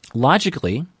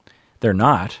 logically, they're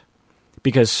not,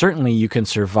 because certainly you can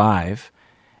survive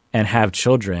and have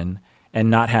children and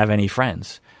not have any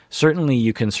friends. Certainly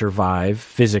you can survive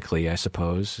physically, I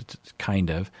suppose, kind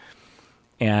of,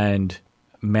 and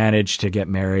manage to get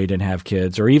married and have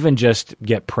kids, or even just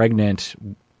get pregnant,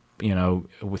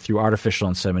 through artificial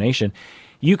insemination.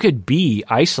 You could be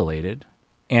isolated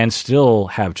and still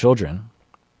have children,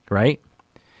 right?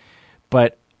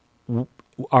 But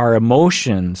our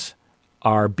emotions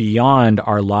are beyond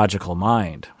our logical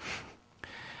mind.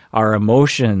 Our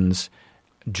emotions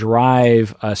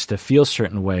drive us to feel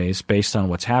certain ways based on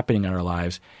what's happening in our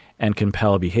lives and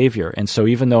compel behavior. And so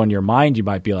even though in your mind you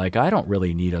might be like, I don't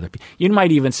really need other people. You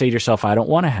might even say to yourself, I don't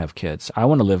want to have kids. I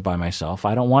want to live by myself.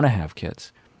 I don't want to have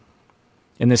kids.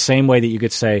 In the same way that you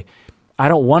could say, I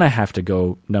don't want to have to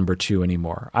go number 2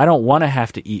 anymore. I don't want to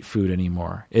have to eat food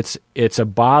anymore. It's a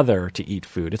bother to eat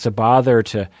food. It's a bother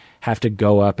to have to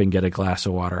go up and get a glass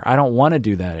of water. I don't want to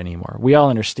do that anymore. We all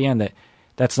understand that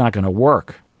that's not going to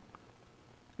work.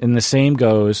 And the same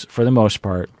goes, for the most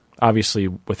part, obviously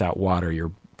without water,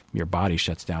 your body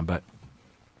shuts down.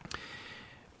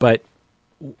 But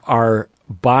our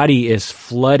body is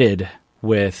flooded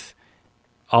with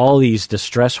all these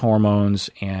distress hormones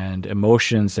and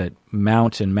emotions that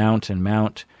mount and mount and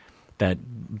mount, that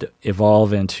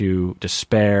evolve into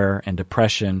despair and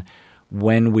depression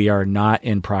when we are not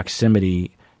in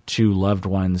proximity to loved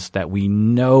ones that we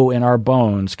know in our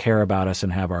bones care about us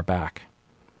and have our back.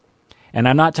 And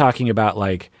I'm not talking about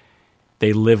like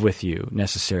they live with you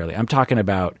necessarily. I'm talking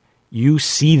about you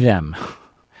see them.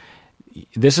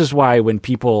 This is why when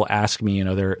people ask me,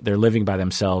 they're living by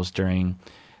themselves during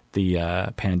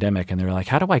the pandemic, and they're like,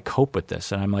 how do I cope with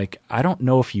this? And I'm like, I don't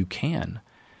know if you can.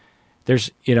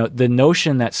 There's, the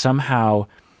notion that somehow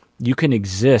you can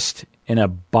exist in a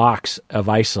box of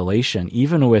isolation,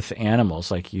 even with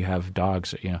animals, like you have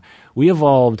dogs, we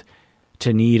evolved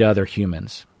to need other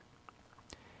humans.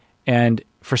 And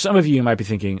for some of you, you might be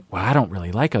thinking, well, I don't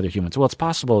really like other humans. Well, it's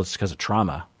possible it's because of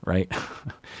trauma, right?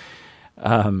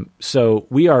 So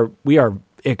we are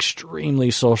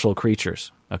extremely social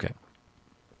creatures. Okay.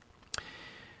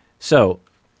 So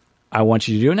I want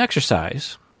you to do an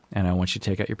exercise, and I want you to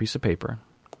take out your piece of paper,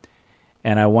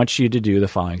 and I want you to do the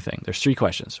following thing. There's 3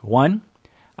 questions. 1,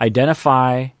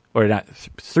 identify, or not,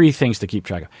 3 things to keep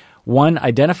track of. 1,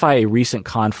 identify a recent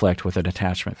conflict with an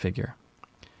attachment figure.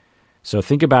 So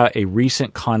think about a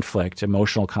recent conflict,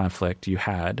 emotional conflict you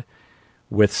had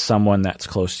with someone that's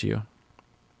close to you.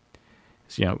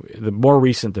 So, the more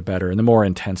recent, the better, and the more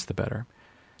intense, the better.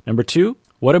 Number 2,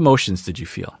 what emotions did you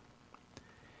feel?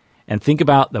 And think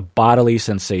about the bodily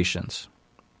sensations.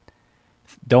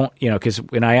 Don't, because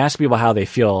when I ask people how they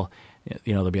feel,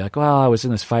 they'll be like, well, I was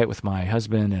in this fight with my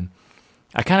husband, and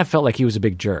I kind of felt like he was a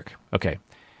big jerk. Okay.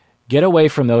 Get away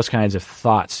from those kinds of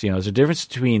thoughts. There's a difference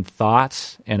between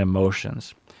thoughts and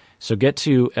emotions. So get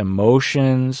to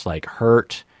emotions like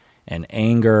hurt and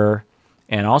anger,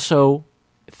 and also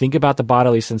think about the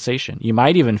bodily sensation. You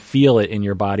might even feel it in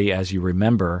your body as you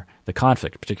remember the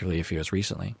conflict, particularly if it was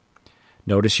recently.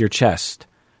 Notice your chest.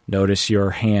 Notice your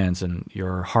hands and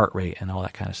your heart rate and all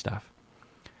that kind of stuff.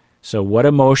 So what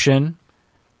emotion?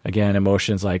 Again,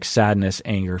 emotions like sadness,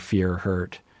 anger, fear,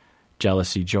 hurt,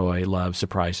 jealousy, joy, love,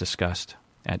 surprise, disgust.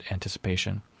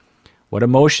 anticipation. What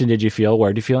emotion did you feel?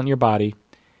 Where did you feel it in your body?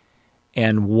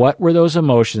 And what were those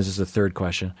emotions is the third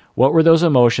question. What were those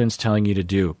emotions telling you to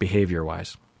do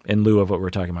behavior-wise in lieu of what we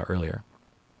were talking about earlier?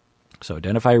 So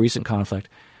identify a recent conflict.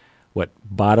 What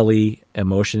bodily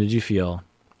emotion did you feel?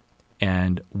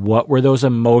 And what were those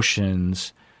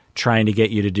emotions trying to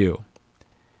get you to do?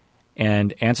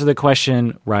 And answer the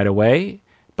question right away,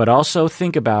 but also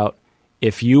think about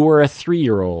if you were a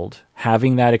 3-year-old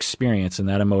having that experience and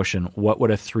that emotion, what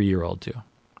would a 3-year-old do?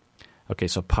 Okay,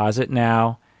 so pause it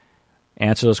now.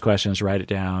 Answer those questions, write it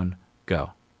down,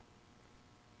 go.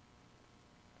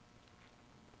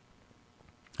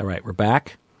 All right, we're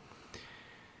back.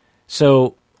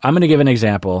 So I'm going to give an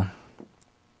example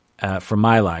from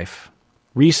my life.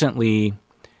 Recently,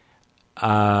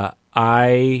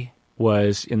 I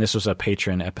was, and this was a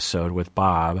Patreon episode with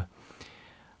Bob,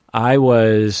 I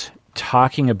was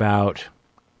talking about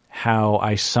how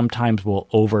I sometimes will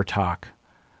overtalk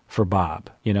for Bob.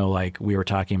 You know, like we were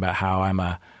talking about how I'm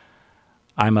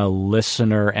a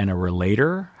listener and a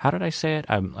relator. How did I say it?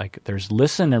 I'm like, there's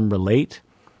listen and relate,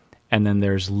 and then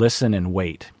there's listen and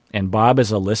wait. And Bob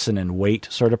is a listen and wait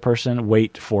sort of person,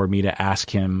 wait for me to ask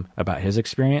him about his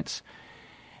experience.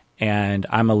 And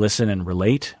I'm a listen and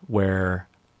relate where,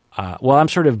 I'm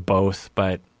sort of both,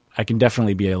 but I can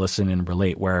definitely be a listen and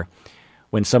relate where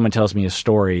when someone tells me a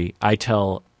story, I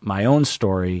tell my own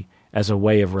story as a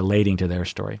way of relating to their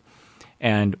story.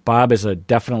 And Bob is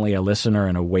definitely a listener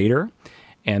and a waiter.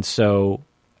 And so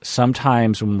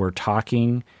sometimes when we're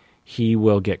talking, he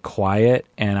will get quiet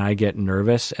and I get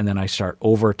nervous and then I start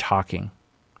over talking.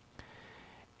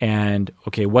 And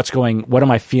okay, what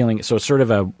am I feeling? So it's sort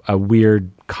of a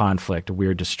weird conflict, a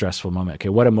weird distressful moment. Okay,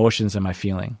 what emotions am I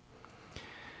feeling?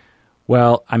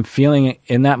 Well,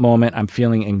 in that moment, I'm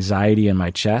feeling anxiety in my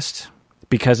chest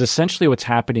because essentially what's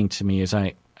happening to me is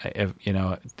I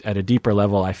at a deeper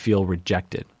level, I feel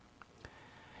rejected.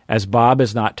 As Bob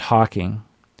is not talking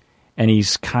and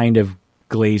he's kind of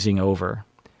glazing over,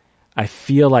 I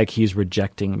feel like he's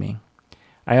rejecting me.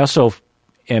 I also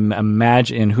am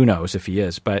imagining, who knows if he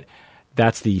is, but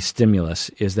that's the stimulus,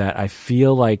 is that I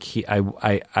feel like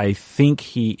I think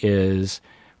he is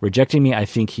rejecting me. I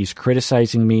think he's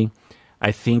criticizing me.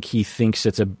 I think he thinks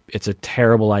it's a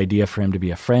terrible idea for him to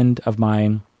be a friend of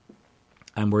mine.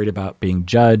 I'm worried about being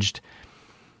judged.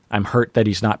 I'm hurt that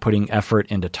he's not putting effort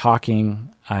into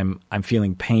talking. I'm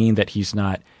feeling pain that he's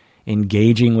not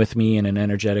engaging with me in an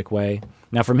energetic way.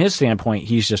 Now, from his standpoint,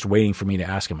 he's just waiting for me to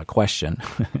ask him a question,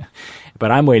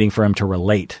 but I'm waiting for him to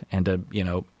relate and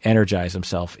to, energize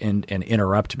himself and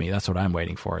interrupt me. That's what I'm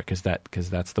waiting for, because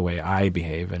that's the way I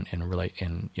behave and relate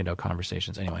in,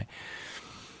 conversations anyway.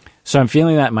 So I'm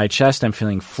feeling that in my chest. I'm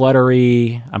feeling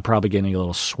fluttery. I'm probably getting a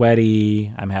little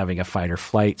sweaty. I'm having a fight or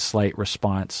flight slight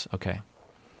response. Okay.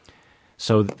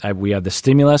 So we have the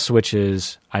stimulus, which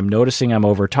is I'm noticing I'm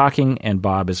over talking and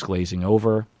Bob is glazing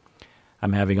over.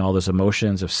 I'm having all those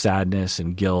emotions of sadness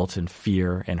and guilt and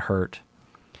fear and hurt.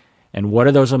 And what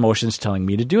are those emotions telling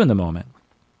me to do in the moment?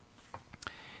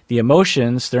 The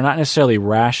emotions, they're not necessarily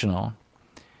rational,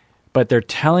 but they're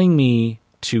telling me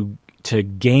to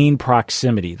gain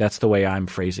proximity. That's the way I'm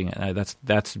phrasing it.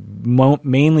 That's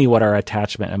mainly what our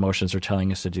attachment emotions are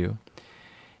telling us to do.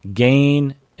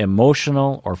 Gain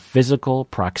emotional or physical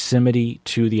proximity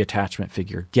to the attachment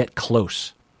figure. Get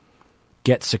close.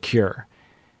 Get secure.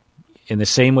 In the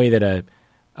same way that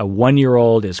a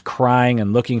 1-year-old is crying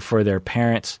and looking for their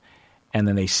parents, and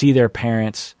then they see their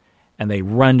parents and they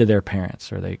run to their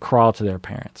parents, or they crawl to their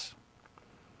parents.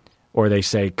 Or they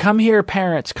say, "Come here,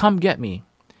 parents, come get me."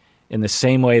 In the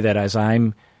same way that as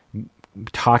I'm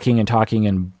talking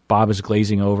and Bob is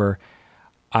glazing over,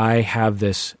 I have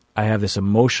this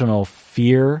emotional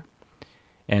fear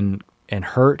and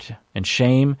hurt and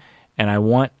shame, and I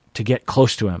want to get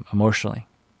close to him emotionally.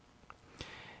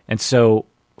 And so,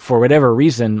 for whatever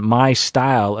reason, my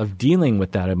style of dealing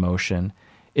with that emotion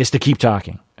is to keep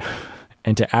talking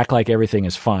and to act like everything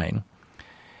is fine.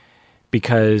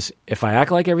 Because if I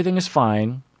act like everything is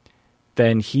fine,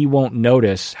 then he won't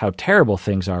notice how terrible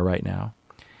things are right now.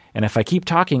 And if I keep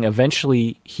talking,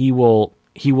 eventually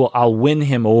I'll win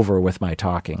him over with my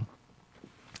talking,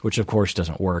 which of course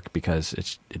doesn't work because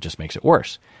it just makes it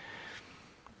worse.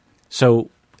 So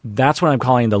that's what I'm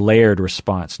calling the layered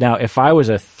response. Now, if I was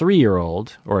a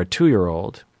 3-year-old or a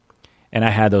 2-year-old and I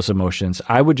had those emotions,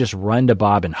 I would just run to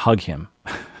Bob and hug him.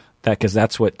 Because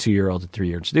that's what 2-year-olds and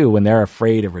 3-year-olds do when they're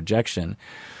afraid of rejection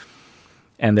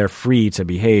and they're free to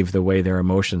behave the way their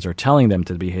emotions are telling them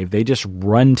to behave. They just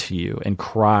run to you and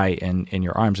cry in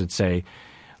your arms and say,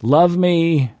 "Love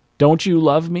me. Don't you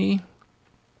love me?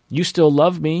 You still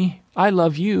love me. I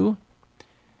love you."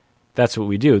 That's what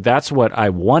we do. That's what I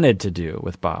wanted to do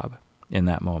with Bob in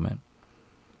that moment.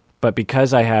 But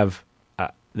because I have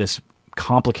this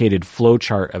complicated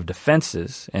flowchart of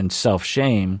defenses and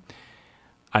self-shame,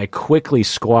 I quickly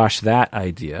squash that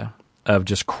idea of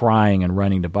just crying and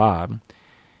running to Bob.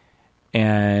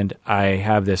 And I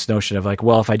have this notion of like,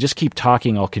 well, if I just keep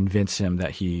talking, I'll convince him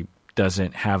that he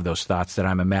doesn't have those thoughts that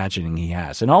I'm imagining he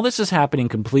has. And all this is happening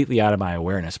completely out of my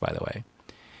awareness, by the way.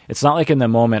 It's not like in the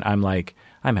moment I'm like,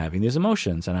 I'm having these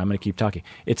emotions and I'm going to keep talking.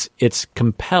 It's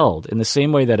compelled in the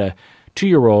same way that a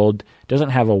 2-year-old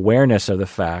doesn't have awareness of the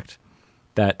fact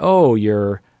that, oh,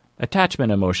 your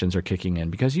attachment emotions are kicking in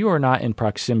because you are not in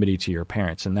proximity to your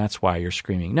parents and that's why you're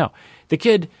screaming. No, the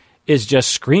kid is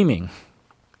just screaming.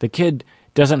 The kid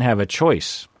doesn't have a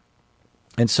choice.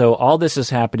 And so all this is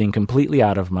happening completely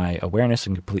out of my awareness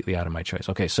and completely out of my choice.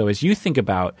 Okay, so as you think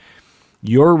about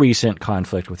your recent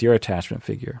conflict with your attachment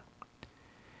figure,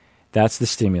 that's the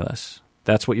stimulus.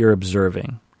 That's what you're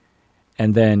observing.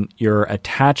 And then your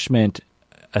attachment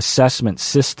assessment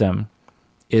system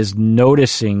is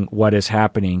noticing what is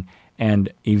happening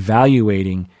and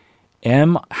evaluating,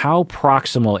 how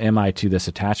proximal am I to this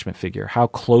attachment figure? How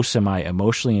close am I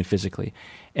emotionally and physically?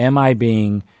 Am I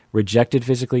being rejected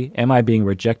physically? Am I being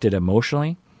rejected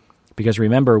emotionally? Because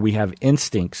remember, we have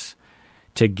instincts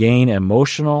to gain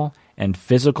emotional and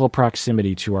physical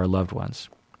proximity to our loved ones.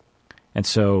 And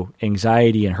so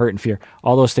anxiety and hurt and fear,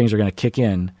 all those things are going to kick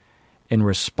in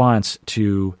response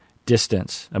to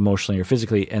distance emotionally or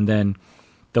physically. And then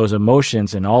those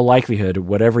emotions, in all likelihood,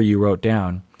 whatever you wrote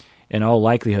down, in all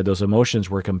likelihood, those emotions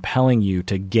were compelling you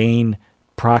to gain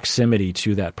proximity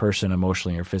to that person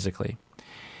emotionally or physically.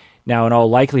 Now, in all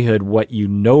likelihood, what you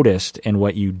noticed and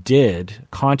what you did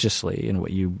consciously and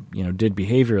what you did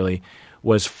behaviorally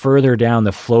was further down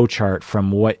the flow chart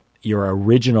from what your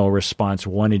original response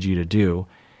wanted you to do.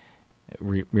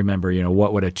 Remember,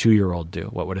 what would a 2-year-old do?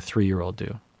 What would a 3-year-old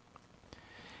do?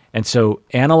 And so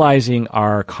analyzing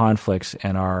our conflicts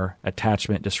and our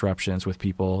attachment disruptions with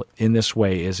people in this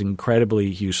way is incredibly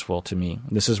useful to me.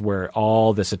 This is where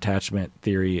all this attachment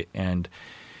theory and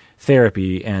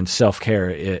therapy and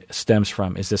self-care stems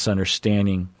from, is this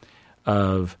understanding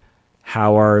of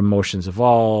how our emotions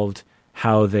evolved,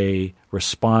 how they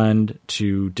respond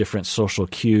to different social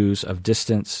cues of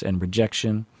distance and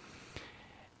rejection,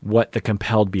 what the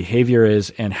compelled behavior is,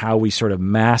 and how we sort of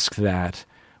mask that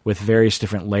with various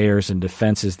different layers and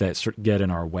defenses that get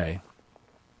in our way.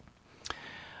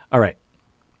 All right.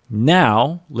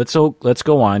 Now, let's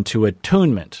go on to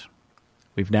attunement.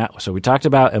 So we talked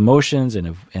about emotions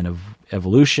and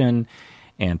evolution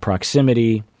and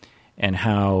proximity and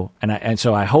how, and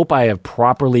so I hope I have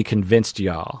properly convinced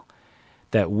y'all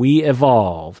that we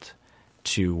evolved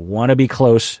to want to be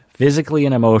close physically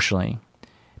and emotionally,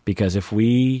 because if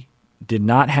we did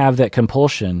not have that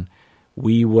compulsion,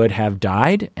 we would have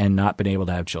died and not been able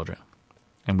to have children.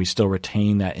 And we still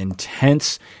retain that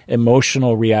intense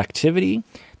emotional reactivity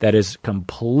that is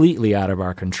completely out of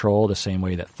our control, the same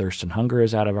way that thirst and hunger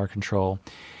is out of our control.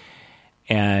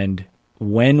 And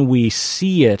when we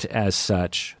see it as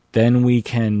such, then we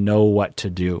can know what to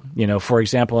do. For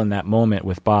example, in that moment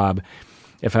with Bob,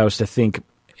 if I was to think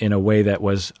in a way that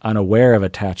was unaware of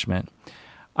attachment,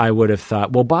 I would have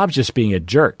thought, well, Bob's just being a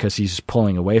jerk because he's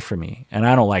pulling away from me, and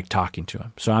I don't like talking to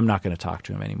him, so I'm not going to talk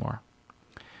to him anymore.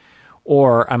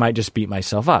 Or I might just beat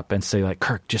myself up and say, like,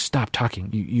 Kirk, just stop talking.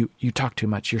 You talk too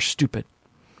much. You're stupid.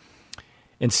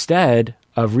 Instead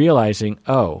of realizing,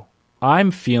 oh, I'm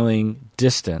feeling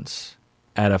distance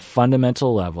at a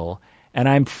fundamental level, and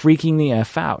I'm freaking the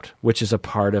F out, which is a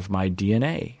part of my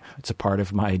DNA. It's a part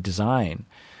of my design,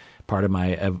 part of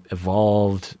my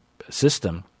evolved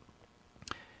system.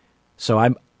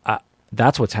 So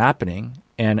that's what's happening.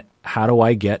 And how do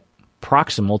I get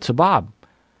proximal to Bob?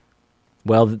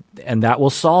 Well, and that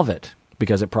will solve it,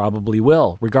 because it probably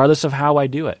will, regardless of how I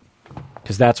do it,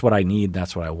 because that's what I need.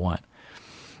 That's what I want.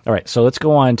 All right. So let's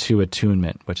go on to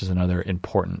attunement, which is another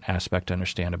important aspect to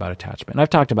understand about attachment. And I've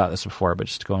talked about this before, but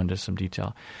just to go into some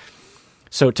detail.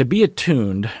 So to be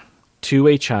attuned to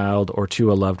a child or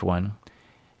to a loved one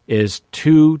is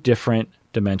two different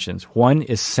dimensions. One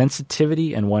is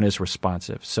sensitivity and one is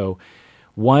responsive. So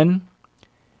one,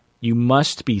 you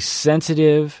must be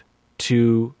sensitive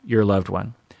to your loved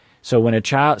one. So when a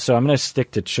child, so I'm going to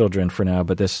stick to children for now,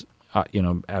 but this,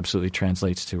 absolutely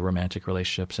translates to romantic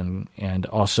relationships and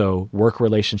also work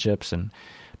relationships and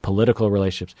political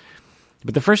relationships.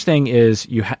 But the first thing is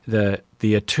the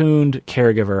attuned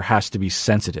caregiver has to be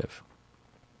sensitive,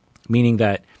 meaning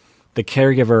that the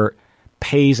caregiver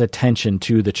pays attention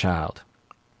to the child,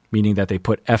 meaning that they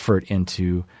put effort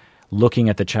into looking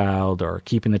at the child or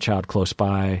keeping the child close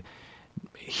by,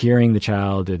 hearing the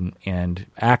child and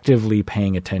actively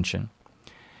paying attention.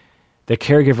 The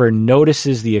caregiver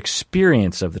notices the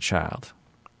experience of the child,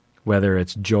 whether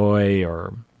it's joy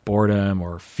or boredom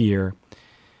or fear.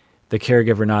 The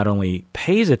caregiver not only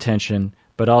pays attention,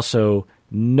 but also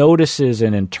notices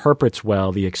and interprets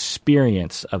well the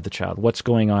experience of the child, what's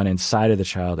going on inside of the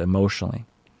child emotionally.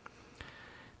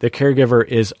 The caregiver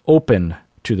is open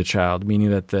to the child,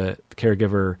 meaning that the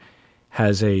caregiver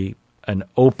has an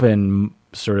open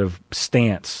sort of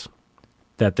stance,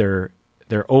 that they're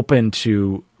open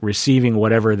to receiving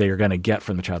whatever they're going to get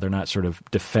from the child. They're not sort of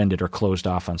defended or closed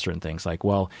off on certain things. Like,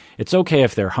 well, it's okay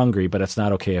if they're hungry, but it's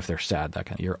not okay if they're sad. That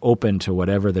kind of, you're open to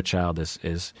whatever the child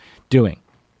is doing.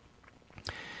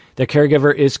 The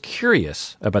caregiver is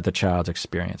curious about the child's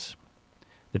experience.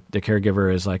 The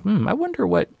caregiver is like, I wonder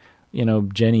what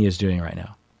Jenny is doing right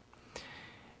now.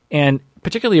 And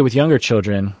particularly with younger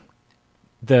children,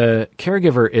 the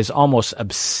caregiver is almost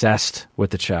obsessed with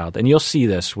the child. And you'll see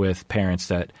this with parents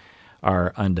that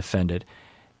are undefended.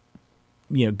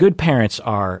 Good parents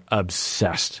are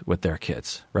obsessed with their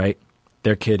kids, right?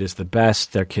 Their kid is the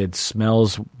best. Their kid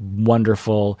smells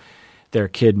wonderful. Their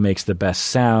kid makes the best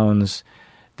sounds.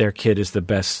 Their kid is the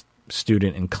best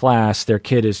student in class. Their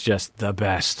kid is just the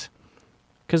best.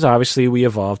 Because obviously we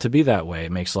evolved to be that way.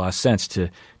 It makes a lot of sense to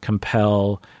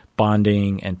compel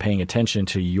bonding and paying attention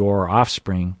to your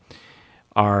offspring.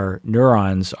 Our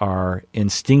neurons are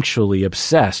instinctually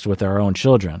obsessed with our own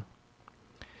children.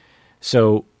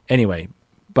 So anyway,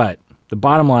 but the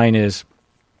bottom line is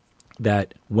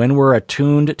that when we're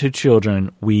attuned to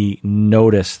children, we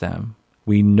notice them.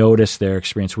 We notice their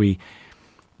experience. We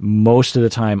most of the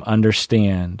time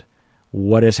understand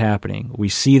what is happening. We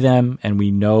see them and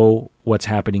we know what's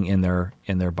happening in their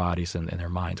bodies and in their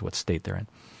minds, what state they're in.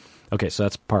 Okay, so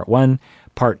that's part one.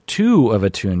 Part two of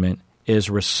attunement is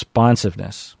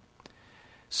responsiveness.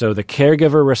 So the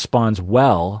caregiver responds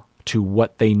well to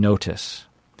what they notice.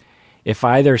 If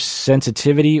either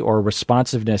sensitivity or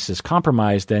responsiveness is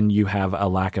compromised, then you have a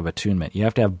lack of attunement. You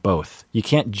have to have both. You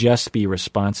can't just be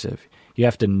responsive. You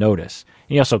have to notice.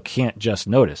 And you also can't just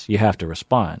notice. You have to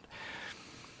respond.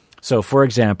 So, for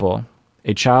example,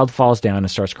 a child falls down and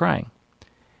starts crying.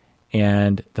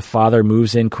 And the father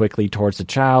moves in quickly towards the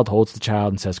child, holds the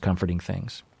child, and says comforting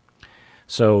things.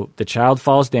 So the child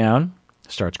falls down,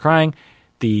 starts crying.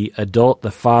 The adult,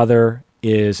 the father,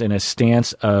 is in a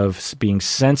stance of being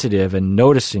sensitive and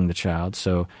noticing the child.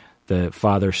 So the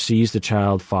father sees the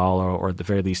child fall, or at the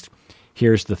very least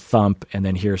hears the thump and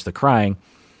then hears the crying,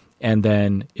 and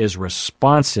then is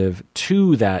responsive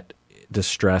to that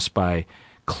distress by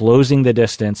closing the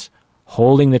distance,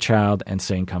 holding the child, and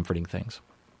saying comforting things.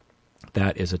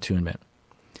 That is attunement.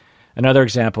 Another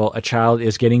example, a child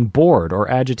is getting bored or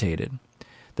agitated.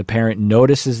 The parent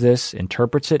notices this,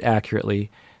 interprets it accurately,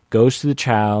 goes to the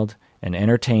child and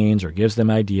entertains or gives them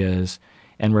ideas,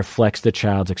 and reflects the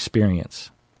child's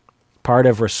experience. Part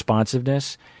of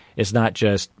responsiveness is not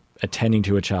just attending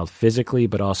to a child physically,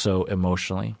 but also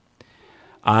emotionally.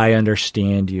 I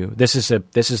understand you. This is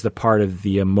the part of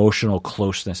the emotional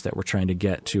closeness that we're trying to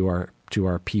get to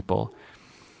our people.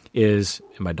 And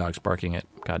my dog's barking at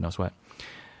God knows what.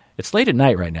 It's late at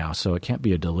night right now, so it can't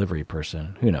be a delivery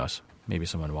person. Who knows? Maybe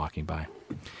someone walking by.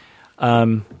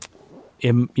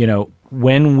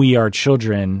 When we are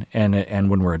children and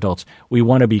when we're adults, we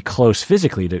want to be close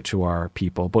physically to our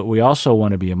people, but we also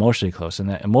want to be emotionally close. And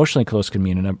that emotionally close can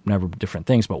mean a number of different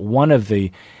things. But one of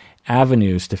the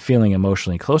avenues to feeling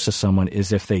emotionally close to someone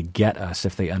is if they get us,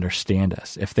 if they understand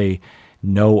us, if they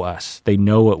know us, they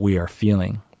know what we are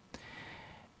feeling.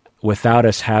 Without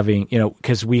us having,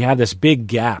 because we have this big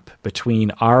gap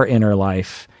between our inner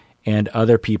life and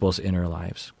other people's inner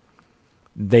lives.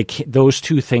 Those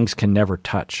two things can never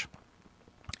touch.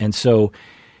 And so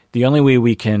the only way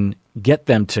we can get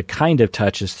them to kind of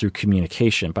touch is through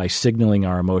communication, by signaling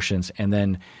our emotions, and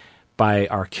then by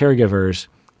our caregivers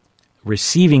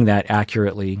receiving that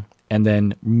accurately and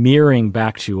then mirroring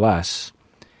back to us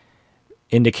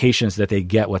indications that they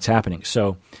get what's happening.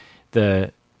 So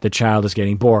the child is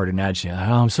getting bored and agitated.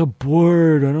 Oh, I'm so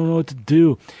bored. I don't know what to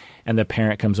do. And the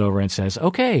parent comes over and says,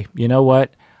 okay, you know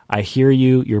what? I hear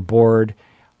you. You're bored.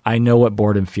 I know what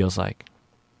boredom feels like.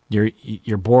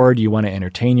 You're bored. You want to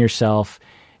entertain yourself,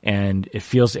 and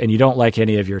and you don't like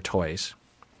any of your toys,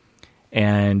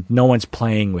 and no one's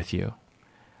playing with you.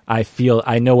 I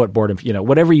know what boredom,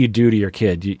 whatever you do to your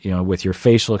kid, with your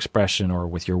facial expression or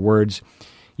with your words,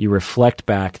 you reflect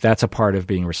back. That's a part of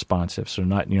being responsive. So you're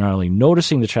not only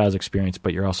noticing the child's experience,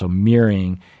 but you're also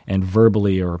mirroring and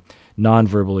verbally or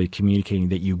non-verbally communicating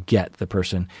that you get the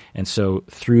person. And so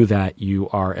through that, you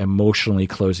are emotionally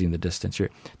closing the distance.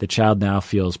 The child now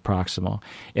feels proximal.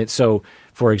 And so,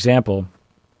 for example,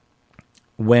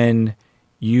 when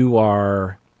you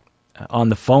are on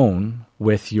the phone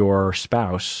with your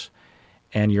spouse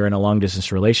and you're in a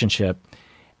long-distance relationship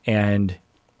and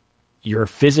you're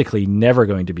physically never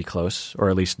going to be close, or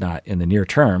at least not in the near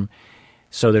term,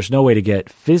 so there's no way to get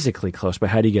physically close, but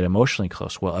how do you get emotionally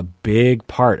close? Well, a big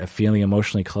part of feeling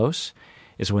emotionally close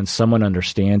is when someone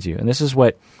understands you. And this is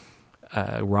what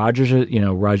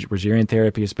Rogerian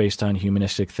therapy is based on,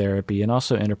 humanistic therapy, and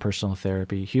also interpersonal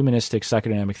therapy. Humanistic,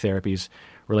 psychodynamic therapies,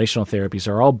 relational therapies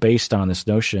are all based on this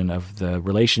notion of the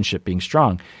relationship being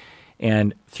strong.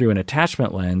 And through an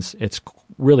attachment lens, it's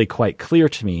really quite clear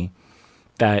to me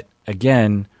that,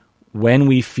 again, when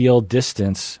we feel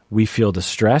distance, we feel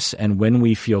distress, and when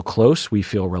we feel close, we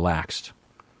feel relaxed.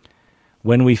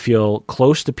 When we feel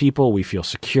close to people, we feel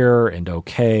secure and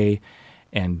okay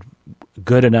and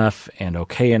good enough and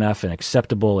okay enough and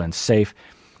acceptable and safe.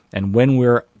 And when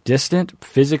we're distant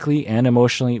physically and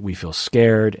emotionally, we feel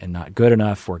scared and not good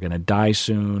enough. We're going to die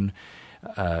soon.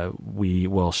 We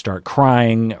will start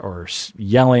crying or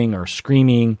yelling or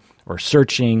screaming or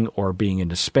searching or being in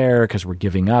despair because we're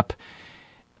giving up.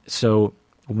 So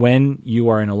when you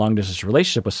are in a long-distance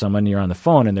relationship with someone, you're on the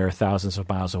phone and they're thousands of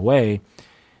miles away,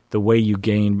 the way you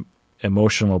gain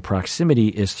emotional proximity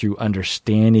is through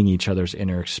understanding each other's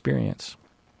inner experience.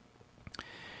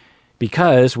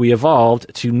 Because we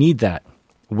evolved to need that.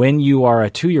 When you are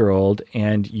a 2-year-old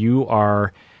and you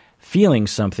are feeling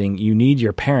something, you need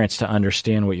your parents to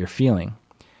understand what you're feeling.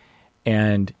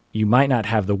 And you might not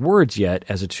have the words yet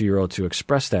as a 2-year-old to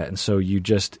express that. And so you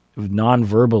just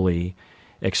non-verbally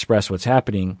express what's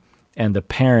happening, and the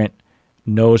parent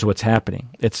knows what's happening.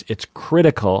 It's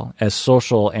critical as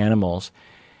social animals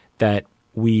that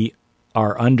we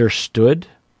are understood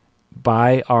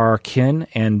by our kin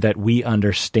and that we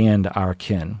understand our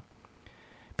kin.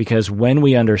 Because when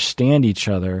we understand each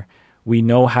other, we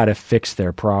know how to fix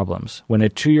their problems. When a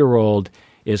 2-year-old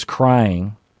is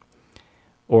crying,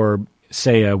 or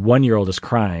say a 1-year-old is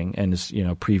crying and is,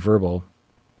 pre-verbal,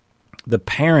 the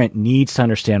parent needs to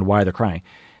understand why they're crying.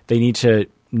 They need to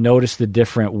notice the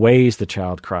different ways the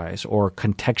child cries or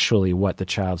contextually what the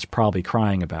child's probably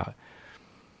crying about.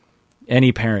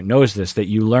 Any parent knows this, that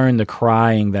you learn the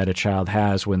crying that a child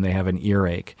has when they have an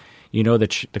earache. You know the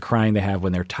crying they have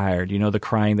when they're tired. You know the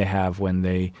crying they have when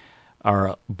they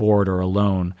are bored or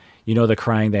alone. You know the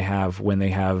crying they have when they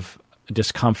have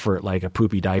discomfort like a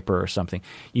poopy diaper or something.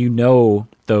 You know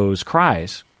those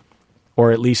cries,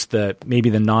 or at least maybe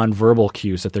the nonverbal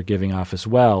cues that they're giving off as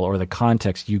well, or the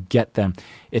context. You get them.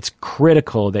 It's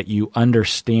critical that you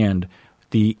understand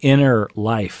the inner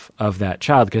life of that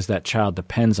child because that child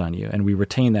depends on you, and we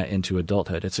retain that into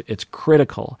adulthood. It's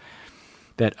critical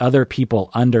that other people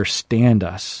understand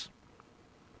us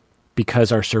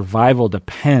because our survival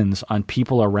depends on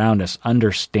people around us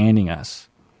understanding us.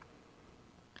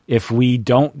 If we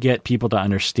don't get people to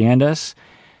understand us,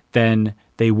 then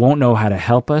they won't know how to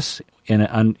help us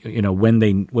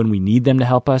when we need them to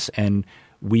help us, and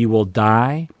we will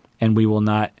die and we will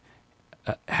not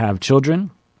have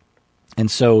children. And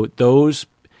so those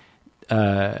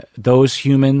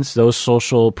humans, those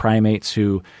social primates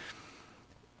who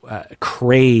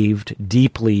craved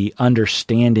deeply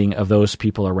understanding of those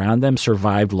people around them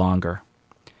survived longer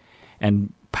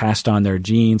and passed on their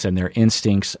genes and their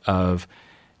instincts of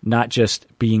not just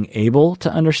being able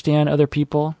to understand other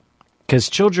people, because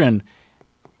children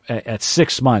at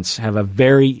 6 months have a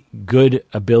very good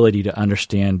ability to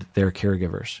understand their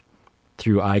caregivers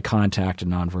through eye contact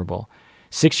and nonverbal.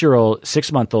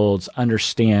 6-month-olds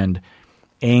understand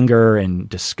anger and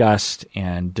disgust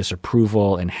and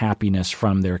disapproval and happiness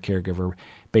from their caregiver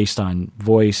based on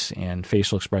voice and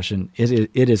facial expression.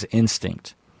 It is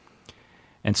instinct.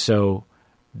 And so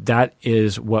that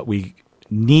is what we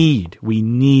need. We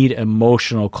need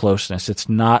emotional closeness. It's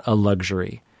not a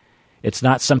luxury. It's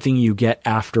not something you get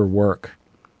after work.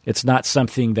 It's not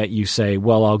something that you say,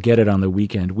 well, I'll get it on the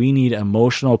weekend. We need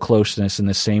emotional closeness in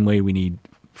the same way we need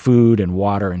food and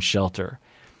water and shelter.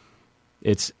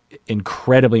 It's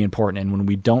incredibly important. And when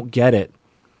we don't get it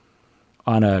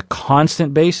on a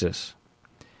constant basis,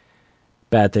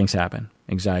 bad things happen.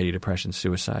 Anxiety, depression,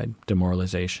 suicide,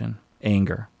 demoralization,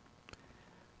 anger,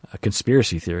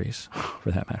 conspiracy theories,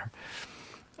 for that matter.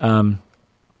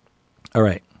 All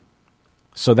right.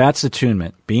 So that's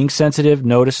attunement. Being sensitive,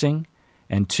 noticing,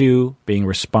 and 2, being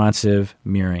responsive,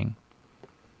 mirroring.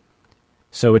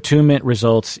 So attunement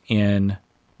results in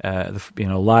a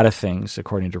lot of things,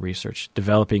 according to research.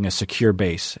 Developing a secure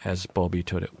base, as Bowlby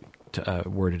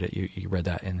worded it. You read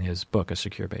that in his book, A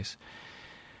Secure Base.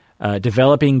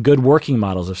 Developing good working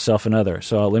models of self and other.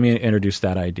 So let me introduce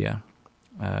that idea,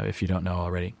 if you don't know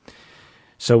already.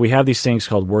 So we have these things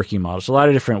called working models. A lot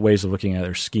of different ways of looking at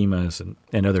their schemas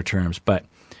and other terms, but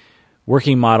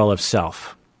working model of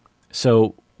self.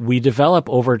 So we develop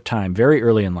over time, very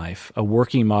early in life, a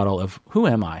working model of who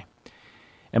am I?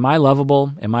 Am I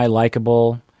lovable? Am I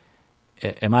likable?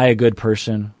 Am I a good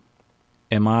person?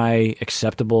 Am I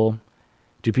acceptable?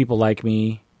 Do people like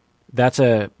me? That's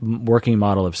a working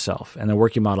model of self. And the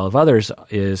working model of others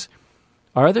is,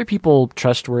 are other people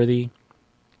trustworthy?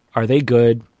 Are they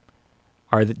good?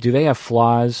 Do they have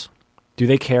flaws? Do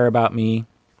they care about me?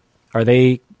 Are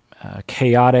they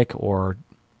chaotic or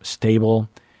stable?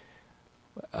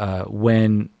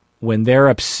 When they're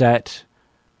upset,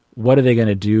 what are they going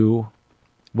to do?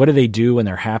 What do they do when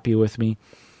they're happy with me?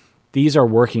 These are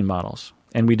working models,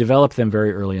 and we develop them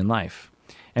very early in life.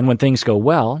 And when things go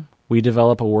well, we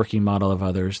develop a working model of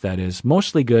others that is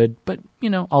mostly good, but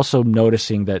also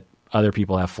noticing that other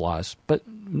people have flaws, but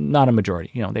not a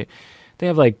majority. They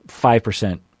have like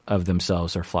 5% of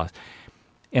themselves are flaws.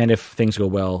 And if things go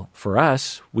well for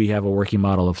us, we have a working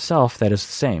model of self that is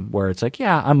the same, where it's like,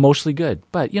 yeah, I'm mostly good,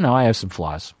 but I have some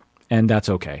flaws, and that's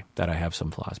okay that I have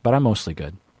some flaws, but I'm mostly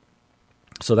good.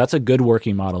 So that's a good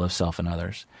working model of self and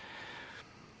others.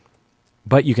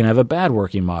 But you can have a bad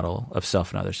working model of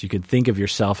self and others. You could think of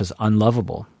yourself as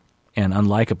unlovable and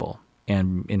unlikable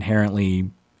and inherently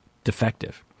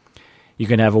defective. You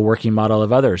can have a working model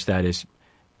of others that is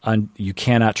you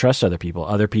cannot trust other people.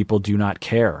 Other people do not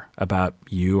care about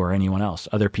you or anyone else.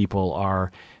 Other people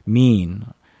are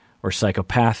mean or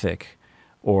psychopathic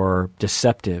or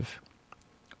deceptive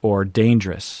or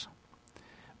dangerous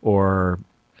or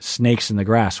snakes in the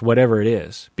grass, whatever it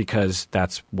is, because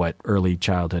that's what early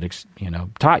childhood,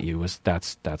 taught you, was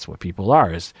that's what people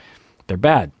are, is they're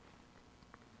bad.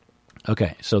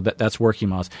 Okay, so that's working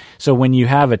models. So when you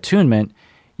have attunement,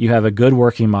 you have a good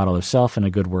working model of self and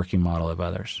a good working model of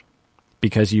others,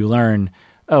 because you learn,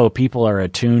 people are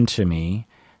attuned to me,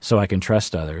 so I can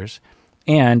trust others,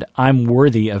 and I'm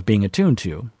worthy of being attuned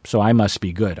to, so I must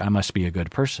be good. I must be a good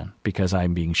person because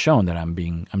I'm being shown that I'm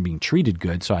being treated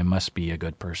good, so I must be a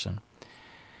good person.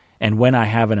 And when I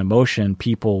have an emotion,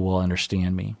 people will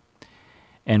understand me.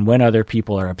 And when other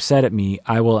people are upset at me,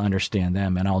 I will understand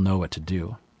them and I'll know what to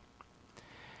do.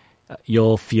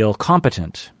 You'll feel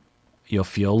competent. You'll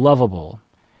feel lovable.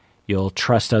 You'll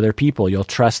trust other people. You'll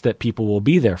trust that people will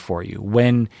be there for you.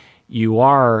 When you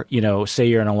are, say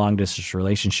you're in a long-distance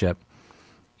relationship,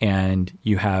 and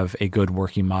you have a good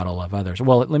working model of others.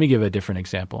 Well, let me give a different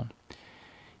example.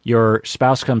 Your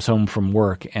spouse comes home from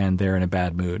work and they're in a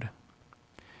bad mood.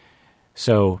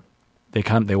 So they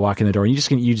walk in the door, and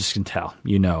you just can tell,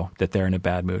 that they're in a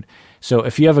bad mood. So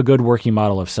if you have a good working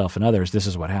model of self and others, this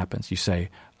is what happens. You say,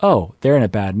 oh, they're in a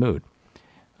bad mood.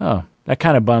 Oh, that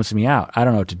kind of bums me out. I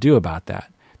don't know what to do about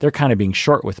that. They're kind of being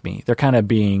short with me. They're kind of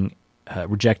being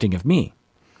rejecting of me.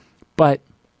 But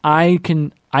I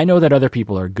know that other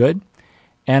people are good,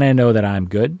 and I know that I'm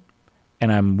good,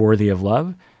 and I'm worthy of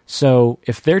love. So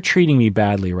if they're treating me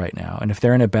badly right now, and if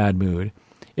they're in a bad mood,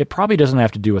 it probably doesn't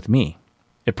have to do with me.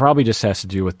 It probably just has to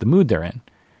do with the mood they're in.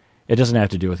 It doesn't have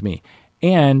to do with me.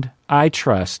 And I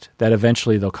trust that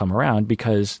eventually they'll come around,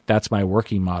 because that's my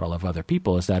working model of other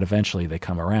people, is that eventually they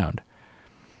come around,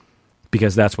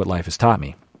 because that's what life has taught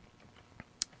me.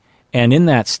 And in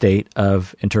that state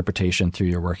of interpretation through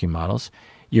your working models,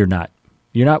 you're not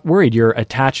worried. Your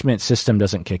attachment system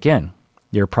doesn't kick in.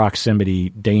 Your proximity,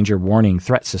 danger, warning,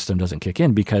 threat system doesn't kick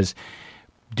in, because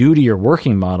due to your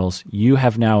working models, you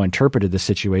have now interpreted the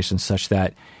situation such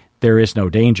that there is no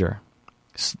danger.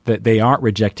 That they aren't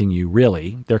rejecting you,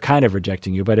 really. They're kind of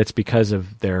rejecting you, but it's because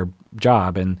of their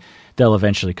job, and they'll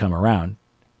eventually come around.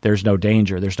 There's no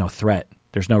danger. There's no threat.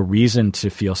 There's no reason to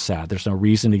feel sad. There's no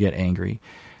reason to get angry.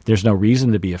 There's no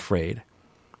reason to be afraid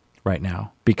right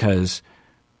now, because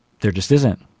there just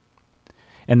isn't.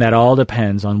 And that all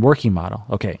depends on working model.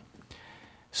 Okay.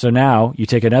 So now you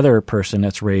take another person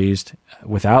that's raised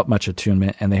without much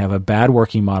attunement, and they have a bad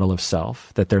working model of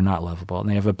self, that they're not lovable, and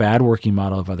they have a bad working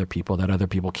model of other people, that other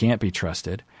people can't be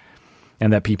trusted,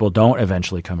 and that people don't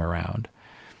eventually come around.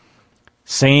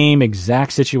 Same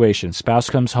exact situation. Spouse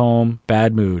comes home,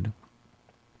 bad mood.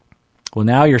 Well,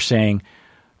 now you're saying,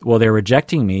 well, they're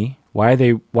rejecting me. Why are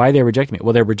they rejecting me?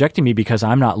 Well, they're rejecting me because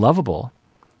I'm not lovable.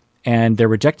 And they're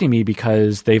rejecting me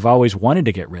because they've always wanted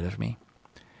to get rid of me.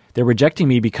 They're rejecting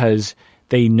me because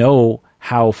they know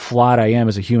how flawed I am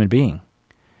as a human being.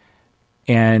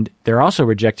 And they're also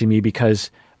rejecting me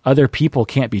because other people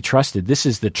can't be trusted. This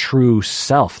is the true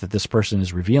self that this person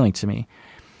is revealing to me.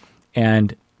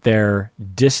 And their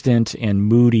distant and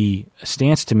moody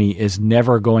stance to me is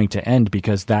never going to end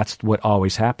because that's what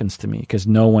always happens to me, because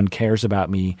no one cares about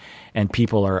me and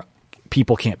people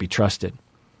can't be trusted.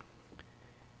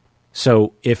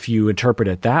 So if you interpret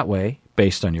it that way,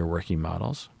 based on your working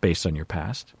models, based on your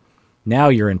past, now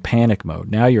you're in panic mode.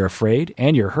 Now you're afraid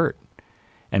and you're hurt.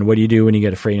 And what do you do when you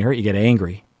get afraid and hurt? You get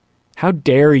angry. How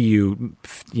dare you,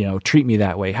 treat me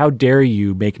that way? How dare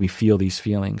you make me feel these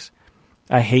feelings?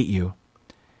 I hate you.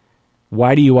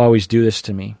 Why do you always do this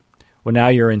to me? Well, now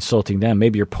you're insulting them.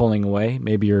 Maybe you're pulling away.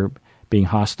 Maybe you're being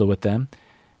hostile with them.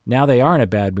 Now they are in a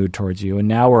bad mood towards you, and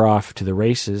now we're off to the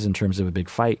races in terms of a big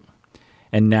fight.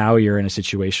 And now you're in a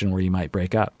situation where you might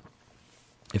break up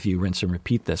if you rinse and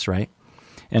repeat this, right?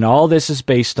 And all this is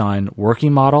based on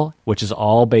working model, which is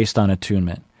all based on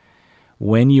attunement.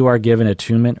 When you are given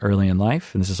attunement early in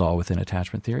life, and this is all within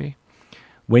attachment theory,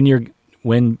 when your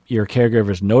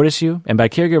caregivers notice you, and by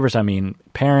caregivers I mean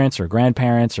parents or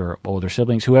grandparents or older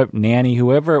siblings,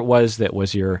 whoever it was that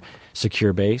was your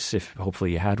secure base, if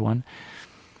hopefully you had one,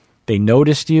 they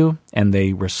noticed you and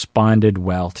they responded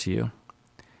well to you.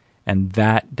 And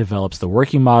that develops the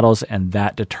working models, and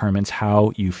that determines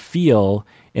how you feel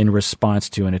in response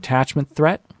to an attachment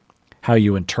threat, how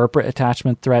you interpret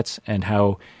attachment threats, and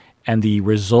the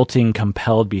resulting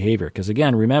compelled behavior. Because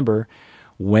again, remember,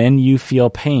 when you feel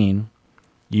pain,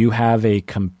 you have a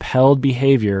compelled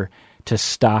behavior to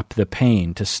stop the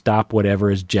pain, to stop whatever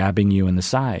is jabbing you in the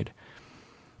side.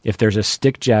 If there's a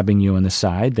stick jabbing you in the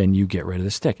side, then you get rid of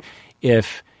the stick.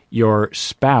 If your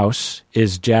spouse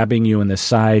is jabbing you in the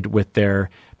side with their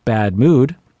bad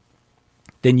mood,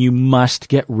 then you must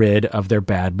get rid of their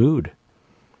bad mood.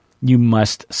 You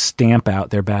must stamp out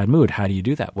their bad mood. How do you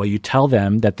do that? Well, you tell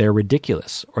them that they're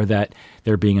ridiculous, or that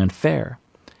they're being unfair,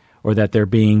 or that they're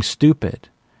being stupid,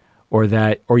 or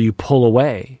you pull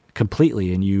away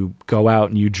completely and you go out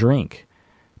and you drink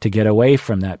to get away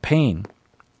from that pain.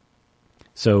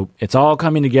 So it's all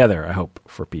coming together, I hope,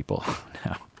 for people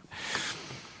now.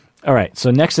 All right, so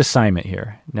next assignment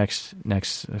here.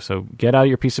 So get out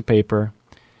your piece of paper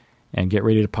and get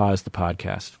ready to pause the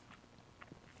podcast.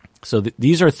 So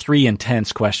these are 3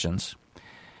 intense questions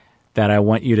that I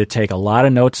want you to take a lot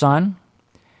of notes on,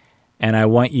 and I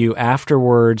want you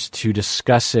afterwards to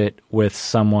discuss it with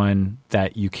someone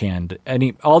that you can.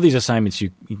 All these assignments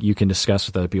you can discuss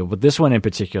with other people, but this one in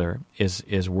particular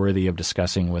is worthy of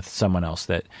discussing with someone else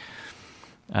that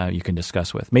you can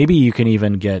discuss with. Maybe you can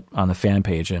even get on the fan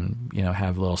page and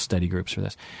have little study groups for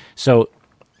this. So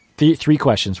 3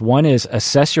 questions. One is,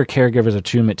 assess your caregiver's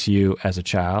attunement to you as a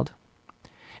child.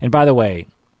 And by the way,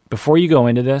 before you go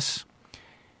into this,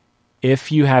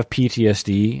 if you have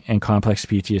PTSD and complex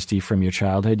PTSD from your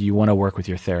childhood, you want to work with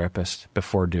your therapist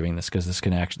before doing this, because this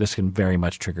can very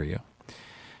much trigger you.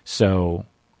 So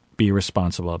be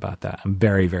responsible about that. I'm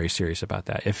very, very serious about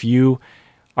that. If you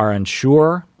are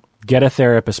unsure, get a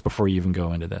therapist before you even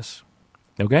go into this.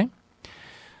 Okay?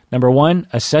 Number 1,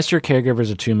 assess your caregiver's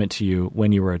attunement to you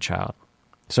when you were a child.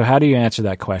 So how do you answer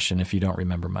that question if you don't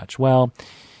remember much? Well,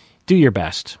 do your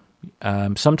best.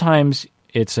 Sometimes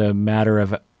it's a matter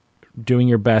of doing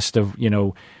your best of,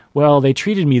 they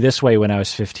treated me this way when I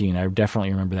was 15. I definitely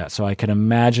remember that. So I can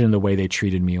imagine the way they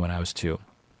treated me when I was 2.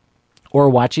 Or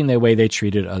watching the way they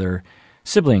treated other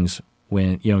siblings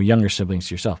when, younger siblings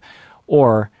to yourself.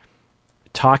 Or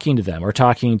talking to them, or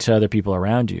talking to other people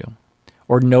around you,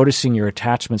 or noticing your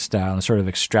attachment style and sort of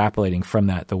extrapolating from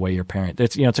that the way your parent.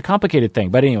 It's a complicated thing,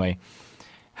 but anyway,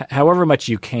 however much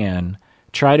you can,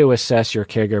 try to assess your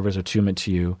caregiver's attunement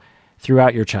to you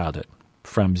throughout your childhood,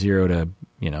 from 0 to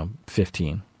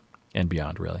 15 and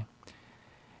beyond, really.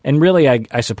 And really,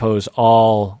 I suppose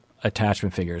all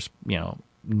attachment figures,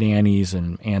 nannies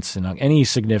and aunts and any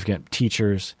significant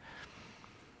teachers.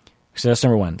 So that's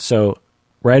number 1. So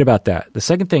write about that. The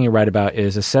second thing you write about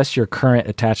is assess your current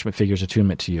attachment figure's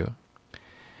attunement to you.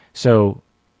 So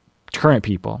current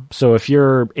people. So if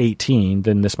you're 18,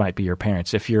 then this might be your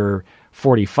parents. If you're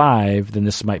 45, then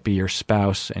this might be your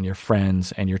spouse and your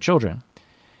friends and your children.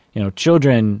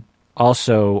 Children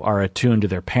also are attuned to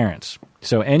their parents.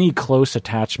 So any close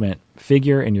attachment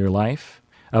figure in your life,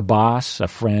 a boss, a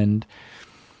friend,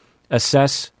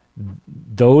 assess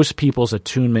those people's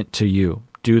attunement to you.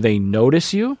 Do they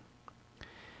notice you?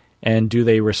 And do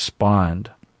they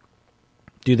respond?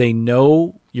 Do they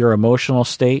know your emotional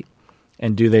state?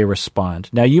 And do they respond?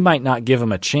 Now, you might not give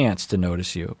them a chance to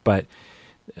notice you, but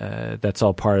that's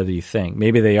all part of the thing.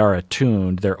 Maybe they are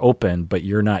attuned, they're open, but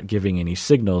you're not giving any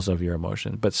signals of your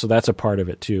emotion. But so that's a part of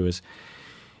it too, is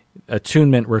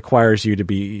Attunement requires you to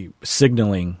be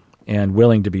signaling and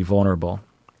willing to be vulnerable.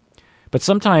 But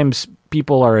sometimes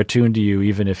people are attuned to you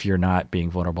even if you're not being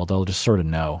vulnerable. They'll just sort of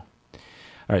know.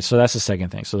 All right, so that's the second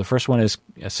thing. So the first one is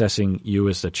assessing you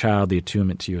as a child, the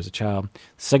attunement to you as a child. The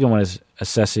second one is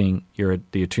assessing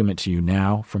the attunement to you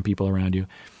now from people around you.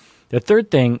 The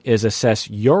third thing is assess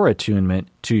your attunement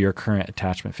to your current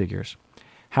attachment figures.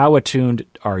 How attuned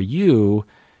are you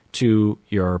to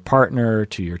your partner,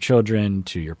 to your children,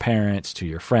 to your parents, to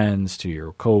your friends, to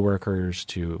your coworkers,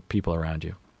 to people around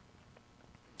you?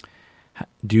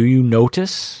 Do you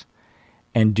notice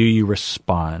and do you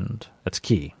respond? That's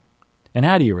key. And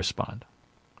how do you respond?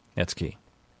 That's key.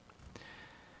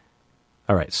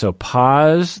 All right, so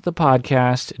pause the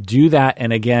podcast, do that,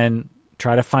 and again,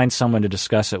 try to find someone to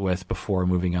discuss it with before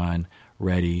moving on.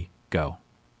 Ready, go.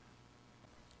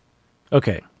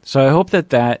 Okay, so I hope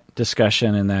that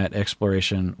discussion and that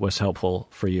exploration was helpful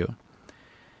for you.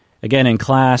 Again, in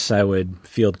class, I would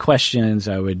field questions.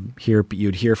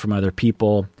 You'd hear from other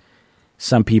people.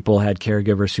 Some people had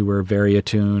caregivers who were very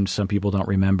attuned. Some people don't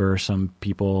remember. Some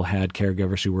people had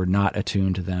caregivers who were not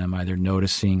attuned to them, either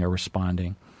noticing or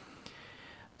responding.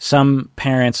 Some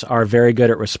parents are very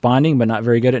good at responding, but not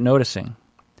very good at noticing.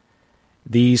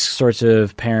 These sorts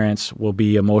of parents will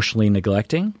be emotionally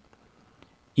neglecting,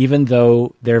 even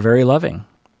though they're very loving.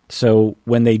 So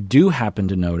when they do happen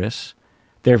to notice,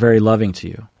 they're very loving to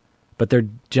you, but they're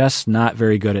just not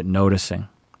very good at noticing.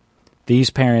 These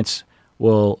parents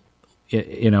will,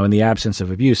 in the absence of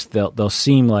abuse, they'll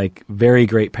seem like very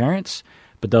great parents,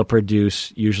 but they'll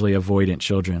produce usually avoidant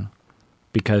children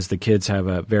because the kids have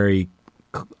a very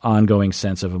ongoing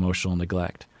sense of emotional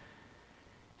neglect.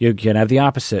 You can have the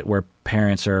opposite, where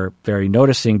parents are very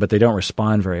noticing, but they don't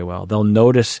respond very well. They'll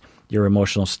notice your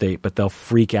emotional state, but they'll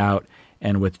freak out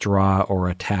and withdraw or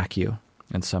attack you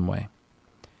in some way.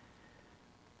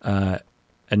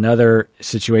 Another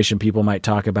situation people might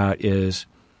talk about is,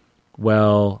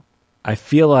 well, I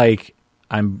feel like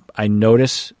I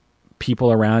notice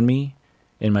people around me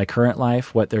in my current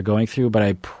life, what they're going through, but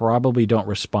I probably don't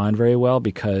respond very well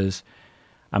because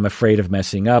I'm afraid of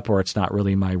messing up, or it's not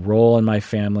really my role in my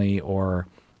family, or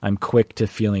I'm quick to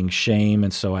feeling shame,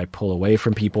 and so I pull away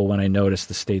from people when I notice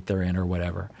the state they're in or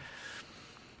whatever.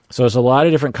 So there's a lot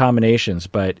of different combinations,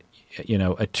 but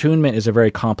attunement is a very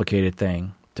complicated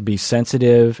thing. To be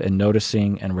sensitive and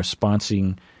noticing and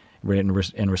responsive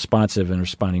and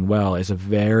responding well is a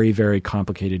very, very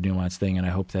complicated, nuanced thing, and I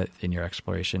hope that in your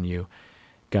exploration you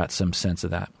got some sense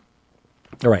of that.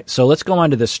 All right, so let's go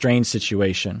on to the strange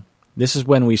situation. This is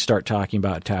when we start talking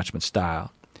about attachment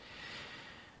style.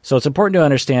 So it's important to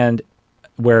understand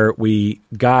where we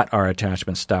got our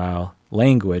attachment style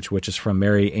language, which is from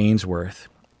Mary Ainsworth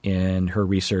in her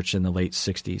research in the late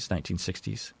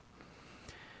 1960s.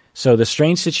 So the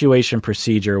strange situation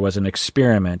procedure was an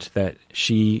experiment that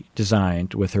she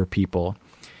designed with her people.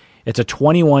 It's a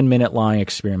 21-minute long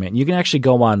experiment. You can actually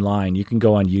go online. You can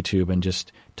go on YouTube and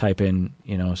just type in,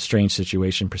 strange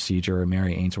situation procedure or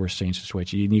Mary Ainsworth strange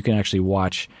situation. You can actually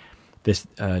watch this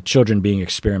children being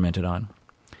experimented on.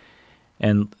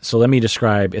 And so let me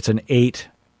describe. It's an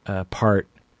 8-part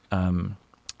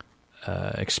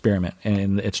experiment,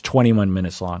 and it's 21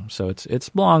 minutes long. So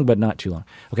it's long, but not too long.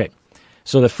 Okay.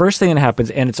 So the first thing that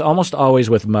happens, and it's almost always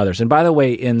with mothers. And by the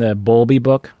way, in the Bowlby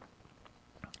book,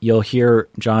 you'll hear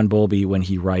John Bowlby when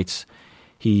he writes,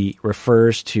 he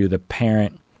refers to the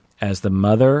parent as the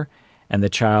mother and the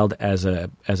child as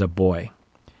a boy.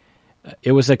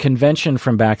 It was a convention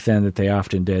from back then that they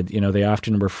often did. They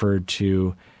often referred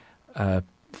to,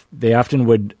 they often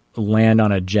would land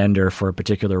on a gender for a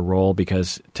particular role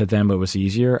because to them it was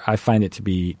easier. I find it to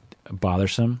be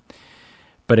bothersome.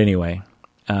 But anyway,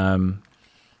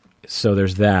 so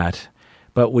there's that.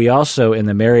 But we also, in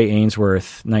the Mary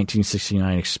Ainsworth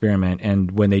 1969 experiment,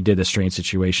 and when they did the strange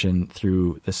situation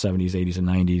through the 70s, 80s, and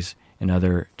 90s, and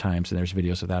other times, and there's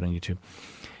videos of that on YouTube,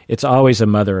 it's always a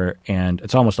mother, and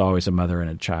it's almost always a mother and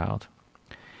a child.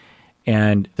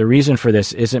 And the reason for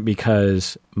this isn't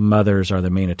because mothers are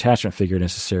the main attachment figure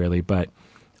necessarily, but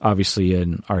obviously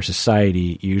in our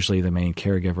society, usually the main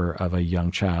caregiver of a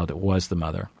young child was the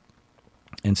mother.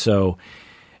 And so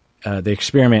the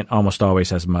experiment almost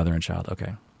always has mother and child,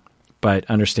 okay. But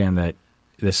understand that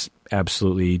this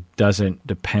absolutely doesn't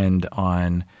depend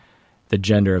on the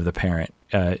gender of the parent.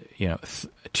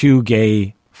 Two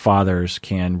gay fathers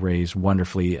can raise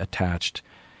wonderfully attached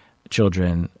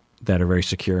children that are very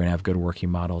secure and have good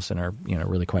working models and are,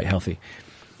 really quite healthy.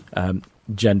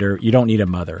 Gender, you don't need a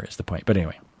mother is the point. But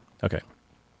anyway, okay.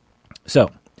 So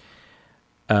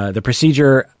the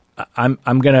procedure, I'm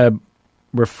going to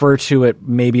refer to it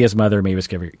maybe as mother, maybe as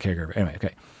caregiver. Anyway,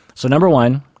 okay. So number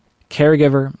one,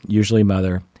 caregiver, usually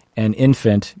mother, and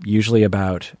infant, usually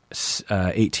about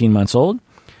 18 months old,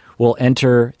 will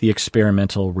enter the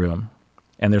experimental room.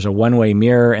 And there's a one-way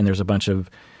mirror, and there's a bunch of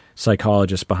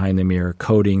psychologists behind the mirror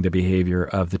coding the behavior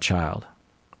of the child.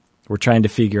 We're trying to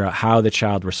figure out how the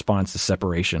child responds to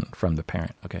separation from the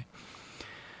parent. Okay.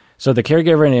 So the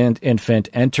caregiver and infant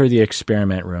enter the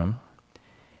experiment room,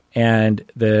 and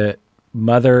the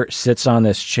mother sits on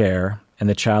this chair, and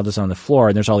the child is on the floor,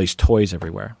 and there's all these toys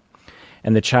everywhere.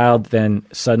 And the child then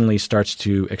suddenly starts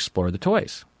to explore the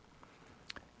toys.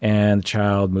 And the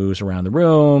child moves around the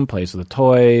room, plays with the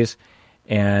toys,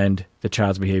 and the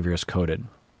child's behavior is coded.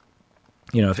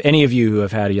 You know, if any of you who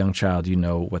have had a young child, you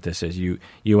know what this is. You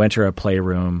enter a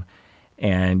playroom,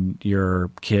 and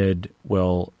your kid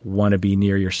will want to be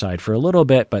near your side for a little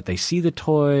bit, but they see the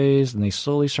toys, and they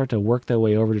slowly start to work their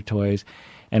way over to toys.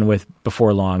 And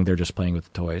before long, they're just playing with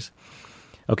the toys.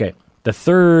 Okay, the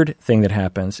third thing that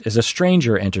happens is a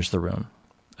stranger enters the room,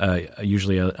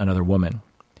 usually another woman.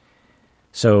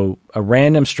 So a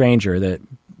random stranger that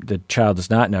the child does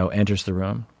not know enters the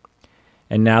room,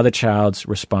 and now the child's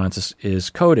response is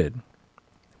coded.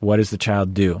 What does the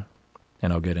child do?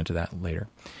 And I'll get into that later.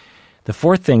 The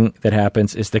fourth thing that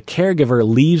happens is the caregiver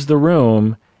leaves the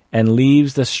room and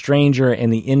leaves the stranger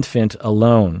and the infant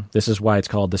alone. This is why it's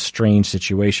called the strange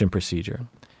situation procedure.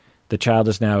 The child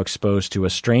is now exposed to a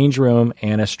strange room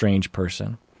and a strange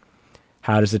person.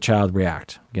 How does the child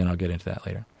react? Again, I'll get into that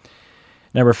later.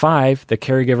 Number 5, the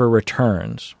caregiver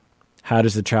returns. How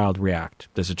does the child react?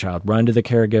 Does the child run to the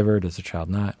caregiver? Does the child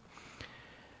not?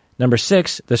 Number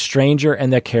 6, the stranger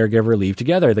and the caregiver leave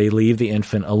together. They leave the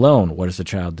infant alone. What does the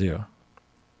child do?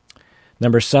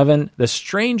 Number 7, the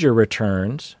stranger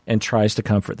returns and tries to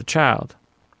comfort the child.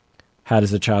 How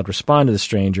does the child respond to the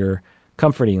stranger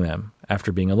comforting them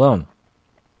after being alone?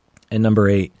 And number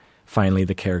 8, finally,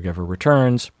 the caregiver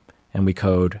returns, and we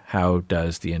code how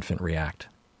does the infant react.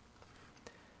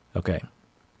 Okay.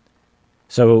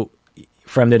 So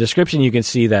from the description, you can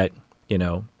see that,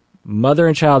 mother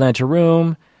and child enter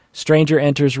room, stranger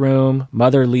enters room,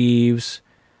 mother leaves,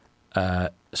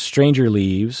 stranger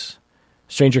leaves,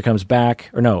 stranger comes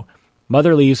back,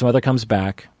 mother leaves, mother comes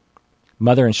back,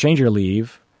 mother and stranger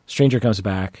leave, stranger comes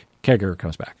back, caregiver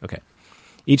comes back. Okay.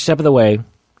 Each step of the way,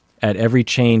 at every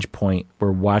change point,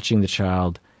 we're watching the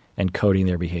child and coding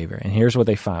their behavior. And here's what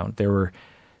they found. There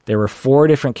were 4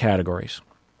 different categories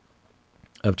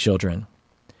of children.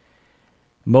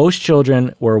 Most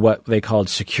children were what they called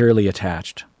securely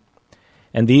attached.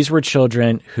 And these were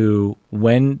children who,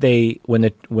 when the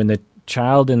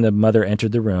child and the mother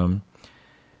entered the room,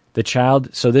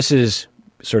 so this is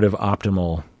sort of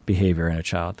optimal behavior in a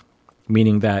child,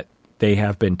 meaning that they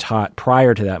have been taught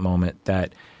prior to that moment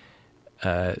that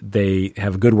they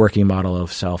have a good working model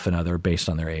of self and other based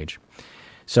on their age.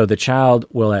 So the child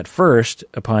will at first,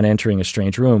 upon entering a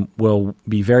strange room, will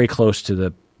be very close to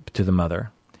the mother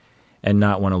and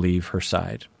not want to leave her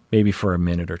side, maybe for a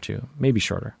minute or two, maybe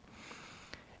shorter.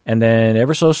 And then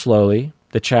ever so slowly,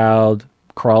 the child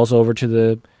crawls over to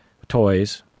the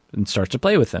toys and starts to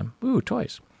play with them. Ooh,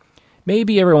 toys.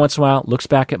 Maybe every once in a while, looks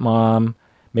back at mom,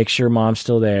 makes sure mom's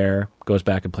still there, goes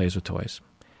back and plays with toys.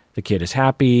 The kid is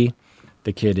happy.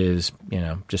 The kid is,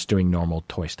 just doing normal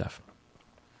toy stuff.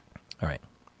 All right.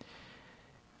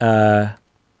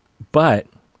 But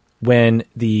when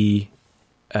the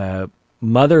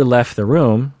mother left the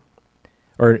room,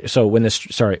 when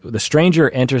the stranger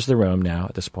enters the room now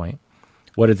at this point,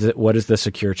 what does the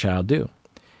secure child do?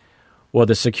 Well,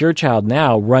 the secure child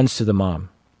now runs to the mom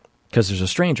because there's a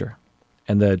stranger.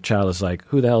 And the child is like,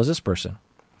 who the hell is this person?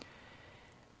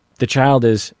 The child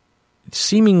is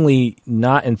seemingly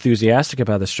not enthusiastic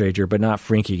about the stranger, but not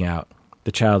freaking out.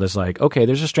 The child is like, okay,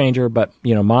 there's a stranger, but,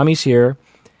 mommy's here,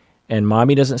 and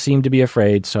mommy doesn't seem to be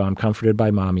afraid, so I'm comforted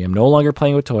by mommy. I'm no longer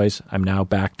playing with toys. I'm now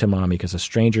back to mommy because the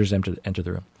strangers enter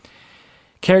the room.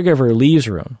 Caregiver leaves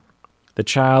room. The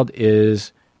child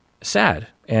is sad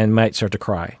and might start to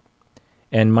cry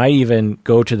and might even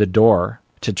go to the door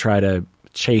to try to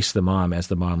chase the mom as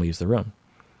the mom leaves the room.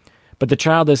 But the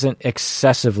child isn't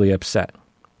excessively upset.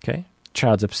 Okay?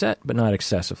 Child's upset, but not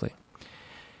excessively.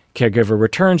 Caregiver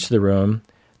returns to the room.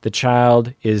 The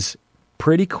child is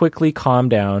pretty quickly calmed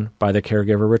down by the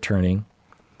caregiver returning,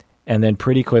 and then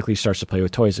pretty quickly starts to play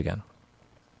with toys again.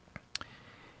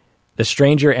 The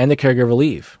stranger and the caregiver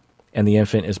leave, and the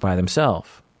infant is by themselves.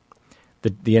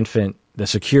 The infant, the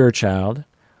secure child,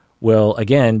 will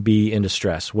again be in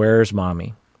distress. Where's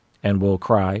mommy? And will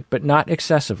cry, but not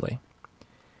excessively.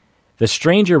 The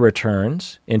stranger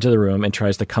returns into the room and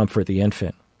tries to comfort the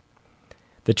infant.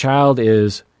 The child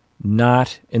is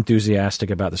not enthusiastic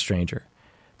about the stranger.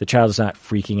 The child is not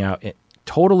freaking out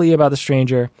totally about the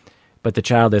stranger, but the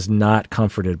child is not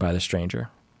comforted by the stranger.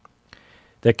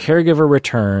 The caregiver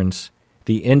returns.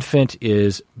 The infant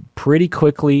is pretty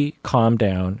quickly calmed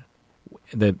down.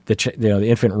 The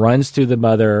infant runs to the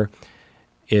mother,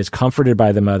 is comforted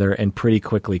by the mother, and pretty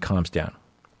quickly calms down.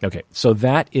 Okay, so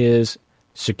that is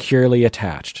securely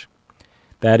attached.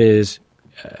 That is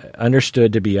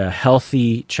understood to be a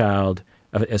healthy child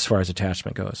as far as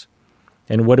attachment goes.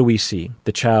 And what do we see?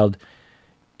 The child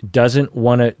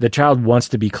wants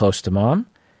to be close to mom.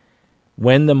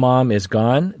 When the mom is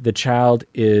gone, the child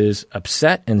is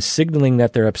upset and signaling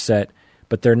that they're upset,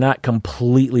 but they're not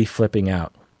completely flipping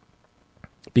out.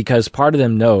 Because part of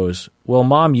them knows, well,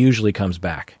 mom usually comes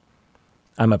back.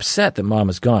 I'm upset that mom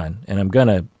is gone, and I'm going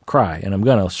to cry, and I'm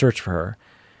going to search for her,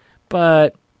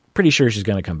 but pretty sure she's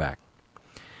going to come back.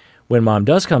 When mom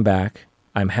does come back,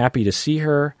 I'm happy to see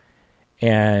her,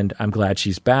 and I'm glad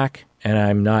she's back, and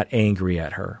I'm not angry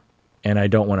at her, and I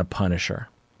don't want to punish her.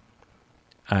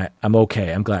 I'm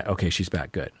okay. I'm glad. Okay, she's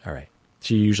back. Good. All right.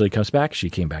 She usually comes back. She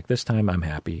came back this time. I'm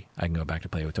happy. I can go back to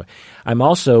play with toys. I'm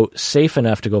also safe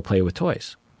enough to go play with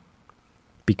toys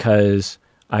because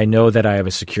I know that I have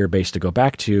a secure base to go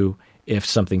back to if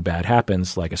something bad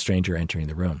happens, like a stranger entering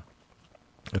the room.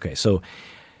 Okay, so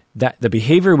that the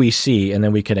behavior we see, and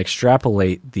then we can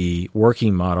extrapolate the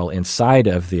working model inside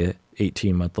of the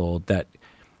 18-month-old that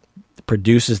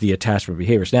produces the attachment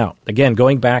behaviors. Now, again,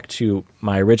 going back to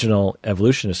my original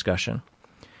evolution discussion,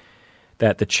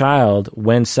 that the child,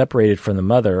 when separated from the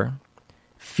mother,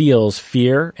 feels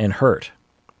fear and hurt,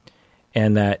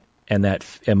 and that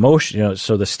emotion.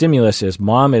 So the stimulus is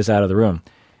mom is out of the room.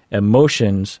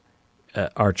 Emotions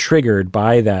are triggered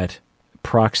by that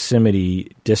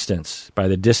proximity distance, by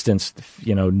the distance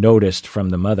noticed from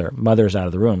the mother. Mother's out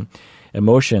of the room.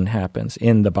 Emotion happens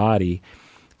in the body,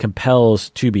 compels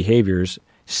two behaviors,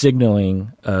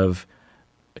 signaling of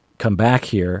come back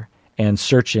here and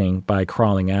searching by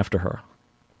crawling after her.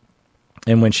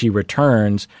 And when she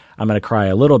returns, I'm going to cry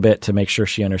a little bit to make sure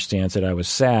she understands that I was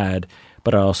sad,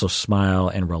 but I also smile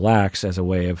and relax as a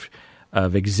way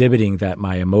of exhibiting that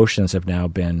my emotions have now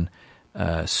been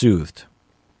soothed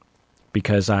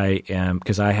because I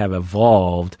have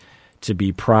evolved to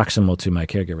be proximal to my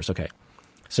caregivers. Okay.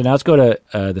 So now let's go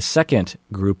to the second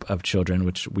group of children,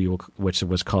 which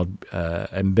was called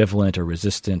ambivalent or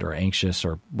resistant or anxious,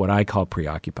 or what I call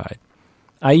preoccupied.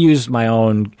 I use my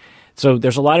own. So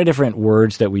there's a lot of different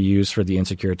words that we use for the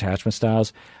insecure attachment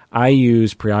styles. I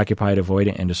use preoccupied,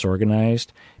 avoidant, and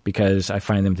disorganized because I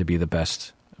find them to be the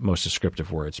best, most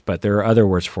descriptive words. But there are other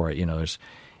words for it. There's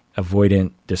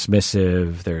avoidant,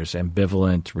 dismissive. There's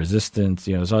ambivalent, resistant.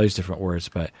 There's all these different words,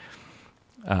 but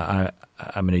I'm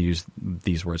going to use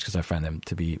these words because I find them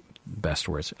to be best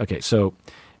words. Okay, so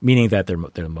meaning that they're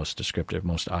the most descriptive,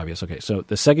 most obvious. Okay, so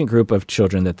the second group of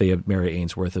children that Mary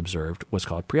Ainsworth observed was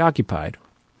called preoccupied.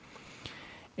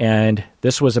 And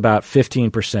this was about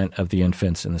 15% of the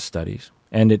infants in the studies.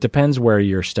 And it depends where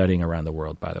you're studying around the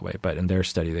world, by the way. But in their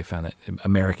study, they found that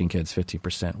American kids,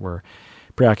 15% were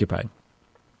preoccupied.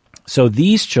 So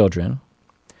these children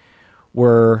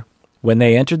were, when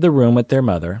they entered the room with their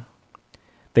mother,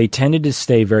 they tended to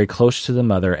stay very close to the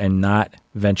mother and not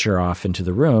venture off into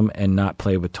the room and not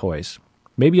play with toys.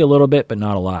 Maybe a little bit, but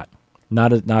not a lot.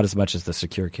 Not as much as the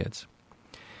secure kids.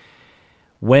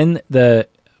 When the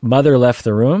mother left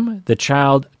the room, the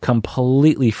child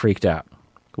completely freaked out,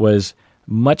 was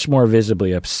much more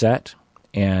visibly upset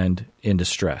and in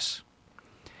distress,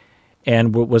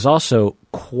 and was also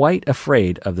quite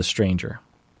afraid of the stranger.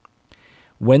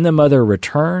 When the mother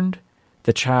returned,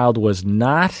 the child was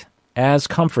not as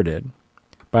comforted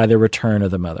by the return of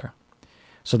the mother.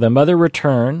 So the mother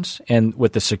returns, and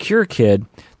with the secure kid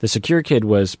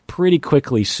was pretty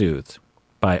quickly soothed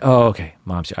by, oh, okay,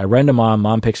 mom's here. I run to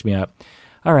mom picks me up.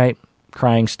 All right,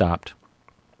 crying stopped.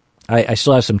 I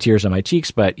still have some tears on my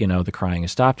cheeks, but, the crying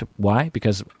has stopped. Why?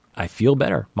 Because I feel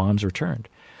better. Mom's returned.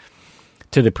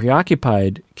 To the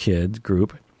preoccupied kid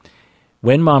group,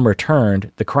 when mom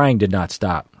returned, the crying did not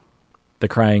stop. The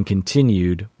crying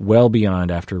continued well beyond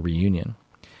after reunion.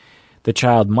 The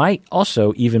child might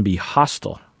also even be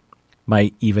hostile,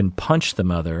 might even punch the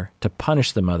mother to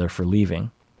punish the mother for leaving.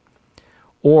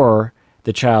 Or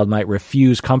the child might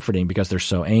refuse comforting because they're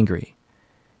so angry.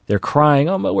 They're crying,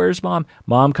 oh, but where's mom?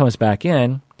 Mom comes back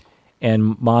in,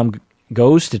 and mom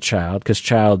goes to child because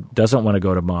child doesn't want to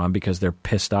go to mom because they're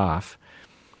pissed off.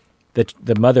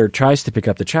 The mother tries to pick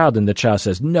up the child, and the child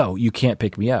says, no, you can't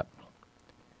pick me up,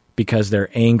 because they're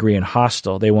angry and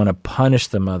hostile. They want to punish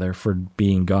the mother for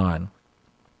being gone.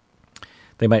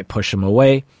 They might push him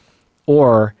away,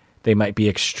 or they might be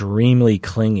extremely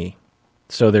clingy.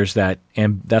 So there's that,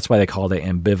 and that's why they called it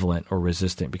ambivalent or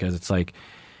resistant, because it's like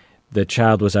the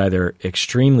child was either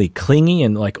extremely clingy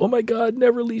and like, oh my God,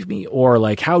 never leave me, or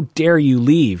like, how dare you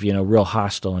leave, real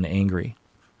hostile and angry.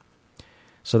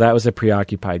 So that was the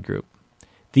preoccupied group.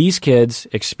 These kids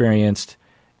experienced,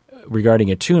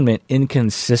 regarding attunement,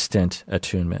 inconsistent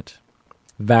attunement,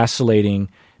 vacillating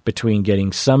between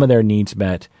getting some of their needs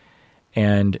met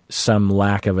and some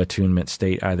lack of attunement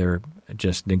state, either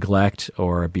just neglect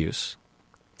or abuse.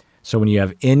 So when you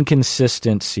have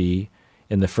inconsistency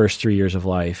in the first 3 years of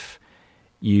life,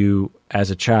 you,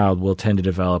 as a child, will tend to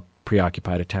develop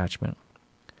preoccupied attachment,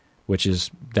 which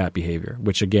is that behavior,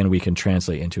 which again we can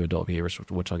translate into adult behaviors,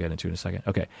 which I'll get into in a second.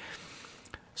 Okay.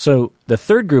 So the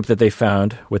third group that they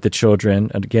found with the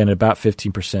children, and again about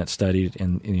 15% studied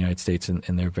in the United States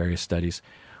in their various studies,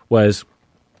 was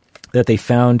that they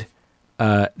found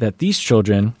that these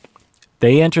children,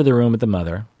 they enter the room with the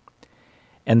mother,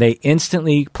 and they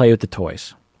instantly play with the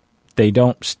toys. They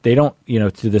don't,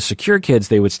 to the secure kids,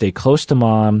 they would stay close to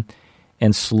mom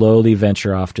and slowly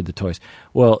venture off to the toys.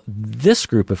 Well, this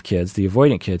group of kids, the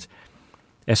avoidant kids,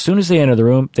 as soon as they enter the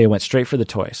room, they went straight for the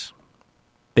toys.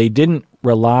 They didn't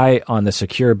rely on the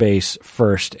secure base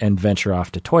first and venture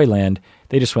off to Toyland.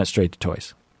 They just went straight to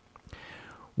toys.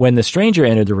 When the stranger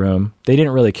entered the room, they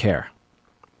didn't really care.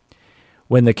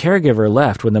 When the caregiver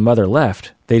left, when the mother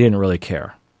left, they didn't really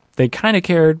care. They kind of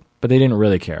cared, but they didn't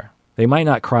really care. They might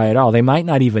not cry at all. They might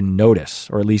not even notice,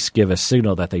 or at least give a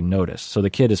signal that they notice. So the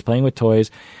kid is playing with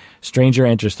toys. Stranger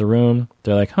enters the room.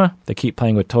 They're like, huh, they keep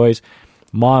playing with toys.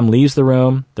 Mom leaves the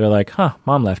room. They're like, huh,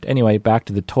 mom left. Anyway, back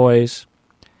to the toys.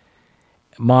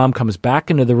 Mom comes back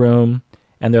into the room,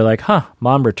 and they're like, huh,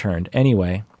 mom returned.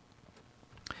 Anyway,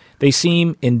 they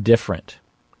seem indifferent.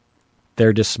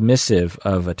 They're dismissive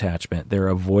of attachment.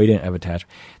 They're avoidant of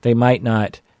attachment. They might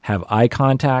not have eye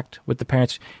contact with the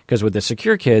parents, because with the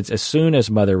secure kids, as soon as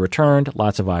mother returned,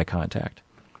 lots of eye contact.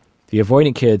 The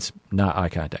avoidant kids, not eye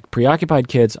contact. Preoccupied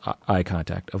kids, eye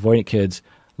contact. Avoidant kids,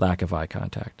 lack of eye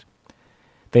contact.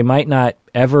 They might not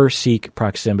ever seek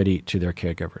proximity to their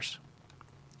caregivers.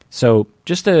 So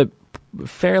just a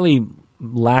fairly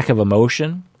lack of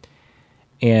emotion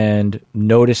and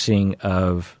noticing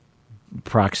of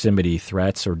proximity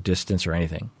threats or distance or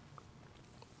anything.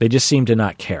 They just seem to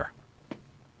not care.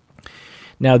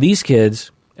 Now, these kids,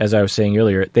 as I was saying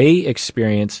earlier, they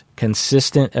experience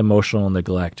consistent emotional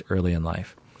neglect early in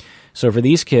life. So for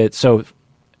these kids,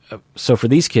 for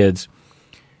these kids,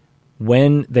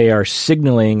 when they are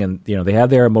signaling and they have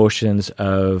their emotions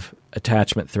of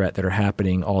attachment threat that are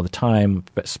happening all the time,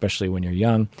 but especially when you're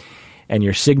young, and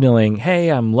you're signaling,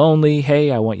 hey, I'm lonely,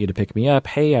 hey, I want you to pick me up,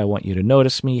 hey, I want you to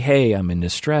notice me, hey, I'm in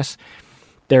distress.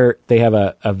 They have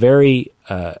a very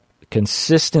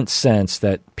consistent sense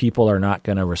that people are not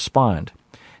going to respond.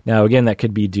 Now, again, that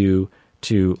could be due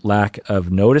to lack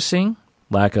of noticing,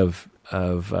 lack of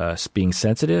being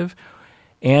sensitive,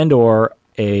 and or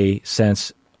a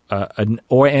sense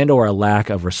or a lack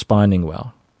of responding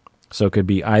well. So it could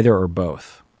be either or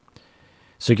both.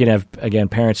 So you can have, again,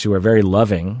 parents who are very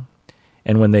loving,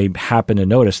 and when they happen to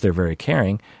notice, they're very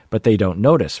caring, but they don't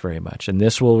notice very much. And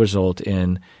this will result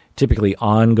in typically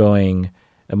ongoing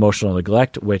emotional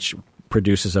neglect, which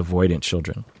produces avoidant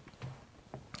children.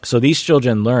 So these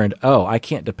children learned, oh, I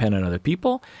can't depend on other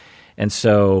people, and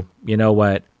so, you know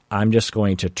what, I'm just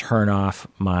going to turn off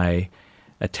my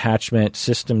attachment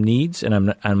system needs, and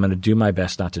I'm going to do my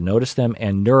best not to notice them,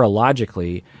 and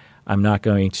neurologically, I'm not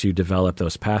going to develop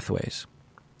those pathways.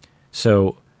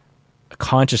 So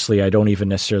consciously, I don't even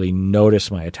necessarily notice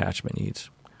my attachment needs.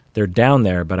 They're down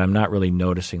there, but I'm not really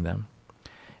noticing them.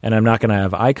 And I'm not going to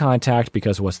have eye contact,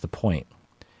 because what's the point?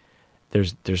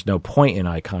 There's no point in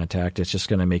eye contact. It's just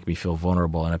going to make me feel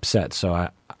vulnerable and upset. So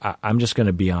I'm just going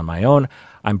to be on my own.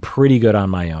 I'm pretty good on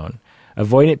my own.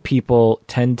 Avoidant people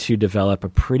tend to develop a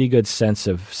pretty good sense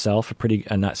of self,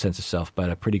 not sense of self, but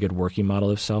a pretty good working model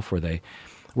of self, where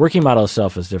working model of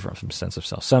self is different from sense of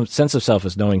self. Some sense of self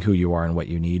is knowing who you are and what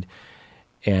you need.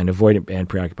 And avoidant and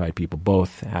preoccupied people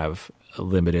both have a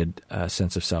limited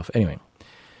sense of self. Anyway,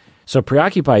 so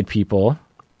preoccupied people,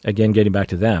 again, getting back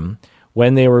to them,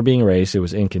 when they were being raised, it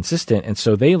was inconsistent. And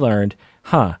so they learned,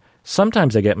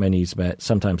 sometimes I get my needs met,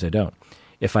 sometimes I don't.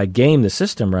 If I game the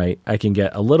system right, I can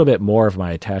get a little bit more of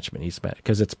my attachment needs met,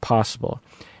 because it's possible.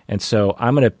 And so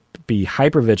I'm going to be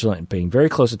hypervigilant and paying very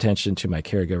close attention to my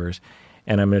caregivers,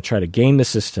 and I'm going to try to game the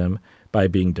system by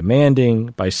being demanding,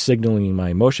 by signaling my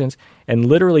emotions, and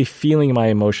literally feeling my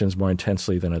emotions more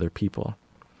intensely than other people.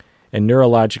 And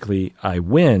neurologically, I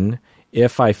win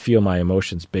if I feel my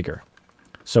emotions bigger.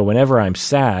 So whenever I'm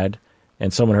sad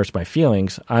and someone hurts my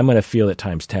feelings, I'm going to feel it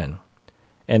times 10.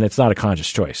 And it's not a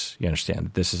conscious choice. You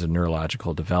understand? This is a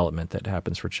neurological development that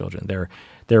happens for children.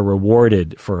 They're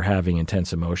rewarded for having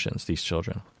intense emotions, these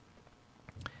children.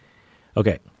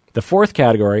 Okay, the fourth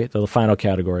category, the final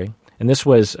category, and this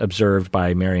was observed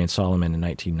by Marion Solomon in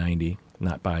 1990,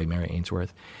 not by Mary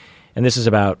Ainsworth. And this is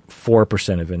about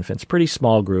 4% of infants, pretty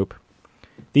small group.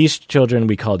 These children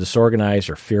we call disorganized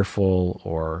or fearful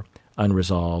or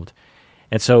unresolved.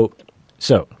 And so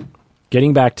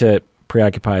getting back to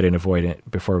preoccupied and avoidant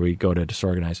before we go to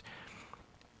disorganized,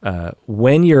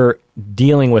 when you're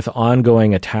dealing with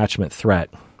ongoing attachment threat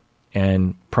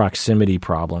and proximity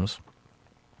problems,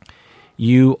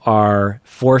 you are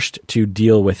forced to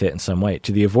deal with it in some way.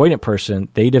 To the avoidant person,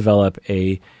 they develop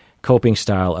a coping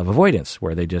style of avoidance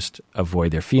where they just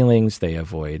avoid their feelings, they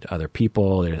avoid other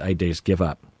people, they just give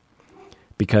up.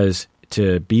 Because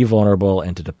to be vulnerable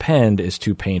and to depend is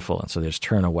too painful, and so they just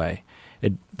turn away.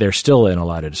 They're still in a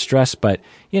lot of distress, but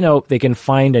they can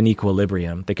find an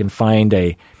equilibrium. They can find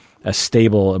a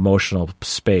stable emotional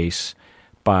space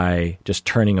by just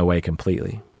turning away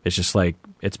completely. It's just like,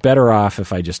 it's better off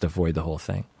if I just avoid the whole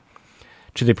thing.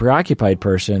 To the preoccupied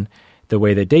person, the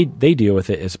way that they deal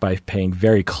with it is by paying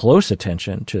very close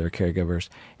attention to their caregivers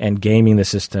and gaming the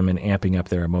system and amping up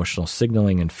their emotional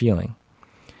signaling and feeling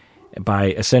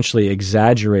by essentially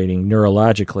exaggerating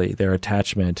neurologically their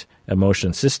attachment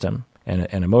emotion system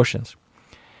and emotions.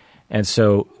 And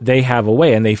so they have a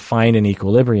way, and they find an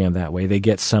equilibrium that way. They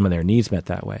get some of their needs met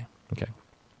that way. Okay.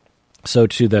 So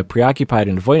to the preoccupied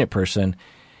and avoidant person,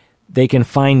 they can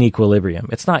find equilibrium.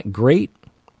 It's not great.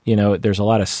 There's a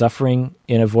lot of suffering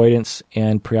in avoidance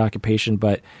and preoccupation,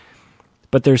 but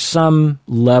there's some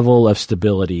level of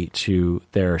stability to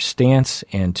their stance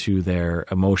and to their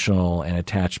emotional and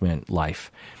attachment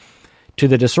life. To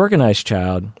the disorganized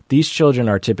child, these children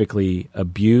are typically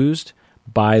abused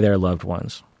by their loved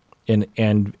ones,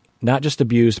 and not just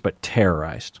abused, but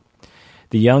terrorized.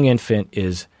 The young infant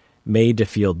is made to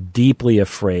feel deeply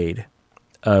afraid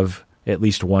of at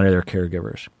least one of their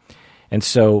caregivers. And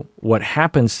so what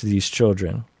happens to these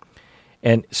children,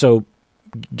 and so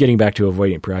getting back to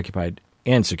avoidant, preoccupied,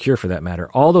 and secure for that matter,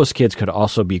 all those kids could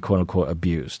also be quote-unquote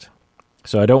abused.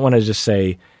 So I don't want to just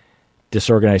say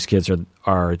disorganized kids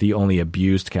are the only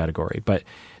abused category, but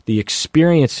the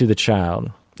experience to the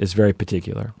child is very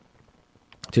particular.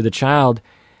 To the child,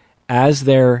 as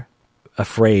they're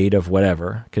afraid of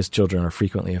whatever, because children are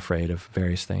frequently afraid of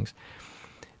various things,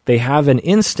 they have an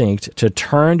instinct to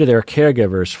turn to their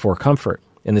caregivers for comfort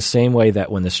in the same way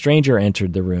that when the stranger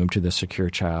entered the room to the secure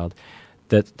child,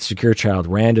 that secure child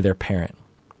ran to their parent.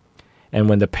 And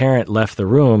when the parent left the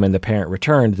room and the parent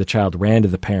returned, the child ran to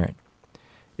the parent.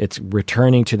 It's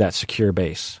returning to that secure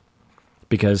base.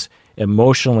 Because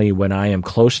emotionally, when I am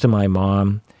close to my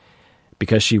mom,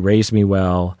 because she raised me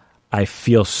well, I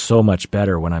feel so much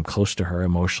better when I'm close to her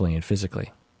emotionally and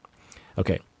physically.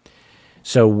 Okay.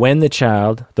 So when the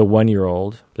child, the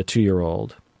 1-year-old, the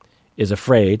 2-year-old, is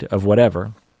afraid of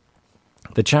whatever,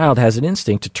 the child has an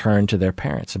instinct to turn to their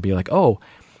parents and be like, oh,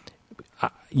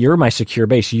 you're my secure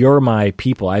base. You're my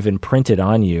people. I've imprinted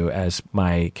on you as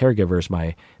my caregivers,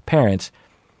 my parents.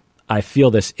 I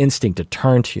feel this instinct to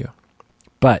turn to you.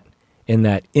 But in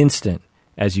that instant,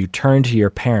 as you turn to your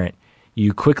parent,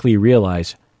 you quickly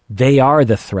realize they are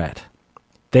the threat.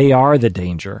 They are the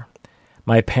danger.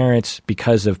 My parents,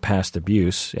 because of past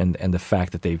abuse and the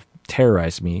fact that they've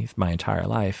terrorized me my entire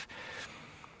life,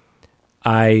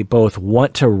 I both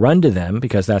want to run to them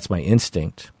because that's my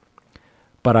instinct,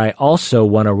 but I also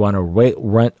want to run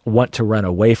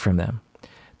away from them.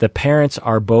 The parents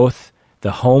are both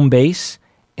the home base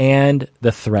and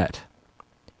the threat,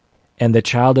 and the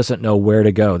child doesn't know where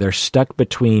to go. They're stuck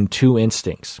between two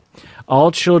instincts.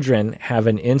 All children have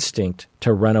an instinct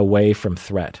to run away from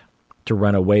threat, to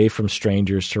run away from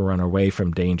strangers, to run away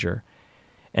from danger,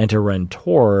 and to run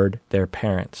toward their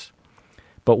parents.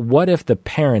 But what if the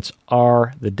parents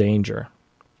are the danger?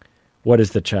 What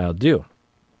does the child do?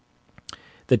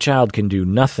 The child can do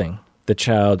nothing. The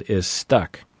child is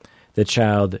stuck. The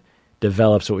child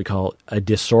develops what we call a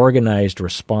disorganized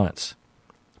response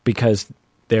because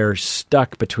they're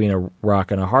stuck between a rock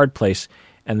and a hard place,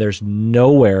 and there's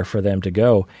nowhere for them to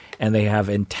go, and they have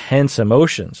intense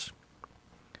emotions,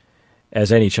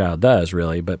 as any child does,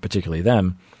 really, but particularly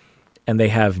them, and they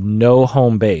have no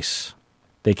home base.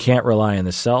 They can't rely on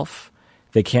the self.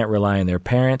 They can't rely on their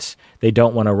parents. They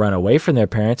don't want to run away from their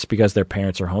parents because their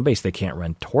parents are home base. They can't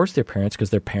run towards their parents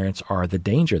because their parents are the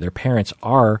danger. Their parents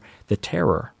are the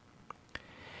terror.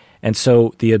 And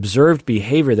so the observed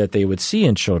behavior that they would see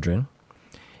in children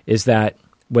is that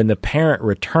when the parent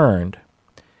returned,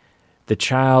 the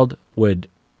child would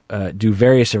do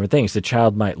various different things. The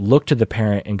child might look to the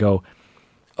parent and go,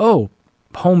 "Oh,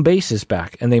 home base is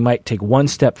back," and they might take one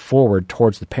step forward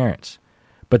towards the parents,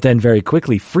 but then very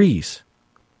quickly freeze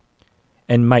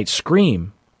and might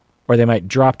scream, or they might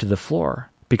drop to the floor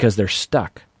because they're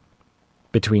stuck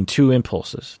between two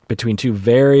impulses, between two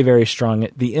very, very strong.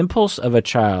 The impulse of a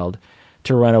child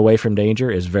to run away from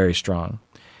danger is very strong.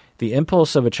 The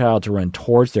impulse of a child to run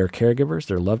towards their caregivers,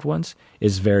 their loved ones,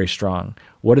 is very strong.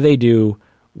 What do they do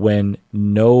when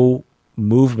no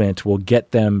movement will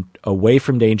get them away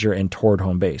from danger and toward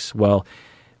home base? Well,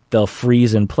 they'll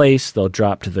freeze in place, they'll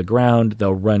drop to the ground,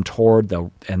 they'll run toward,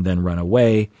 and then run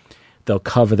away. They'll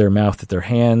cover their mouth with their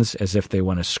hands as if they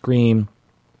want to scream.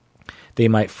 They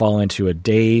might fall into a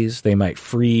daze. They might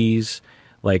freeze,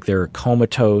 like they're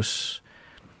comatose.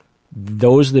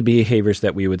 Those are the behaviors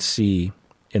that we would see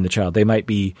in the child. They might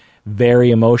be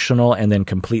very emotional and then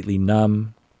completely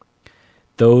numb.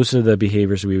 Those are the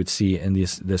behaviors we would see in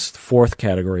this fourth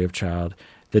category of child,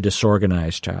 the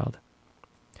disorganized child.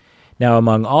 Now,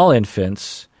 among all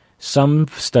infants, some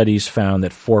studies found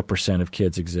that 4% of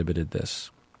kids exhibited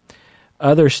this.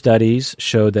 Other studies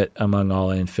showed that among all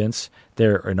infants,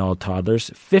 and all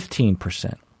toddlers,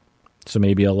 15%. So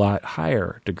maybe a lot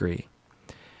higher degree.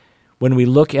 When we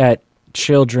look at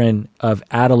children of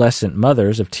adolescent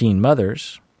mothers, of teen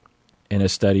mothers, in a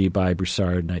study by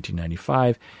Broussard in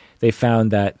 1995, they found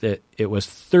that it was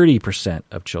 30%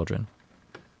 of children.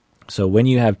 So when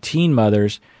you have teen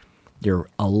mothers, you're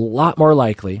a lot more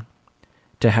likely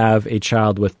to have a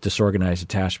child with disorganized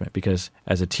attachment, because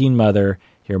as a teen mother,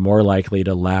 you're more likely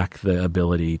to lack the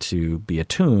ability to be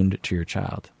attuned to your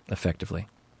child effectively.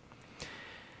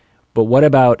 But what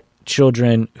about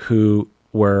children who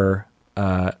were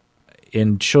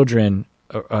children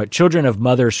of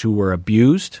mothers who were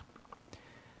abused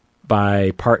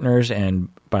by partners and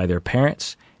by their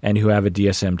parents, and who have a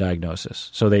DSM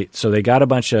diagnosis? So they got a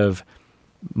bunch of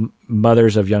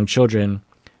mothers of young children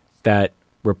that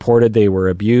reported they were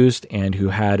abused and who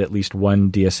had at least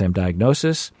one DSM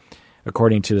diagnosis.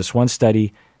 According to this one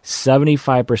study,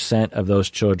 75% of those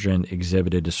children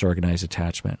exhibited disorganized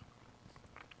attachment.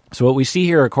 So what we see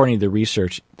here, according to the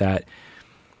research, that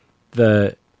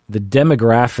the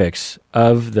demographics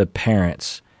of the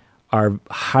parents are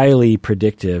highly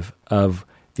predictive of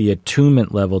the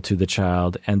attunement level to the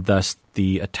child and thus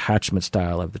the attachment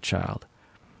style of the child.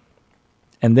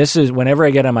 And this is, whenever I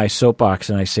get on my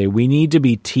soapbox and I say we need to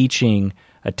be teaching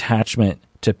attachment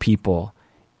to people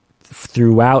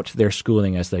throughout their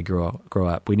schooling as they grow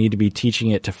up. We need to be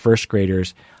teaching it to first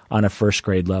graders on a first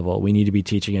grade level. We need to be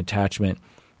teaching attachment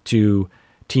to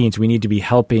teens. We need to be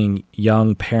helping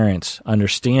young parents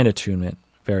understand attunement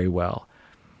very well.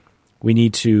 We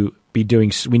need to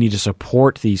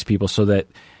support these people so that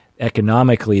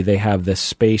economically they have the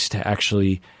space to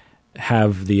actually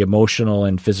have the emotional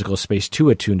and physical space to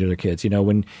attune to their kids. You know,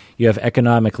 when you have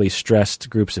economically stressed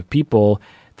groups of people,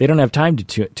 they don't have time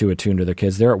to attune to their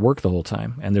kids. They're at work the whole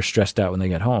time, and they're stressed out when they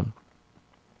get home.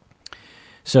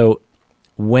 So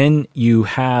when you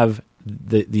have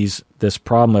this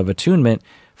problem of attunement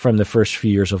from the first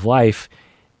few years of life,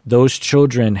 those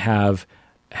children have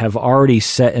already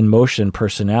set in motion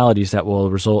personalities that will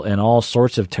result in all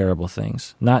sorts of terrible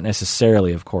things. Not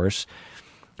necessarily, of course,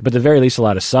 but at the very least a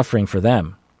lot of suffering for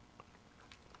them.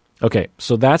 Okay,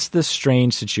 so that's the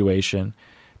strange situation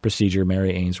procedure,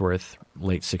 Mary Ainsworth,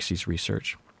 late 60s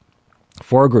research.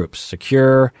 4 groups: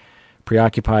 secure,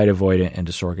 preoccupied, avoidant, and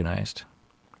disorganized.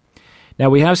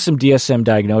 Now, we have some DSM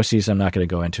diagnoses. I'm not going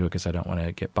to go into it because I don't want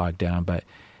to get bogged down, but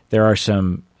there are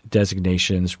some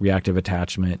designations: reactive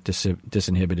attachment,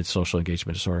 disinhibited social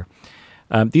engagement disorder.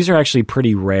 These are actually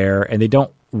pretty rare, and they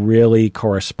don't really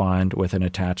correspond with an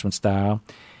attachment style.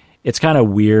 It's kind of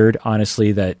weird,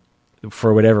 honestly, that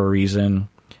for whatever reason,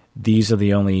 these are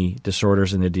the only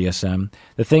disorders in the DSM.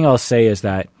 The thing I'll say is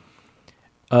that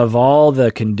of all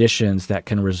the conditions that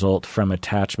can result from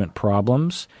attachment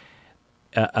problems,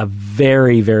 a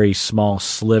very, very small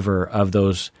sliver of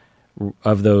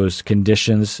those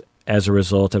conditions as a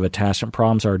result of attachment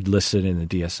problems are listed in the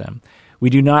DSM. We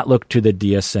do not look to the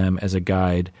DSM as a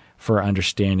guide for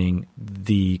understanding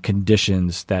the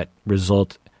conditions that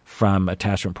result from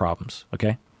attachment problems,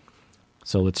 okay?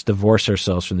 So let's divorce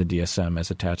ourselves from the DSM as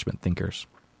attachment thinkers.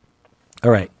 All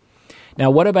right.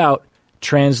 Now, what about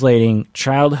translating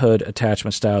childhood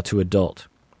attachment style to adult?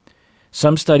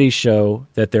 Some studies show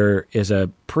that there is a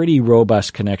pretty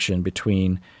robust connection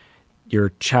between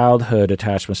your childhood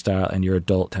attachment style and your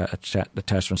adult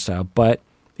attachment style, but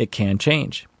it can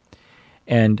change.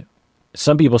 And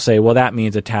some people say, well, that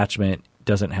means attachment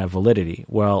doesn't have validity.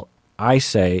 Well, I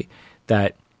say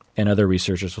that, and other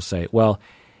researchers will say, well,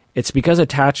 It's because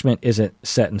attachment isn't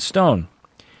set in stone.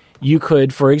 You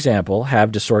could, for example,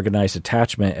 have disorganized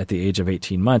attachment at the age of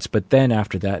 18 months, but then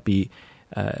after that be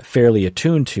fairly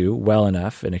attuned to well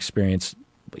enough and experience,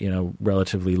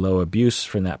 relatively low abuse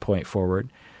from that point forward,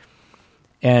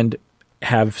 and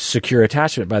have secure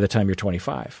attachment by the time you're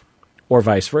 25, or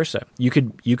vice versa. You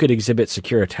could exhibit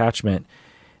secure attachment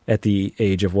at the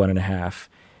age of 1.5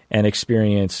 and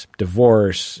experience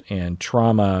divorce and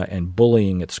trauma and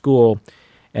bullying at school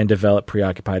and develop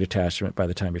preoccupied attachment by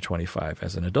the time you're 25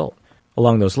 as an adult.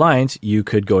 Along those lines, you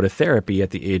could go to therapy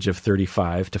at the age of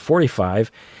 35 to 45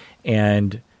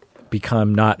 and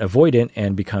become not avoidant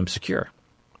and become secure,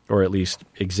 or at least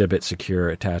exhibit secure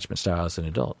attachment style as an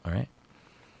adult, all right?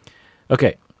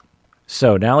 Okay,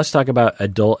 so now let's talk about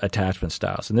adult attachment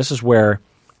styles. And this is where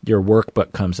your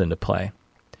workbook comes into play.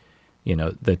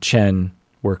 The Chen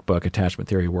workbook, attachment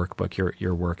theory workbook,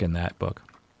 your work in that book.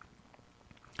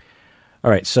 All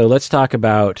right, so let's talk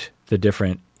about the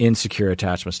different insecure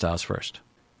attachment styles first.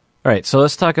 All right, so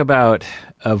let's talk about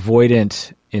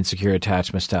avoidant insecure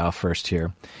attachment style first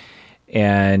here.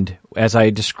 And as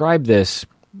I describe this,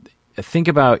 think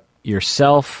about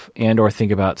yourself and or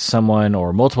think about someone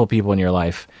or multiple people in your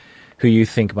life who you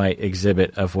think might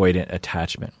exhibit avoidant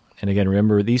attachment. And again,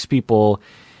 remember, these people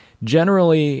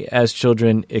generally, as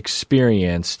children,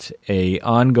 experienced a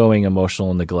ongoing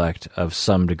emotional neglect of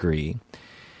some degree.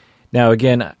 Now,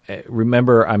 again,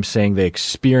 remember I'm saying they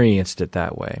experienced it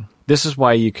that way. This is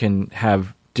why you can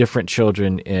have different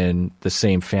children in the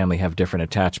same family have different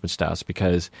attachment styles,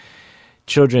 because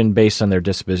children, based on their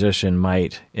disposition,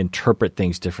 might interpret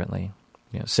things differently.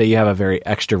 Say you have a very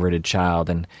extroverted child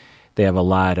and they have a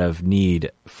lot of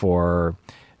need for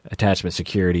attachment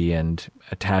security and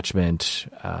attachment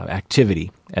activity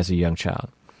as a young child.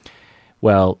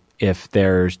 Well, if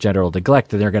there's general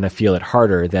neglect, then they're going to feel it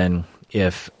harder than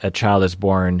if a child is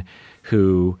born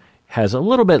who has a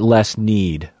little bit less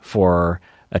need for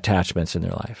attachments in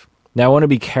their life. Now, I want to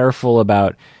be careful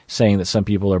about saying that some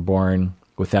people are born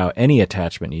without any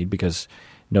attachment need, because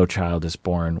no child is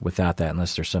born without that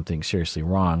unless there's something seriously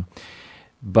wrong.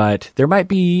 But there might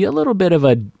be a little bit of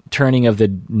a turning of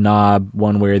the knob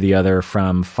one way or the other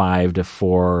from 5 to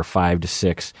 4 or 5 to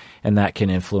 6, and that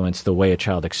can influence the way a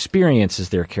child experiences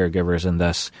their caregivers, and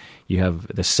thus you have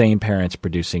the same parents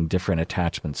producing different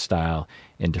attachment style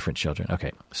in different children.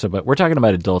 Okay, but we're talking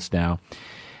about adults now.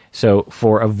 So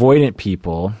for avoidant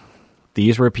people,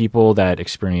 these were people that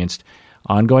experienced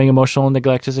ongoing emotional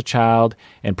neglect as a child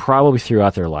and probably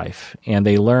throughout their life. And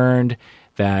they learned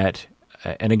that,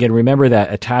 and again, remember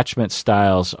that attachment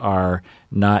styles are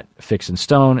not fixed in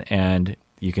stone, and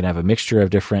you can have a mixture of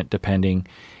different depending,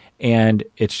 and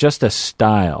it's just a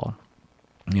style.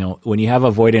 When you have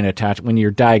avoidant attachment, when you're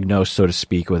diagnosed, so to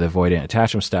speak, with avoidant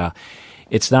attachment style,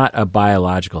 it's not a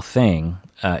biological thing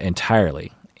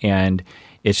entirely, and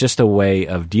it's just a way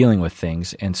of dealing with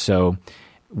things. And so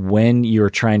when you're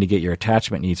trying to get your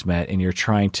attachment needs met and you're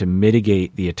trying to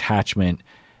mitigate the attachment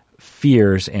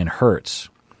fears and hurts,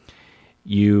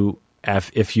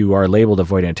 if you are labeled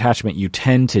avoidant attachment, you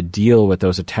tend to deal with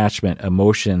those attachment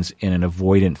emotions in an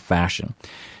avoidant fashion.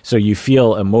 So you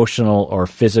feel emotional or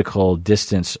physical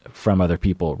distance from other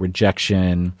people,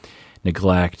 rejection,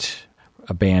 neglect,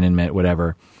 abandonment,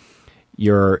 whatever.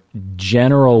 Your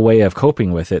general way of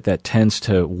coping with it that tends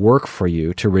to work for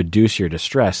you to reduce your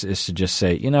distress is to just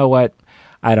say, you know what,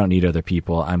 I don't need other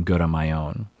people. I'm good on my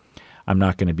own. I'm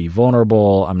not going to be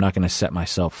vulnerable. I'm not going to set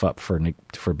myself up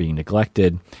for being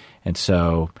neglected. And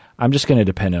so I'm just going to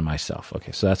depend on myself.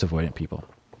 Okay, so that's avoidant people.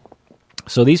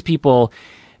 So these people,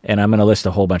 and I'm going to list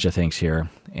a whole bunch of things here,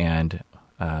 and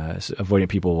avoidant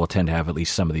people will tend to have at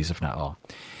least some of these, if not all.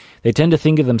 They tend to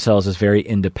think of themselves as very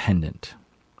independent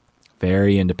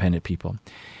people.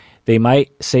 They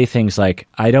might say things like,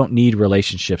 I don't need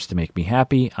relationships to make me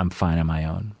happy. I'm fine on my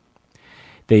own.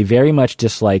 They very much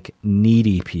dislike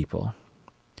needy people.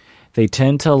 They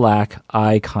tend to lack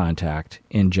eye contact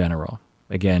in general.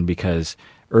 Again, because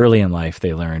early in life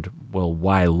they learned, well,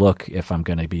 why look if I'm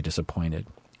going to be disappointed?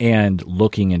 And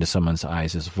looking into someone's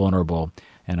eyes is vulnerable,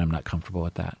 and I'm not comfortable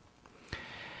with that.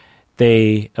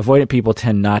 Avoidant people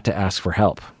tend not to ask for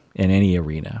help in any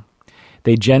arena.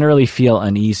 They generally feel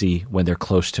uneasy when they're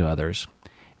close to others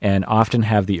and often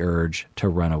have the urge to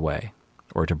run away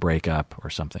or to break up or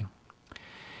something.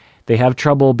 They have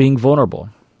trouble being vulnerable.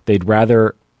 They'd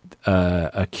rather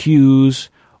accuse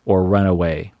or run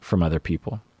away from other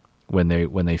people when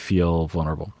they feel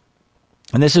vulnerable.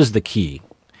 And this is the key,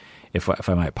 if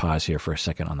I might pause here for a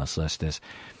second on this list, is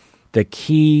the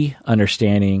key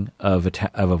understanding of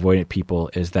avoidant people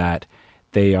is that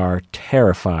they are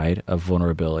terrified of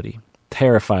vulnerability.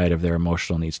 terrified of their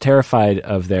emotional needs, terrified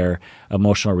of their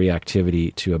emotional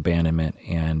reactivity to abandonment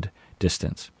and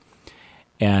distance.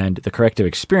 And the corrective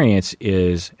experience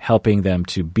is helping them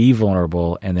to be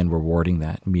vulnerable and then rewarding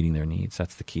that, meeting their needs.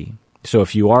 That's the key. So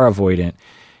if you are avoidant,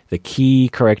 the key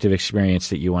corrective experience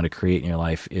that you want to create in your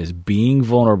life is being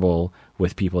vulnerable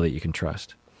with people that you can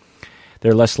trust.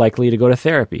 They're less likely to go to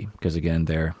therapy because, again,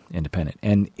 they're independent.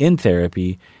 And in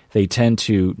therapy, they tend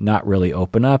to not really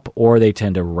open up, or they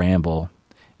tend to ramble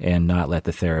and not let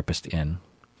the therapist in.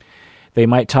 They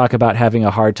might talk about having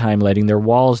a hard time letting their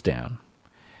walls down.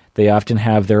 They often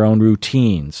have their own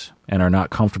routines and are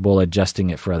not comfortable adjusting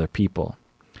it for other people.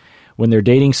 When they're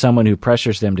dating someone who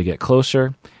pressures them to get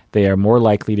closer, they are more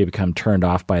likely to become turned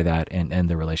off by that and end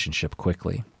the relationship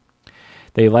quickly.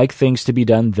 They like things to be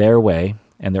done their way,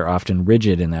 and they're often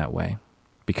rigid in that way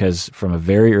because from a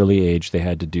very early age they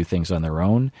had to do things on their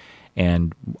own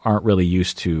and aren't really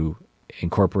used to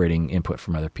incorporating input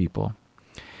from other people.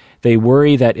 They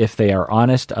worry that if they are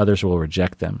honest, others will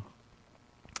reject them.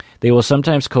 They will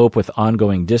sometimes cope with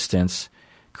ongoing distance,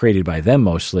 created by them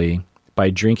mostly, by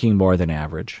drinking more than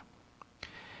average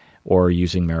or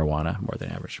using marijuana more than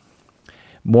average.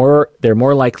 They're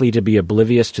more likely to be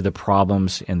oblivious to the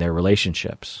problems in their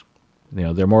relationships.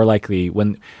 They're more likely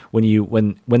when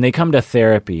they come to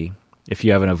therapy, if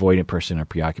you have an avoidant person or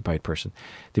preoccupied person,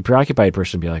 the preoccupied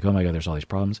person will be like, oh my God, there's all these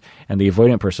problems. And the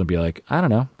avoidant person will be like, I don't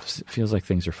know, feels like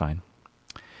things are fine.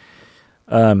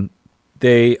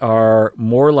 They are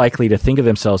more likely to think of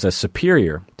themselves as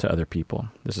superior to other people.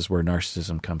 This is where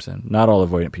narcissism comes in. Not all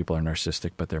avoidant people are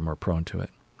narcissistic, but they're more prone to it.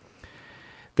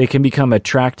 They can become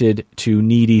attracted to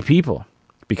needy people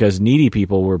because needy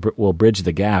people will bridge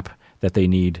the gap that they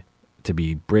need to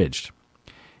be bridged.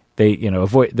 They,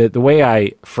 avoid the way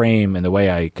I frame and the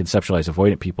way I conceptualize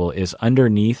avoidant people is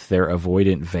underneath their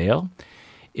avoidant veil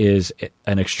is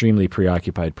an extremely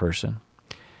preoccupied person.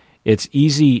 It's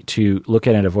easy to look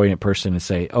at an avoidant person and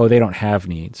say, oh, they don't have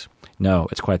needs. No,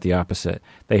 it's quite the opposite.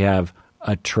 They have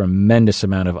a tremendous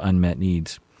amount of unmet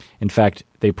needs. In fact,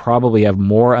 they probably have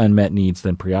more unmet needs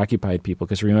than preoccupied people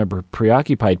because remember,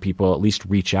 preoccupied people at least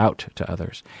reach out to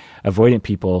others. Avoidant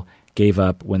people gave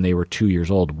up when they were 2 years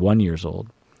old, 1 year old.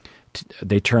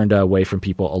 They turned away from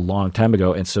people a long time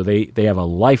ago, and so they have a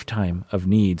lifetime of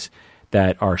needs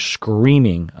that are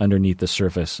screaming underneath the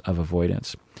surface of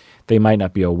avoidance. They might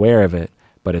not be aware of it,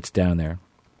 but it's down there.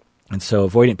 And so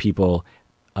avoidant people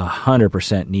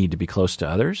 100% need to be close to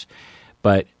others,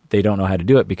 but they don't know how to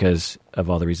do it because of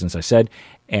all the reasons I said,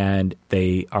 and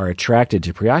they are attracted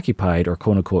to preoccupied or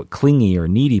quote-unquote clingy or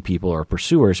needy people or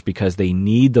pursuers because they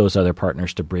need those other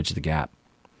partners to bridge the gap.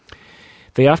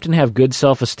 They often have good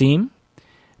self-esteem,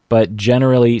 but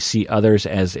generally see others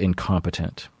as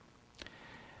incompetent.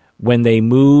 When they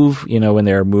move, when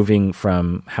they're moving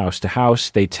from house to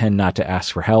house, they tend not to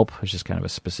ask for help, which is kind of a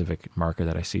specific marker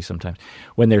that I see sometimes.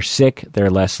 When they're sick, they're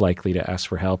less likely to ask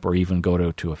for help or even go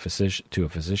to a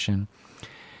physician.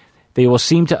 They will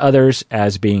seem to others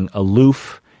as being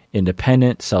aloof,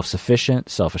 independent, self-sufficient,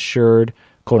 self-assured,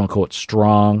 quote-unquote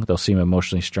strong. They'll seem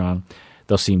emotionally strong.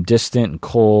 They'll seem distant and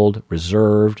cold,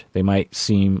 reserved. They might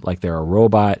seem like they're a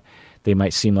robot. They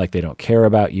might seem like they don't care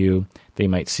about you. They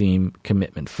might seem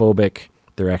commitment phobic.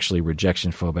 They're actually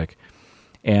rejection phobic.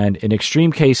 And in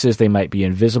extreme cases, they might be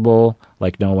invisible,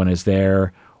 like no one is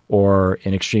there, or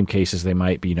in extreme cases, they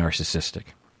might be narcissistic.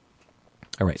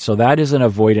 All right, so that is an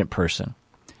avoidant person.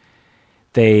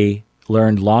 They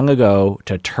learned long ago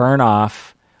to turn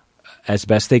off, as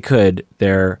best they could,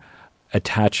 their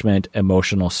attachment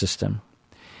emotional system.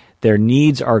 Their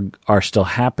needs are still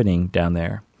happening down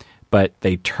there, but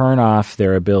they turn off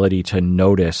their ability to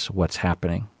notice what's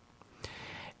happening.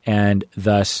 And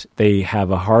thus, they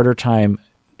have a harder time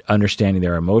understanding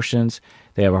their emotions.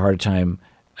 They have a harder time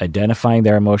identifying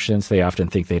their emotions. They often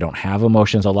think they don't have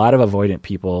emotions. A lot of avoidant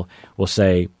people will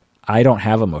say, I don't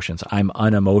have emotions. I'm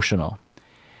unemotional,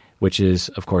 which is,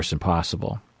 of course,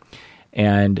 impossible.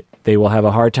 And they will have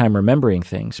a hard time remembering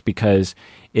things because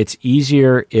it's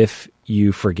easier if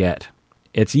you forget.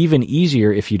 It's even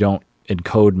easier if you don't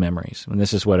encode memories. And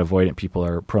this is what avoidant people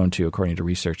are prone to, according to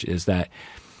research, is that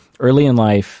early in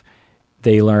life,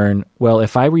 they learn, well,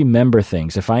 if I remember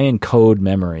things, if I encode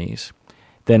memories,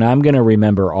 then I'm going to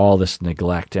remember all this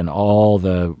neglect and all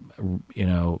the,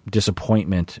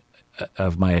 disappointment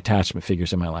of my attachment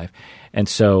figures in my life. And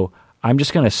so I'm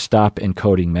just going to stop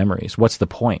encoding memories. What's the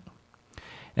point?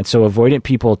 And so avoidant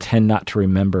people tend not to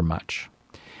remember much.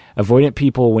 Avoidant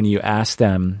people, when you ask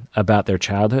them about their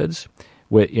childhoods,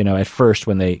 at first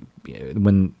when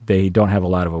they don't have a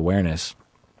lot of awareness,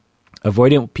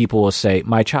 avoidant people will say,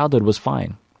 my childhood was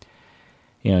fine.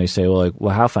 You say, well,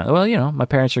 how fine? Well, my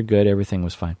parents are good. Everything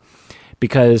was fine.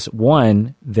 Because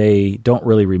one, they don't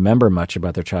really remember much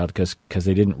about their child because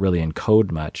they didn't really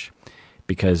encode much,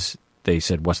 because they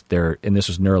said, and this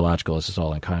was neurological, this is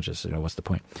all unconscious, what's the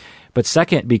point? But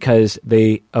second, because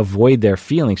they avoid their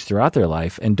feelings throughout their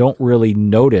life and don't really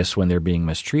notice when they're being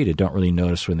mistreated, don't really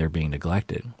notice when they're being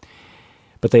neglected.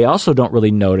 But they also don't really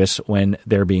notice when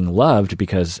they're being loved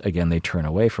because, again, they turn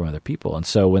away from other people. And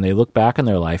so when they look back on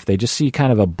their life, they just see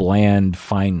kind of a bland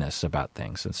fineness about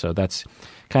things. And so that's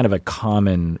kind of a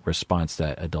common response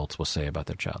that adults will say about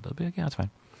their child. They'll be like, yeah, that's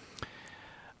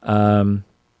fine.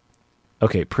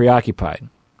 Okay, preoccupied.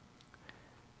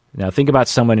 Now think about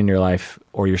someone in your life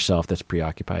or yourself that's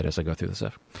preoccupied as I go through this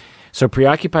stuff. So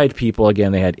preoccupied people,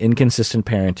 again, they had inconsistent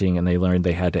parenting, and they learned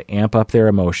they had to amp up their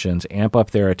emotions, amp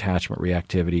up their attachment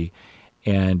reactivity,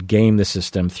 and game the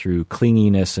system through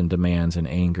clinginess and demands and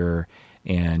anger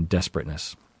and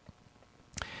desperateness.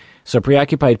 So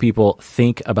preoccupied people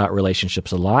think about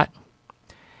relationships a lot.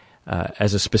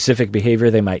 As a specific behavior,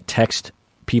 they might text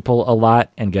people a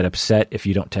lot and get upset if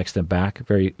you don't text them back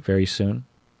very, very soon.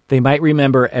 They might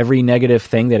remember every negative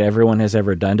thing that everyone has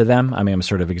ever done to them. I mean, I'm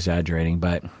sort of exaggerating,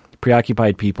 but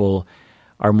preoccupied people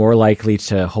are more likely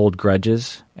to hold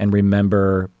grudges and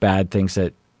remember bad things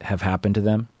that have happened to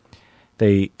them.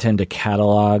 They tend to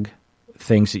catalog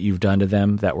things that you've done to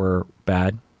them that were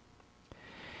bad.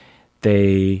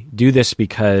 They do this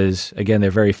because, again,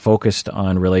 they're very focused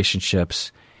on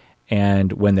relationships,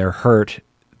 and when they're hurt,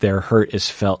 their hurt is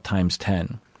felt times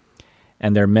 10.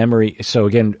 And their memory, so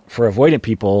again, for avoidant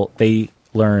people, they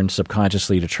learn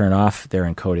subconsciously to turn off their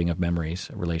encoding of memories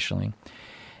relationally.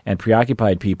 And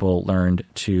preoccupied people learned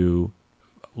to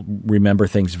remember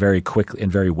things very quickly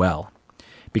and very well,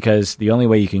 because the only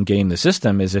way you can game the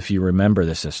system is if you remember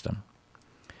the system.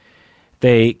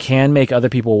 They can make other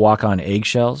people walk on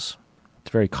eggshells. It's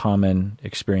a very common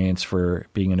experience for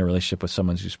being in a relationship with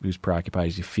someone who's preoccupied.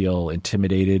 Is you feel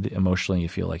intimidated emotionally. You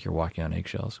feel like you're walking on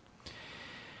eggshells.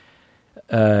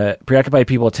 Preoccupied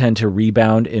people tend to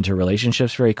rebound into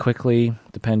relationships very quickly,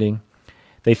 depending.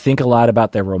 They think a lot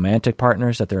about their romantic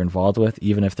partners that they're involved with,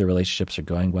 even if their relationships are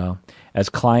going well. As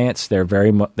clients, they're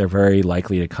very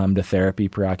likely to come to therapy,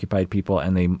 preoccupied people,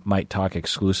 and they might talk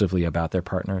exclusively about their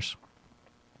partners.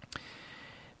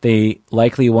 They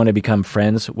likely want to become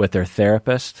friends with their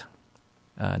therapist.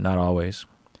 Not always.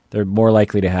 They're more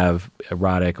likely to have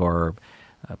erotic or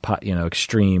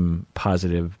extreme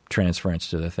positive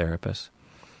transference to the therapist.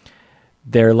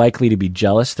 They're likely to be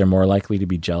jealous. They're more likely to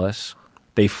be jealous.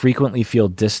 They frequently feel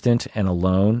distant and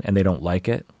alone, and they don't like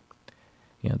it.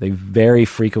 They very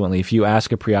frequently, if you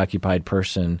ask a preoccupied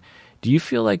person, do you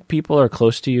feel like people are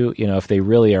close to you? If they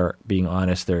really are being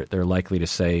honest, they're likely to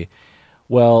say,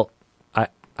 well,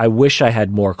 I wish I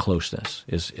had more closeness,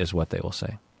 is what they will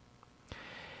say.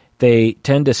 They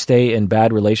tend to stay in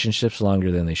bad relationships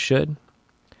longer than they should.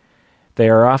 They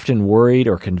are often worried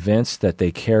or convinced that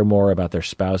they care more about their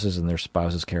spouses than their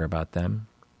spouses care about them.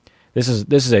 This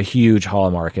is a huge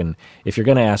hallmark, and if you're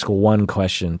going to ask one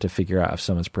question to figure out if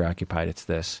someone's preoccupied, it's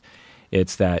this.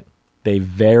 It's that they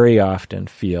very often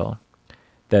feel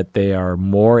that they are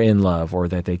more in love, or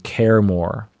that they care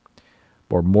more,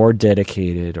 or more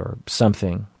dedicated, or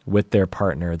something with their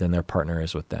partner than their partner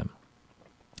is with them.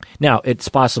 Now, it's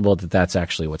possible that that's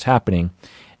actually what's happening,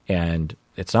 and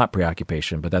it's not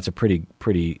preoccupation, but that's a pretty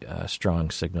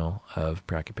strong signal of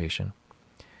preoccupation.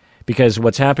 Because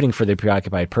what's happening for the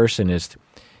preoccupied person is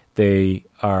they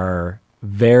are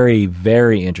very,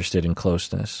 very interested in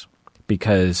closeness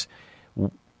because,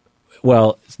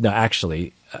 what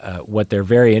they're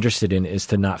very interested in is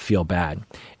to not feel bad.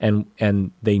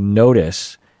 And they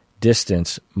notice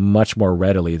distance much more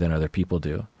readily than other people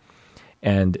do.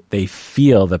 And they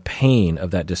feel the pain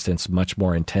of that distance much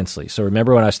more intensely. So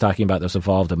remember when I was talking about those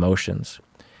evolved emotions?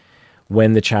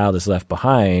 When the child is left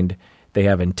behind, they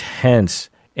have intense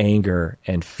anger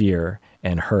and fear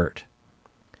and hurt.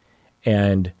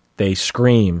 And they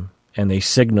scream and they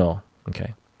signal.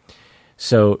 Okay.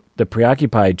 So the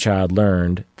preoccupied child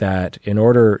learned that in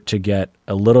order to get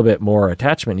a little bit more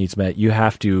attachment needs met, you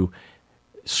have to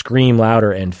scream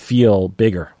louder and feel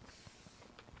bigger.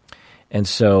 And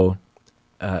so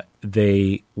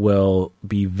they will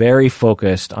be very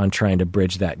focused on trying to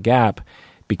bridge that gap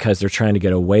because they're trying to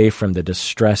get away from the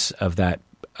distress of that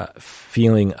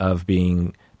feeling of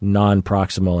being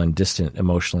non-proximal and distant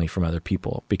emotionally from other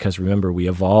people. Because remember, we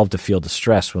evolved to feel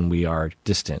distress when we are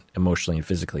distant emotionally and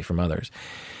physically from others.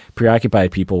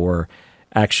 Preoccupied people were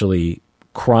actually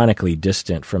chronically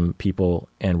distant from people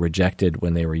and rejected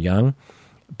when they were young,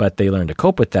 but they learned to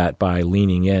cope with that by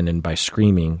leaning in and by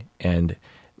screaming and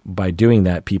by doing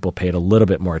that, people paid a little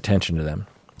bit more attention to them.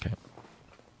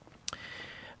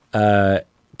 Okay.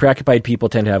 Preoccupied people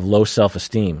tend to have low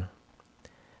self-esteem.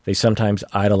 They sometimes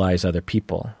idolize other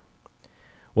people.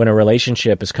 When a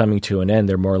relationship is coming to an end,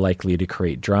 they're more likely to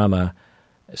create drama,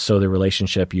 so the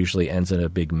relationship usually ends in a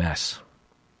big mess.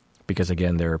 Because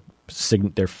again, they're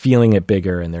feeling it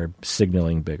bigger and they're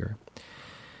signaling bigger.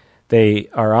 They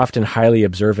are often highly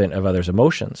observant of others'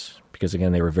 emotions because,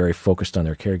 again, they were very focused on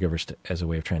their caregivers as a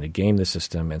way of trying to game the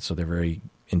system, and so they're very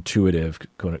intuitive,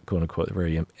 quote unquote,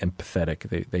 very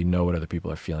empathetic. They know what other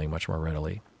people are feeling much more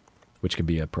readily, which can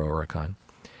be a pro or a con.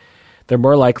 They're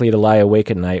more likely to lie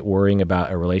awake at night worrying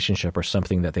about a relationship or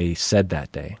something that they said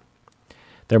that day.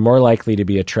 They're more likely to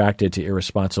be attracted to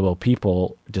irresponsible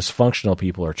people, dysfunctional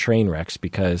people, or train wrecks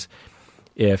because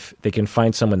if they can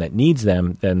find someone that needs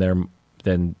them,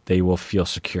 then they will feel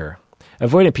secure.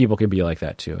 Avoidant people can be like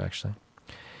that too, actually.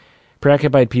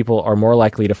 Preoccupied people are more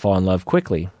likely to fall in love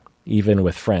quickly, even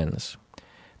with friends.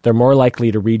 They're more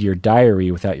likely to read your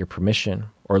diary without your permission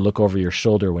or look over your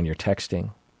shoulder when you're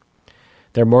texting.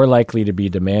 They're more likely to be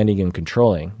demanding and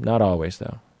controlling, not always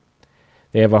though.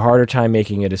 They have a harder time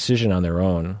making a decision on their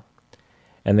own,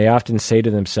 and they often say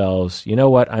to themselves, you know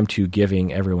what, I'm too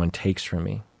giving, everyone takes from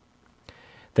me.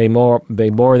 They more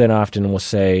than often will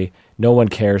say, no one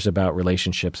cares about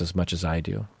relationships as much as I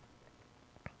do.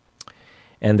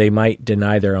 And they might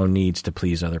deny their own needs to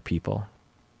please other people.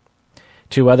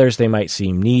 To others, they might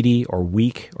seem needy or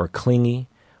weak or clingy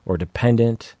or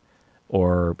dependent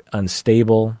or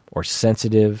unstable or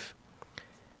sensitive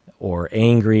or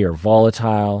angry or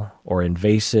volatile or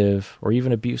invasive or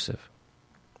even abusive.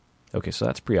 Okay, so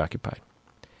that's preoccupied.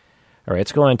 All right,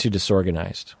 let's go on to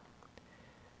disorganized.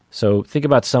 So think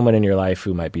about someone in your life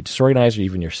who might be disorganized or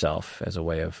even yourself as a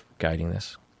way of guiding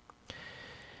this.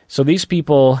 So these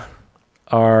people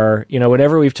are,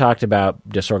 whenever we've talked about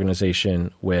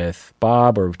disorganization with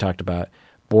Bob or we've talked about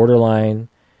borderline,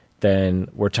 then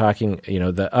we're talking,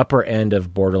 the upper end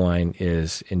of borderline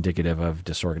is indicative of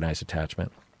disorganized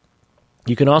attachment.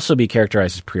 You can also be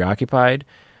characterized as preoccupied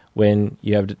when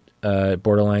you have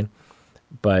borderline.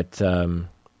 But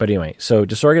anyway, so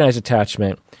disorganized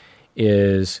attachment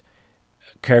is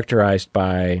characterized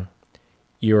by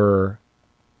you're,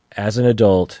 as an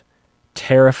adult,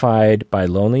 terrified by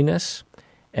loneliness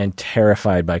and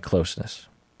terrified by closeness.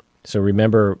 So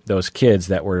remember those kids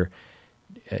that were,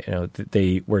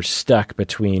 they were stuck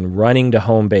between running to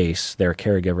home base, their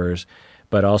caregivers,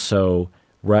 but also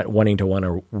want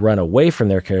to run away from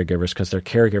their caregivers because their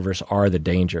caregivers are the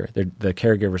danger. The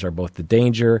caregivers are both the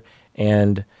danger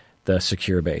and the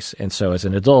secure base. And so as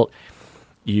an adult,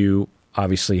 you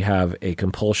obviously have a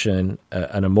compulsion,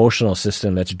 an emotional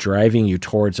system that's driving you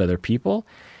towards other people,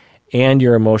 and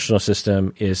your emotional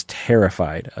system is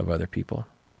terrified of other people.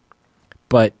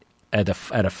 But at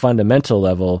a fundamental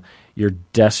level, you're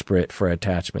desperate for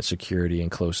attachment, security,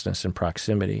 and closeness and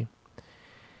proximity.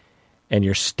 And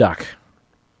you're stuck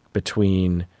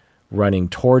between running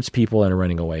towards people and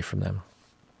running away from them.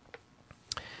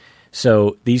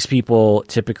 So these people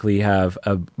typically have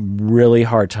a really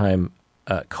hard time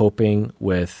coping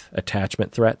with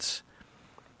attachment threats.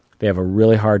 They have a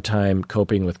really hard time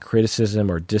coping with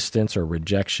criticism or distance or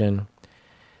rejection.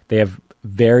 They have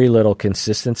very little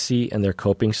consistency in their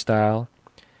coping style.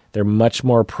 They're much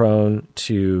more prone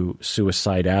to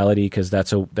suicidality because that's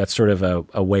sort of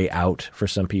a way out for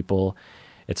some people.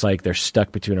 It's like they're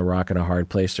stuck between a rock and a hard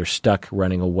place. They're stuck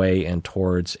running away and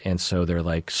towards, and so they're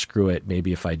like, screw it,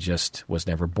 maybe if I just was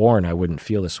never born, I wouldn't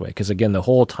feel this way. Because again, the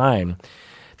whole time,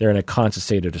 they're in a constant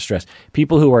state of distress.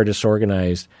 People who are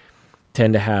disorganized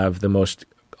tend to have the most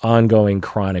ongoing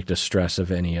chronic distress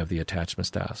of any of the attachment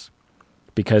styles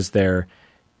because they're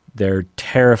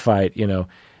terrified.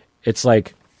 It's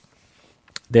like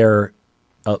they're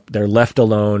left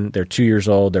alone. They're 2 years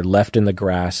old. They're left in the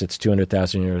grass. It's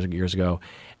 200,000 years ago,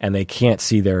 and they can't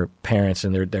see their parents,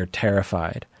 and they're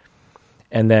terrified.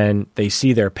 And then they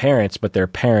see their parents, but their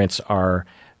parents are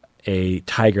a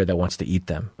tiger that wants to eat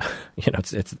them.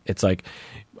 It's like,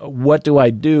 what do I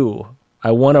do?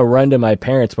 I want to run to my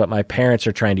parents, but my parents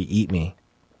are trying to eat me.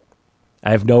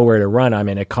 I have nowhere to run. I'm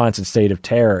in a constant state of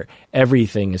terror.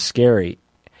 Everything is scary.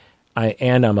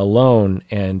 I'm alone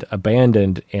and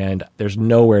abandoned, and there's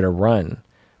nowhere to run.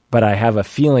 But I have a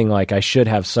feeling like I should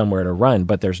have somewhere to run,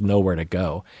 but there's nowhere to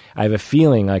go. I have a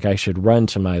feeling like I should run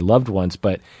to my loved ones,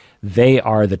 but they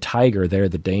are the tiger. They're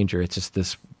the danger. It's just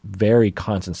this very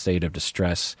constant state of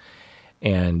distress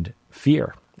and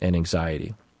fear and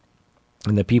anxiety.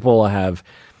 And the people have,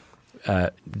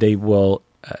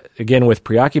 again, with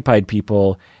preoccupied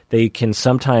people, They can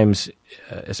sometimes,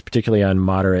 particularly on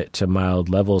moderate to mild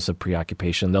levels of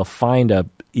preoccupation, they'll find a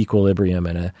equilibrium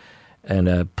and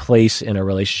a place in a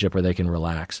relationship where they can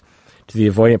relax. To the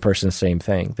avoidant person, same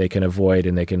thing. They can avoid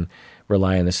and they can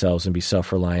rely on themselves and be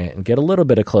self-reliant and get a little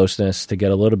bit of closeness to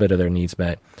get a little bit of their needs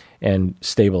met and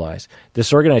stabilize.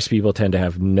 Disorganized people tend to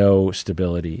have no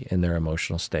stability in their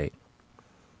emotional state.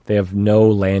 They have no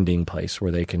landing place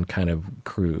where they can kind of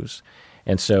cruise.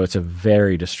 And so it's a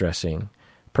very distressing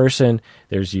person.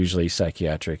 There's usually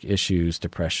psychiatric issues,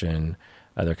 depression,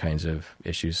 other kinds of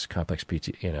issues, complex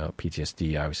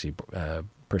PTSD, obviously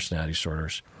personality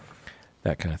disorders,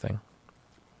 that kind of thing,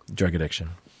 drug addiction.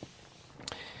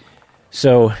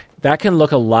 So that can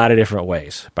look a lot of different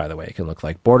ways, by the way. It can look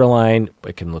like borderline.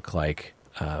 It can look like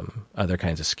other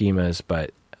kinds of schemas,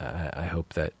 but I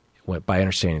hope that by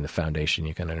understanding the foundation,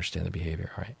 you can understand the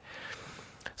behavior. All right.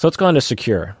 So let's go on to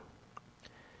secure.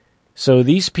 So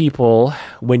these people,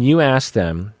 when you ask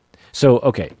them, so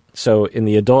in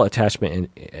the adult attachment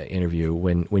interview,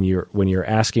 when you're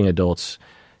asking adults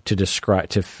to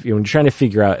describe, when you're trying to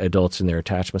figure out adults and their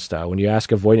attachment style, when you ask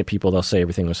avoidant people, they'll say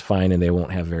everything was fine and they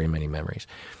won't have very many memories.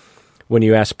 When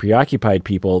you ask preoccupied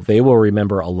people, they will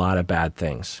remember a lot of bad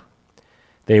things.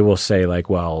 They will say like,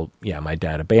 well, yeah, my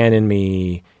dad abandoned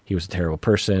me. He was a terrible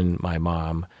person. My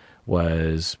mom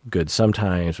was good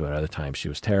sometimes, but other times she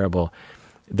was terrible.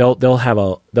 They'll have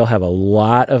a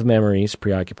lot of memories,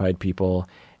 preoccupied people,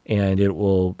 and it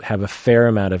will have a fair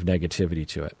amount of negativity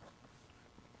to it.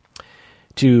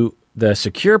 To the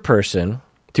secure person,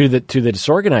 to the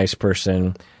disorganized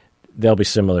person, they'll be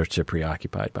similar to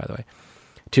preoccupied, by the way.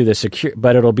 To the secure,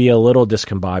 but it'll be a little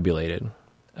discombobulated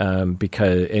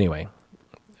because anyway.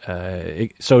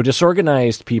 So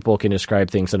disorganized people can describe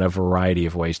things in a variety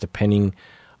of ways depending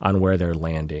on where they're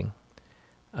landing.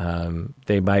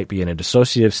 They might be in a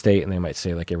dissociative state and they might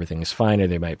say like everything is fine, or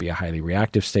they might be a highly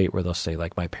reactive state where they'll say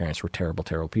like my parents were terrible,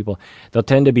 terrible people. They'll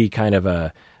tend to be kind of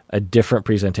a different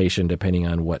presentation depending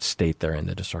on what state they're in,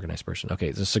 the disorganized person.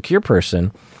 Okay, the secure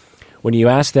person, when you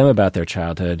ask them about their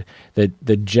childhood,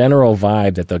 the general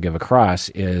vibe that they'll give across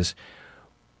is,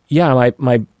 yeah,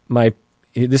 my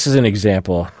this is an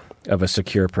example of a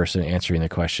secure person answering the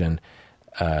question,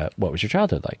 what was your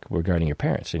childhood like regarding your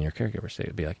parents and your caregivers? They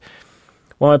would be like,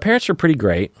 well, my parents were pretty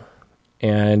great,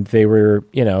 and they were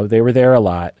there a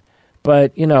lot,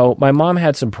 but, my mom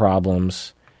had some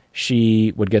problems.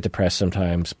 She would get depressed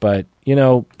sometimes, but,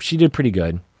 she did pretty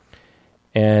good,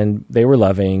 and they were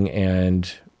loving,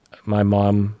 and my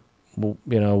mom,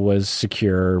 was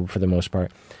secure for the most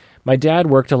part. My dad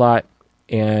worked a lot,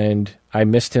 and I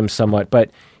missed him somewhat,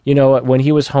 but, when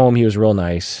he was home, he was real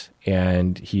nice,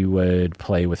 and he would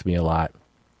play with me a lot.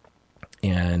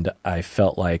 And I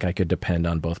felt like I could depend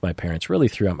on both my parents really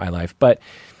throughout my life. But,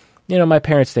 my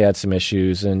parents, they had some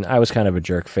issues, and I was kind of a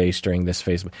jerk face during this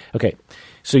phase. Okay,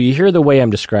 so you hear the way I'm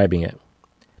describing it.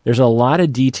 There's a lot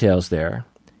of details there,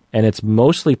 and it's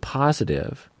mostly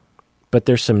positive, but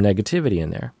there's some negativity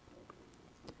in there.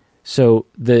 So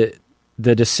the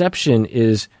deception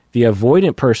is the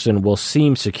avoidant person will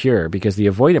seem secure because the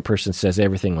avoidant person says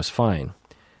everything was fine,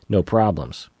 no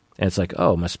problems. And it's like,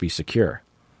 oh, it must be secure.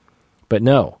 But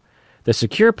no, the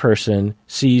secure person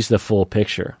sees the full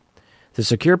picture. The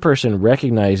secure person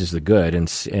recognizes the good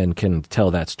and can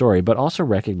tell that story, but also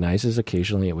recognizes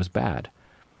occasionally it was bad.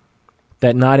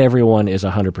 That not everyone is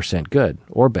 100% good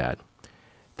or bad.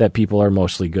 That people are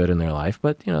mostly good in their life,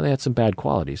 but they had some bad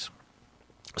qualities.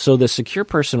 So the secure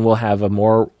person will have a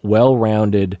more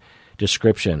well-rounded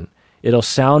description. It'll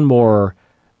sound more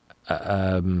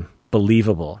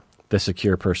believable. The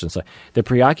secure person's life. The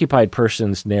preoccupied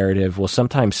person's narrative will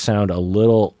sometimes sound a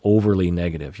little overly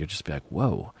negative. You'll just be like,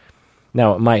 whoa.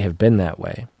 Now, it might have been that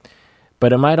way,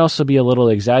 but it might also be a little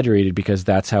exaggerated because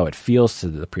that's how it feels to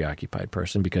the preoccupied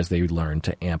person because they learn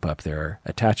to amp up their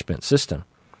attachment system.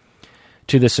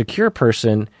 To the secure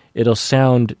person, it'll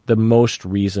sound the most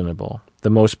reasonable, the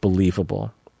most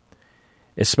believable,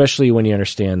 especially when you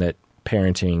understand that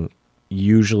parenting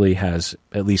usually has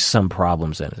at least some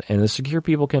problems in it. And the secure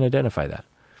people can identify that.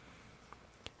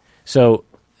 So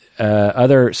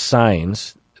other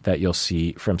signs that you'll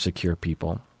see from secure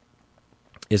people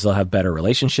is they'll have better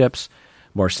relationships,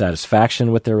 more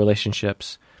satisfaction with their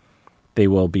relationships. They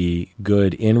will be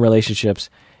good in relationships.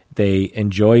 They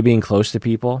enjoy being close to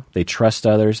people. They trust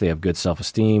others. They have good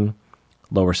self-esteem,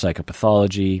 lower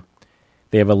psychopathology.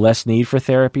 They have a less need for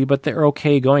therapy, but they're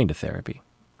okay going to therapy.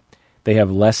 They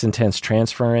have less intense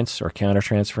transference or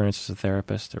countertransference as a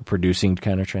therapist, or producing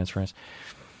countertransference.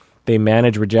 They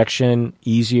manage rejection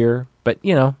easier, but,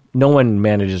 no one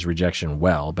manages rejection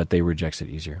well, but they reject it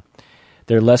easier.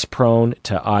 They're less prone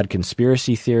to odd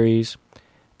conspiracy theories.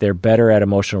 They're better at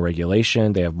emotional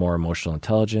regulation. They have more emotional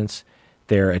intelligence.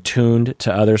 They're attuned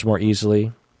to others more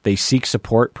easily. They seek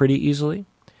support pretty easily.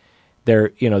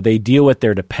 They deal with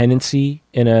their dependency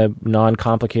in a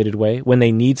non-complicated way. When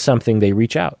they need something, they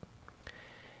reach out.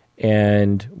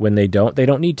 And when they don't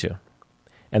need to.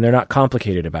 And they're not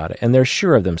complicated about it. And they're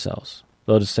sure of themselves.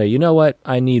 They'll just say, you know what,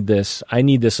 I need this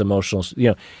emotional,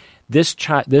 this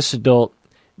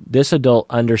adult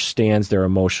understands their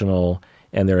emotional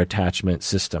and their attachment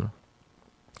system.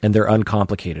 And they're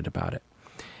uncomplicated about it.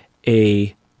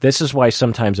 This is why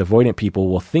sometimes avoidant people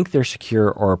will think they're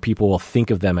secure, or people will think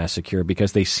of them as secure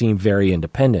because they seem very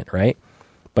independent, right?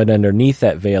 But underneath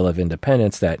that veil of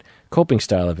independence, that coping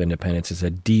style of independence is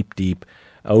a deep, deep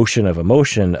ocean of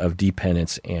emotion of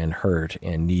dependence and hurt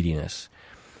and neediness.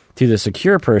 To the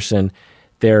secure person,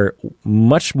 they're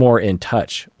much more in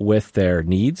touch with their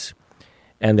needs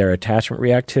and their attachment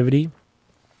reactivity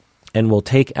and will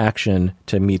take action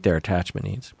to meet their attachment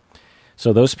needs.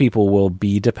 So those people will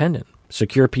be dependent.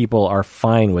 Secure people are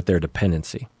fine with their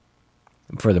dependency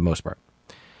for the most part.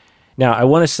 Now, I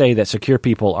want to say that secure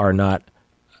people are not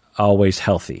always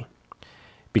healthy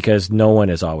because no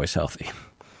one is always healthy.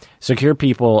 Secure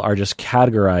people are just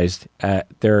categorized at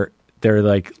they're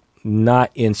like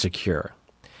not insecure.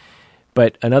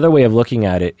 But another way of looking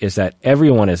at it is that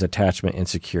everyone is attachment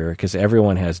insecure because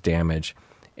everyone has damage.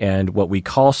 And what we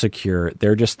call secure,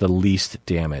 they're just the least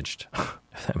damaged.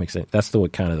 If that makes sense. That's the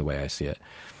way I see it.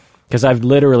 Because I've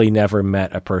literally never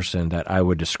met a person that I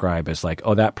would describe as like,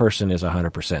 oh, that person is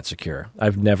 100% secure.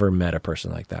 I've never met a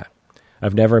person like that.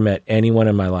 I've never met anyone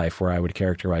in my life where I would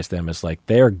characterize them as like,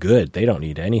 they're good. They don't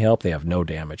need any help. They have no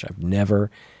damage. I've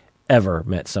never, ever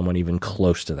met someone even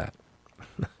close to that.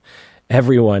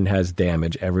 Everyone has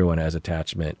damage. Everyone has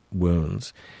attachment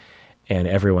wounds. And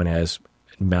everyone has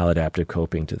maladaptive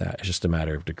coping to that. It's just a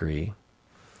matter of degree.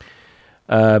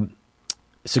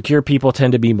 Secure people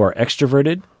tend to be more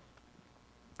extroverted.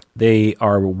 They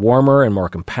are warmer and more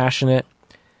compassionate.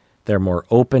 They're more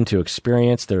open to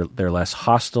experience. They're less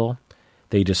hostile.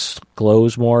 They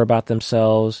disclose more about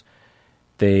themselves.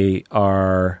 They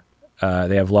have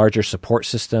larger support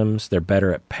systems. They're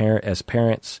better as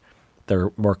parents.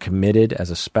 They're more committed as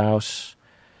a spouse.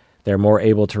 They're more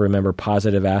able to remember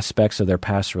positive aspects of their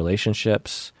past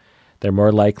relationships. They're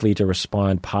more likely to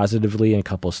respond positively in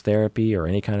couples therapy or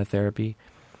any kind of therapy.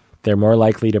 They're more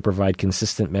likely to provide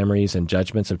consistent memories and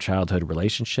judgments of childhood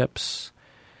relationships.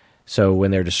 So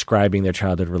when they're describing their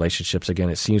childhood relationships, again,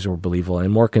 it seems more believable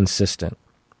and more consistent.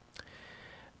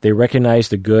 They recognize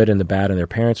the good and the bad in their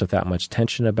parents without much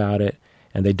tension about it,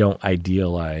 and they don't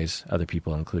idealize other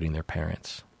people, including their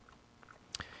parents.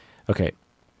 Okay,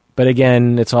 but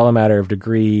again, it's all a matter of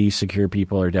degree. Secure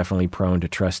people are definitely prone to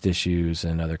trust issues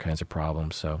and other kinds of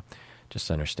problems, so just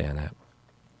understand that.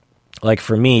 Like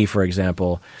for me, for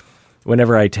example,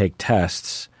 whenever I take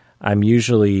tests, I'm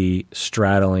usually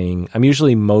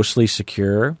mostly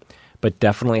secure, but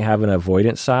definitely have an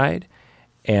avoidant side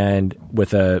and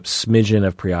with a smidgen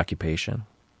of preoccupation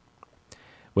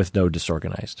with no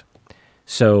disorganized.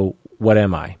 So what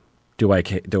am I? Do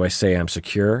I say I'm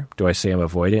secure? Do I say I'm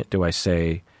avoidant? Do I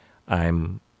say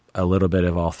I'm a little bit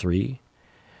of all three?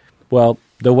 Well,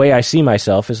 the way I see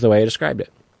myself is the way I described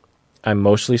it. I'm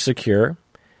mostly secure.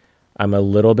 I'm a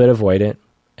little bit avoidant,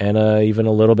 and even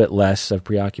a little bit less of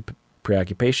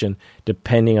preoccupation,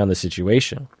 depending on the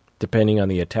situation, depending on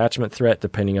the attachment threat,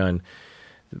 depending on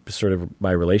sort of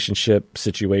my relationship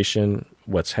situation,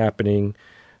 what's happening,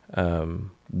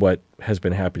 what has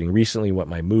been happening recently, what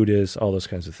my mood is, all those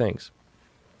kinds of things.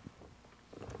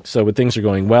 So when things are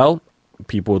going well,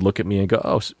 people would look at me and go,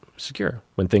 oh, secure.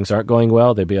 When things aren't going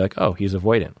well, they'd be like, oh, he's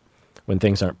avoidant. When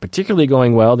things aren't particularly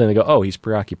going well, then they go, oh, he's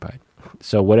preoccupied.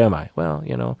 So what am I? Well,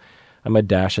 I'm a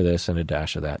dash of this and a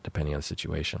dash of that, depending on the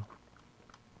situation.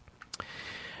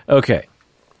 Okay.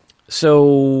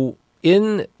 So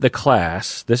in the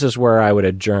class, this is where I would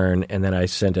adjourn, and then I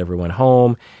sent everyone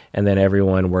home, and then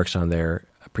everyone works on their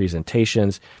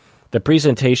presentations. The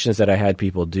presentations that I had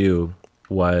people do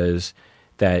was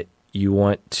that you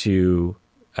want to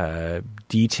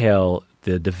detail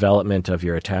the development of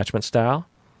your attachment style,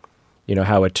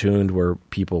 how attuned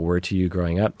people were to you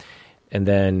growing up. And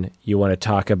then you want to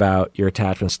talk about your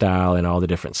attachment style and all the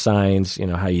different signs,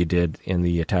 how you did in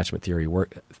the attachment theory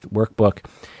workbook.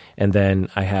 And then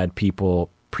I had people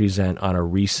present on a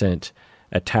recent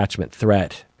attachment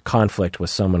threat conflict with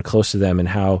someone close to them and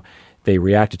how they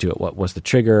reacted to it. What was the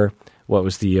trigger? What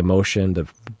was the emotion, the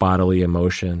bodily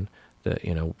emotion,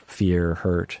 the fear,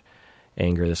 hurt,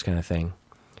 anger, this kind of thing.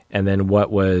 And then what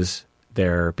was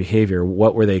their behavior?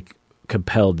 What were they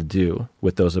compelled to do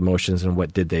with those emotions, and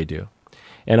what did they do?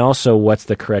 And also, what's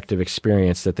the corrective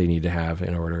experience that they need to have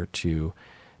in order to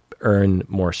earn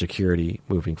more security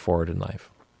moving forward in life?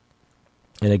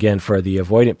 And again, for the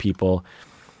avoidant people,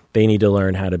 they need to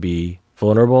learn how to be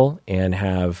vulnerable and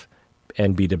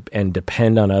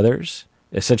depend on others,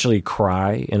 essentially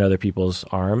cry in other people's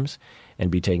arms and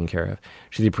be taken care of.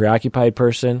 To the preoccupied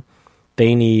person,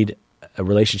 they need a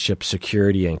relationship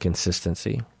security and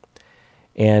consistency.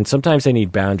 And sometimes they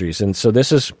need boundaries. And so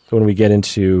this is when we get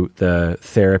into the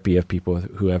therapy of people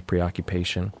who have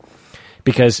preoccupation.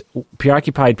 Because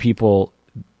preoccupied people,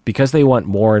 because they want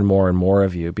more and more and more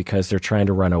of you, because they're trying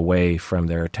to run away from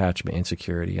their attachment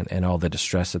insecurity and all the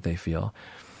distress that they feel,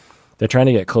 they're trying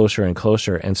to get closer and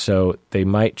closer. And so they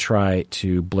might try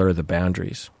to blur the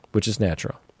boundaries, which is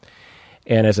natural.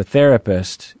 And as a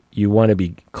therapist, you want to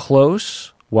be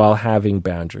close while having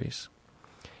boundaries.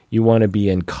 You want to be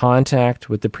in contact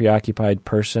with the preoccupied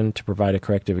person to provide a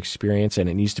corrective experience, and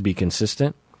it needs to be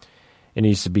consistent. It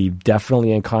needs to be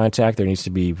definitely in contact. There needs to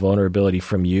be vulnerability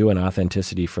from you and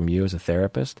authenticity from you as a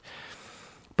therapist.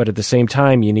 But at the same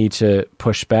time, you need to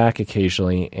push back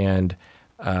occasionally. And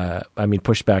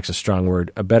push back's a strong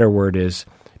word. A better word is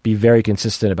be very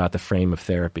consistent about the frame of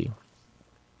therapy.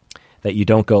 That you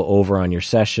don't go over on your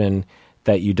session,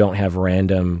 that you don't have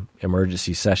random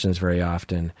emergency sessions very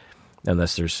often,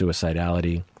 unless there's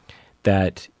suicidality,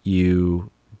 that you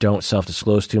don't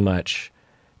self-disclose too much,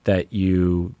 that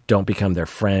you don't become their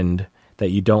friend,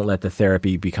 that you don't let the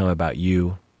therapy become about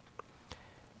you,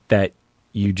 that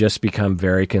you just become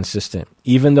very consistent.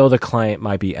 Even though the client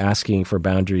might be asking for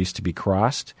boundaries to be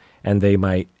crossed, and it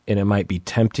might be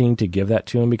tempting to give that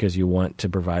to them because you want to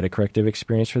provide a corrective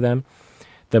experience for them,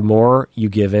 the more you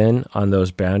give in on those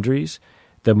boundaries,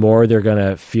 the more they're going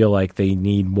to feel like they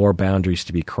need more boundaries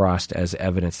to be crossed as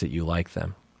evidence that you like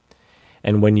them.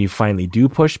 And when you finally do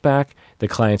push back, the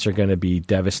clients are going to be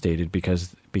devastated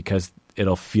because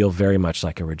it'll feel very much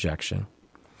like a rejection.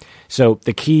 So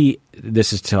the key,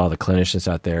 this is to all the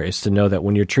clinicians out there, is to know that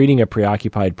when you're treating a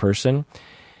preoccupied person,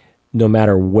 no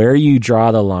matter where you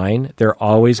draw the line, they're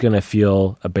always going to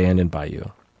feel abandoned by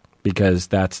you because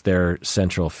that's their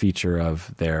central feature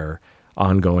of their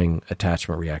ongoing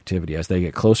attachment reactivity. As they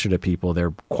get closer to people,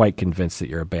 they're quite convinced that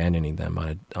you're abandoning them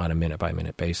on a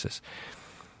minute-by-minute basis.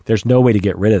 There's no way to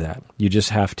get rid of that. You just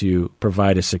have to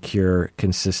provide a secure,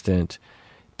 consistent,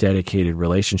 dedicated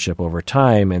relationship over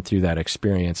time, and through that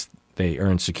experience, they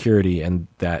earn security, and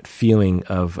that feeling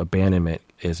of abandonment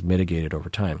is mitigated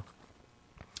over time.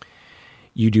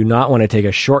 You do not want to take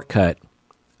a shortcut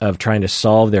of trying to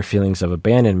solve their feelings of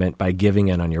abandonment by giving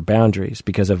in on your boundaries,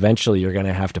 because eventually you're going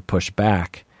to have to push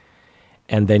back,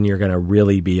 and then you're going to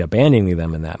really be abandoning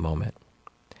them in that moment.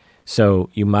 So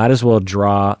you might as well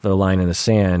draw the line in the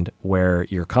sand where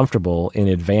you're comfortable in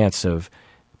advance of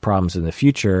problems in the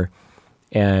future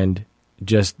and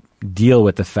just deal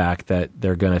with the fact that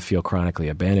they're going to feel chronically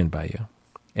abandoned by you,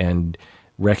 and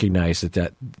recognize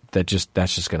that's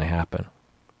just going to happen.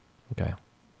 Okay.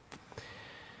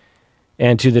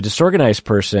 And to the disorganized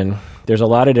person, there's a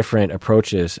lot of different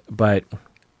approaches, but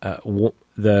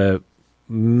the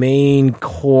main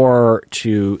core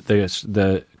to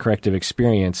the corrective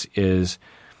experience is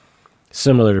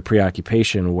similar to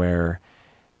preoccupation, where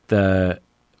the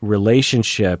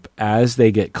relationship, as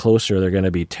they get closer, they're going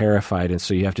to be terrified, and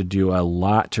so you have to do a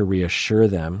lot to reassure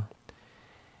them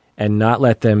and not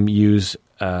let them use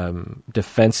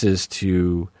defenses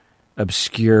to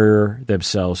obscure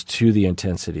themselves to the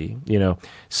intensity.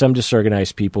 Some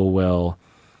disorganized people will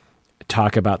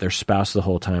talk about their spouse the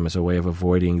whole time as a way of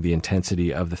avoiding the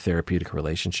intensity of the therapeutic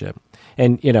relationship.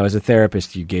 And, as a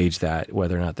therapist, you gauge that,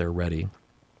 whether or not they're ready.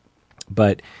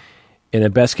 But in a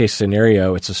best case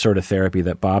scenario, it's a sort of therapy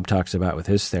that Bob talks about with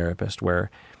his therapist,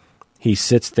 where he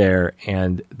sits there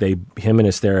and him and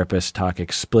his therapist talk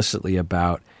explicitly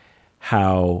about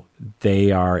how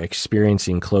they are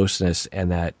experiencing closeness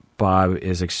and that Bob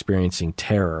is experiencing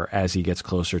terror as he gets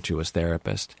closer to his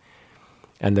therapist.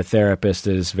 And the therapist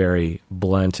is very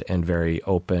blunt and very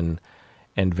open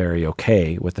and very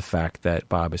okay with the fact that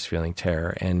Bob is feeling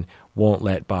terror, and won't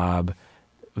let Bob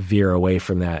veer away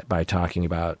from that by talking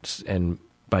about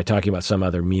some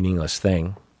other meaningless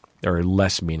thing or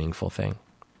less meaningful thing.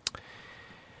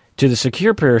 To the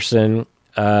secure person,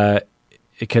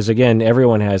 because again,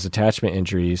 everyone has attachment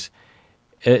injuries,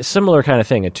 a similar kind of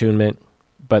thing, attunement,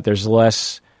 but there's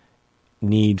less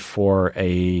need for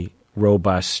a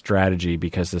robust strategy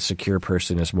because the secure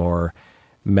person is more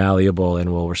malleable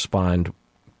and will respond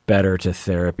better to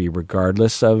therapy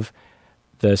regardless of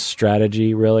the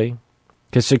strategy, really.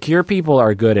 Because secure people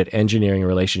are good at engineering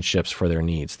relationships for their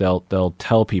needs. They'll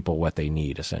tell people what they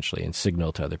need, essentially, and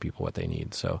signal to other people what they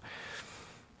need. So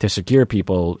to secure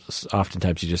people,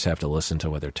 oftentimes you just have to listen to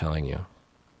what they're telling you.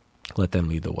 Let them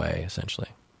lead the way, essentially.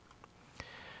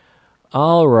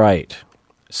 All right.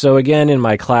 So again, in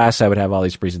my class, I would have all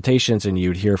these presentations, and you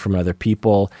would hear from other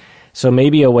people. So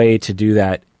maybe a way to do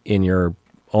that in your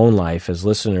own life as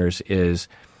listeners is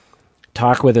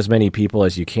talk with as many people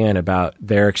as you can about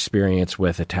their experience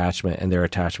with attachment and their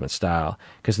attachment style.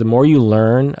 Because the more you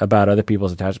learn about other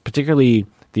people's attachment, particularly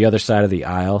the other side of the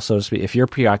aisle, so to speak, if you're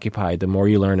preoccupied, the more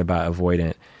you learn about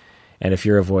avoidant. And if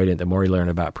you're avoidant, the more you learn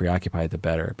about preoccupied, the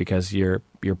better. Because you're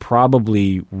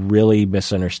probably really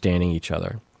misunderstanding each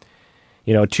other.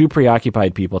 You know, two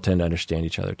preoccupied people tend to understand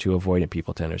each other. Two avoidant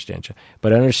people tend to understand each other.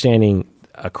 But understanding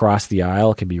across the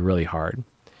aisle can be really hard.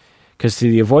 Because to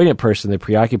the avoidant person, the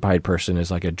preoccupied person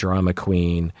is like a drama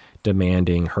queen,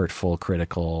 demanding, hurtful,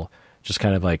 critical, just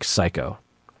kind of like psycho.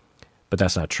 But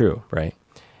that's not true, right?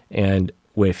 And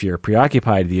if you're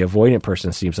preoccupied, the avoidant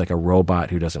person seems like a robot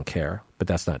who doesn't care. But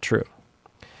that's not true.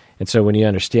 And so when you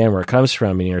understand where it comes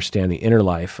from and you understand the inner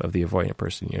life of the avoidant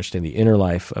person, you understand the inner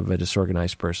life of a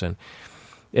disorganized person,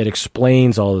 it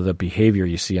explains all of the behavior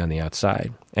you see on the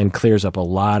outside and clears up a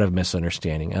lot of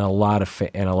misunderstanding and a lot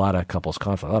of couples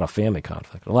conflict, a lot of family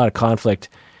conflict, a lot of conflict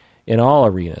in all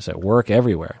arenas, at work,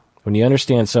 everywhere. When you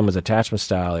understand someone's attachment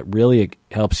style, it really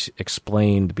helps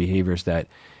explain the behaviors that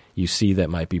you see that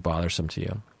might be bothersome to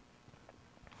you.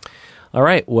 All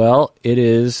right, well, it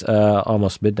is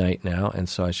almost midnight now, and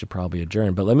so I should probably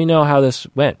adjourn. But let me know how this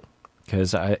went,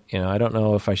 because I don't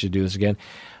know if I should do this again.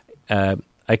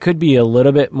 I could be a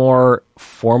little bit more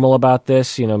formal about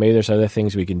this. You know, maybe there's other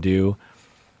things we can do,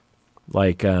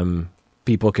 like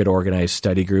people could organize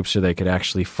study groups so they could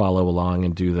actually follow along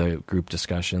and do the group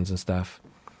discussions and stuff.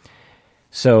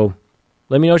 So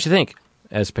let me know what you think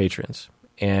as patrons.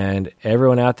 And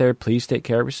everyone out there, please take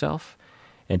care of yourself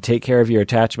and take care of your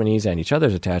attachment needs and each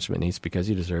other's attachment needs, because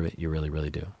you deserve it. You really, really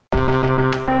do.